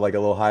sure there's a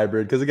little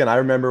hybrid. Because again, I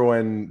remember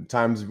when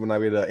I had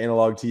an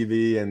analog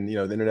TV and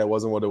the internet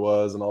wasn't what it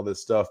was and all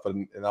this stuff. But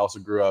and I also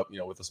grew up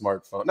with a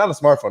smartphone, not a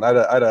smartphone.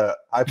 I had a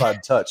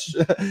iPod Touch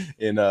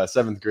in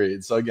 7th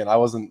grade. So again, I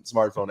wasn't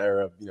smartphone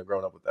era,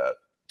 growing up with that.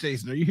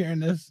 Jason, are you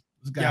hearing this?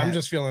 Yeah, I'm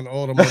just feeling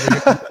old. I'm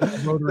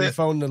over rotary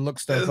phone to look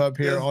stuff up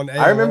here on AOL.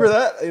 I remember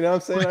that. What I'm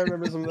saying? I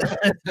remember some of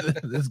that.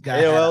 This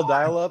guy AOL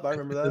dial-up. I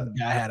remember that. This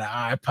guy had an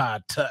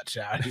iPod Touch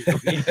out here.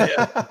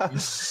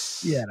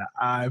 He had an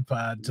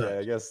iPod Touch. Yeah,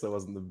 I guess that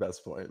wasn't the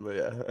best point, but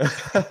yeah.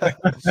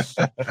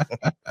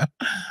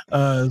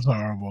 It's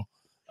horrible.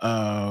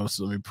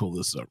 So let me pull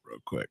this up real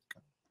quick.